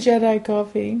 What's Jedi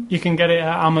coffee? You can get it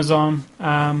at Amazon.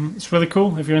 It's really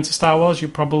cool. If you're into Star Wars, you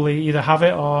probably either have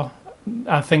it or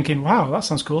are thinking, wow, that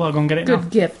sounds cool, I'll go and get it now. Good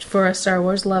gift for a Star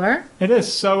Wars lover. It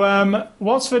is. So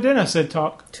what's for dinner, Sid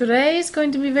Talk? Today's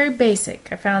going to be very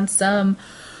basic. I found some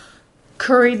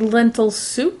curried lentil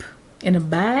soup in a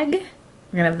bag.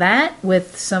 We're going to have that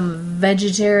with some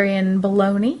vegetarian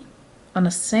bologna on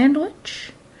a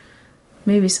sandwich.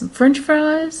 Maybe some French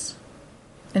fries.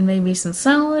 And maybe some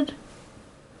salad.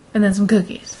 And then some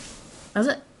cookies. That's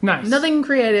it. Nice. Nothing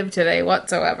creative today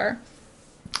whatsoever.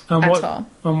 And That's all.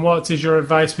 And what is your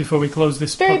advice before we close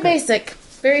this Very bucket? basic.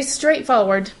 Very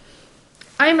straightforward.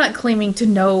 I'm not claiming to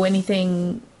know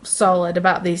anything solid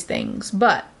about these things.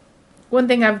 But one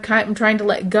thing I'm trying to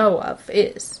let go of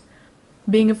is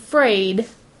being afraid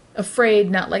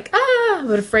not like,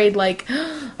 but afraid like,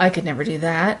 I could never do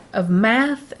that, of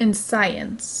math and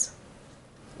science.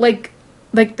 Like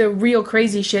the real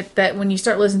crazy shit that when you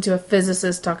start listening to a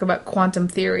physicist talk about quantum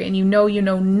theory and you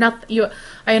know nothing,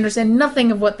 I understand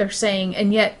nothing of what they're saying,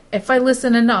 and yet if I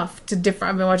listen enough to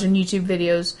I've been watching YouTube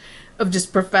videos of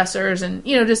just professors and,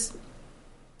 just,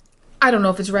 I don't know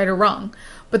if it's right or wrong,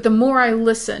 but the more I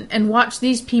listen and watch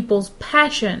these people's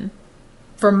passion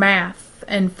for math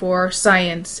and for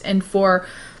science and for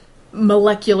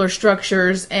molecular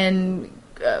structures and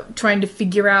trying to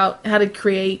figure out how to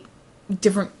create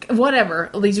different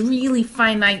these really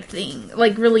finite things,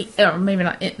 like really, or maybe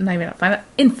not finite,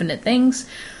 infinite things.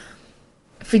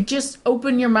 If you just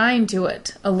open your mind to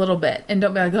it a little bit and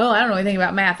don't be like, I don't know anything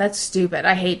about math, that's stupid,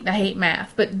 I hate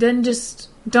math, but then just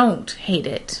don't hate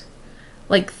it.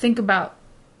 Like, think about,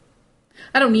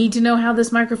 I don't need to know how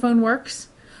this microphone works,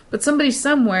 but somebody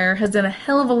somewhere has done a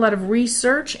hell of a lot of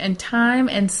research and time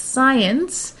and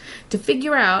science to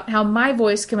figure out how my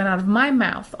voice coming out of my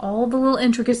mouth, all the little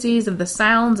intricacies of the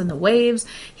sounds and the waves,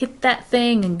 hit that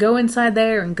thing and go inside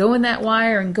there and go in that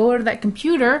wire and go to that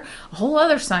computer, a whole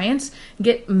other science,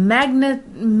 get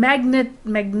magnetically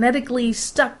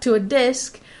stuck to a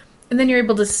disc, and then you're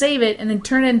able to save it and then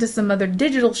turn it into some other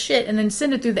digital shit and then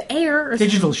send it through the air.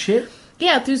 Digital shit?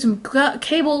 Yeah, through some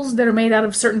cables that are made out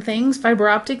of certain things, fiber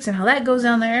optics, and how that goes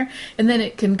down there. And then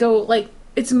it can go,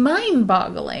 it's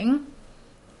mind-boggling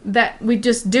that we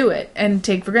just do it and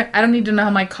take for granted. I don't need to know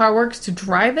how my car works to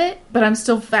drive it, but I'm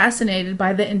still fascinated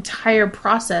by the entire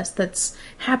process that's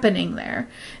happening there.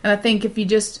 And I think if you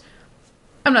just...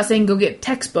 I'm not saying go get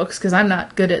textbooks, because I'm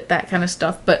not good at that kind of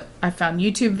stuff, but I found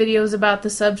YouTube videos about the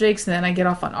subjects, and then I get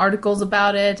off on articles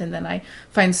about it, and then I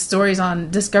find stories on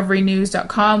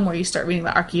discoverynews.com where you start reading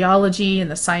the archaeology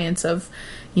and the science of,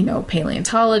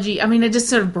 paleontology. I mean, it just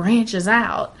sort of branches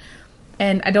out.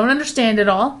 And I don't understand it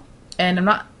all, and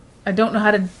I don't know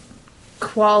how to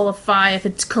qualify if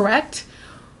it's correct,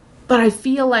 but I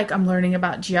feel like I'm learning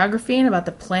about geography and about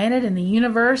the planet and the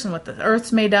universe and what the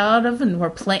Earth's made out of and where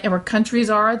countries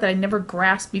are that I never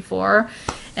grasped before.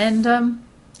 And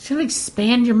it's going to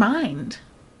expand your mind.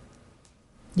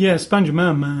 Yeah, expand your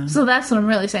mind, man. So that's what I'm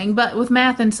really saying. But with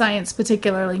math and science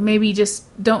particularly, maybe just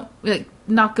don't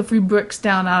knock a few bricks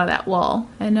down out of that wall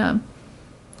and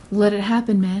let it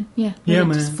happen, man. Yeah, let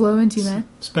it just flow into you, man.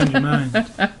 Expand your mind.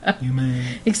 You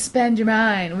man. Expand your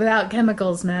mind without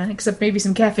chemicals, man. Except maybe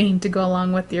some caffeine to go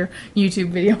along with your YouTube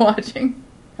video watching.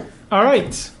 All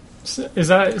right. So is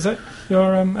that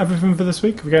your everything for this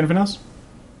week? Have we got anything else?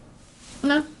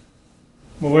 No.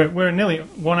 Well, we're nearly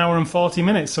 1 hour and 40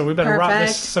 minutes, so we better wrap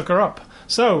this sucker up.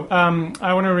 So,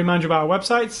 I want to remind you about our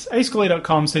websites,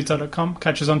 ascully.com, statetalk.com.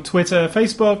 Catch us on Twitter,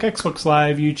 Facebook, Xbox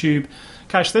Live, YouTube.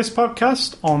 Catch this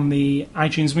podcast on the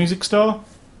iTunes Music Store,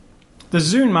 the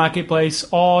Zune Marketplace,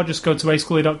 or just go to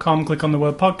ascully.com, click on the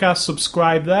word podcast,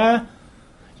 subscribe there.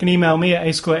 You can email me at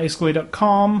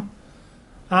ascully@ascully.com.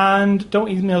 And don't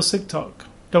email SigTalk.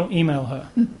 Don't email her.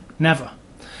 Never.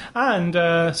 And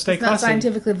stay It's not classy.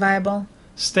 scientifically viable.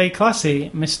 Stay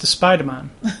classy, Mr. Spider-Man.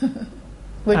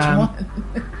 Which one?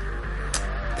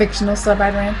 Fictional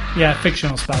Spider-Man? Yeah,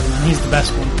 fictional Spider-Man. He's the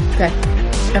best one. Okay.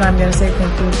 And I'm going to say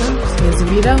thank you, folks. Here's a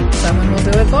veto. Someone will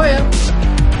do it for you.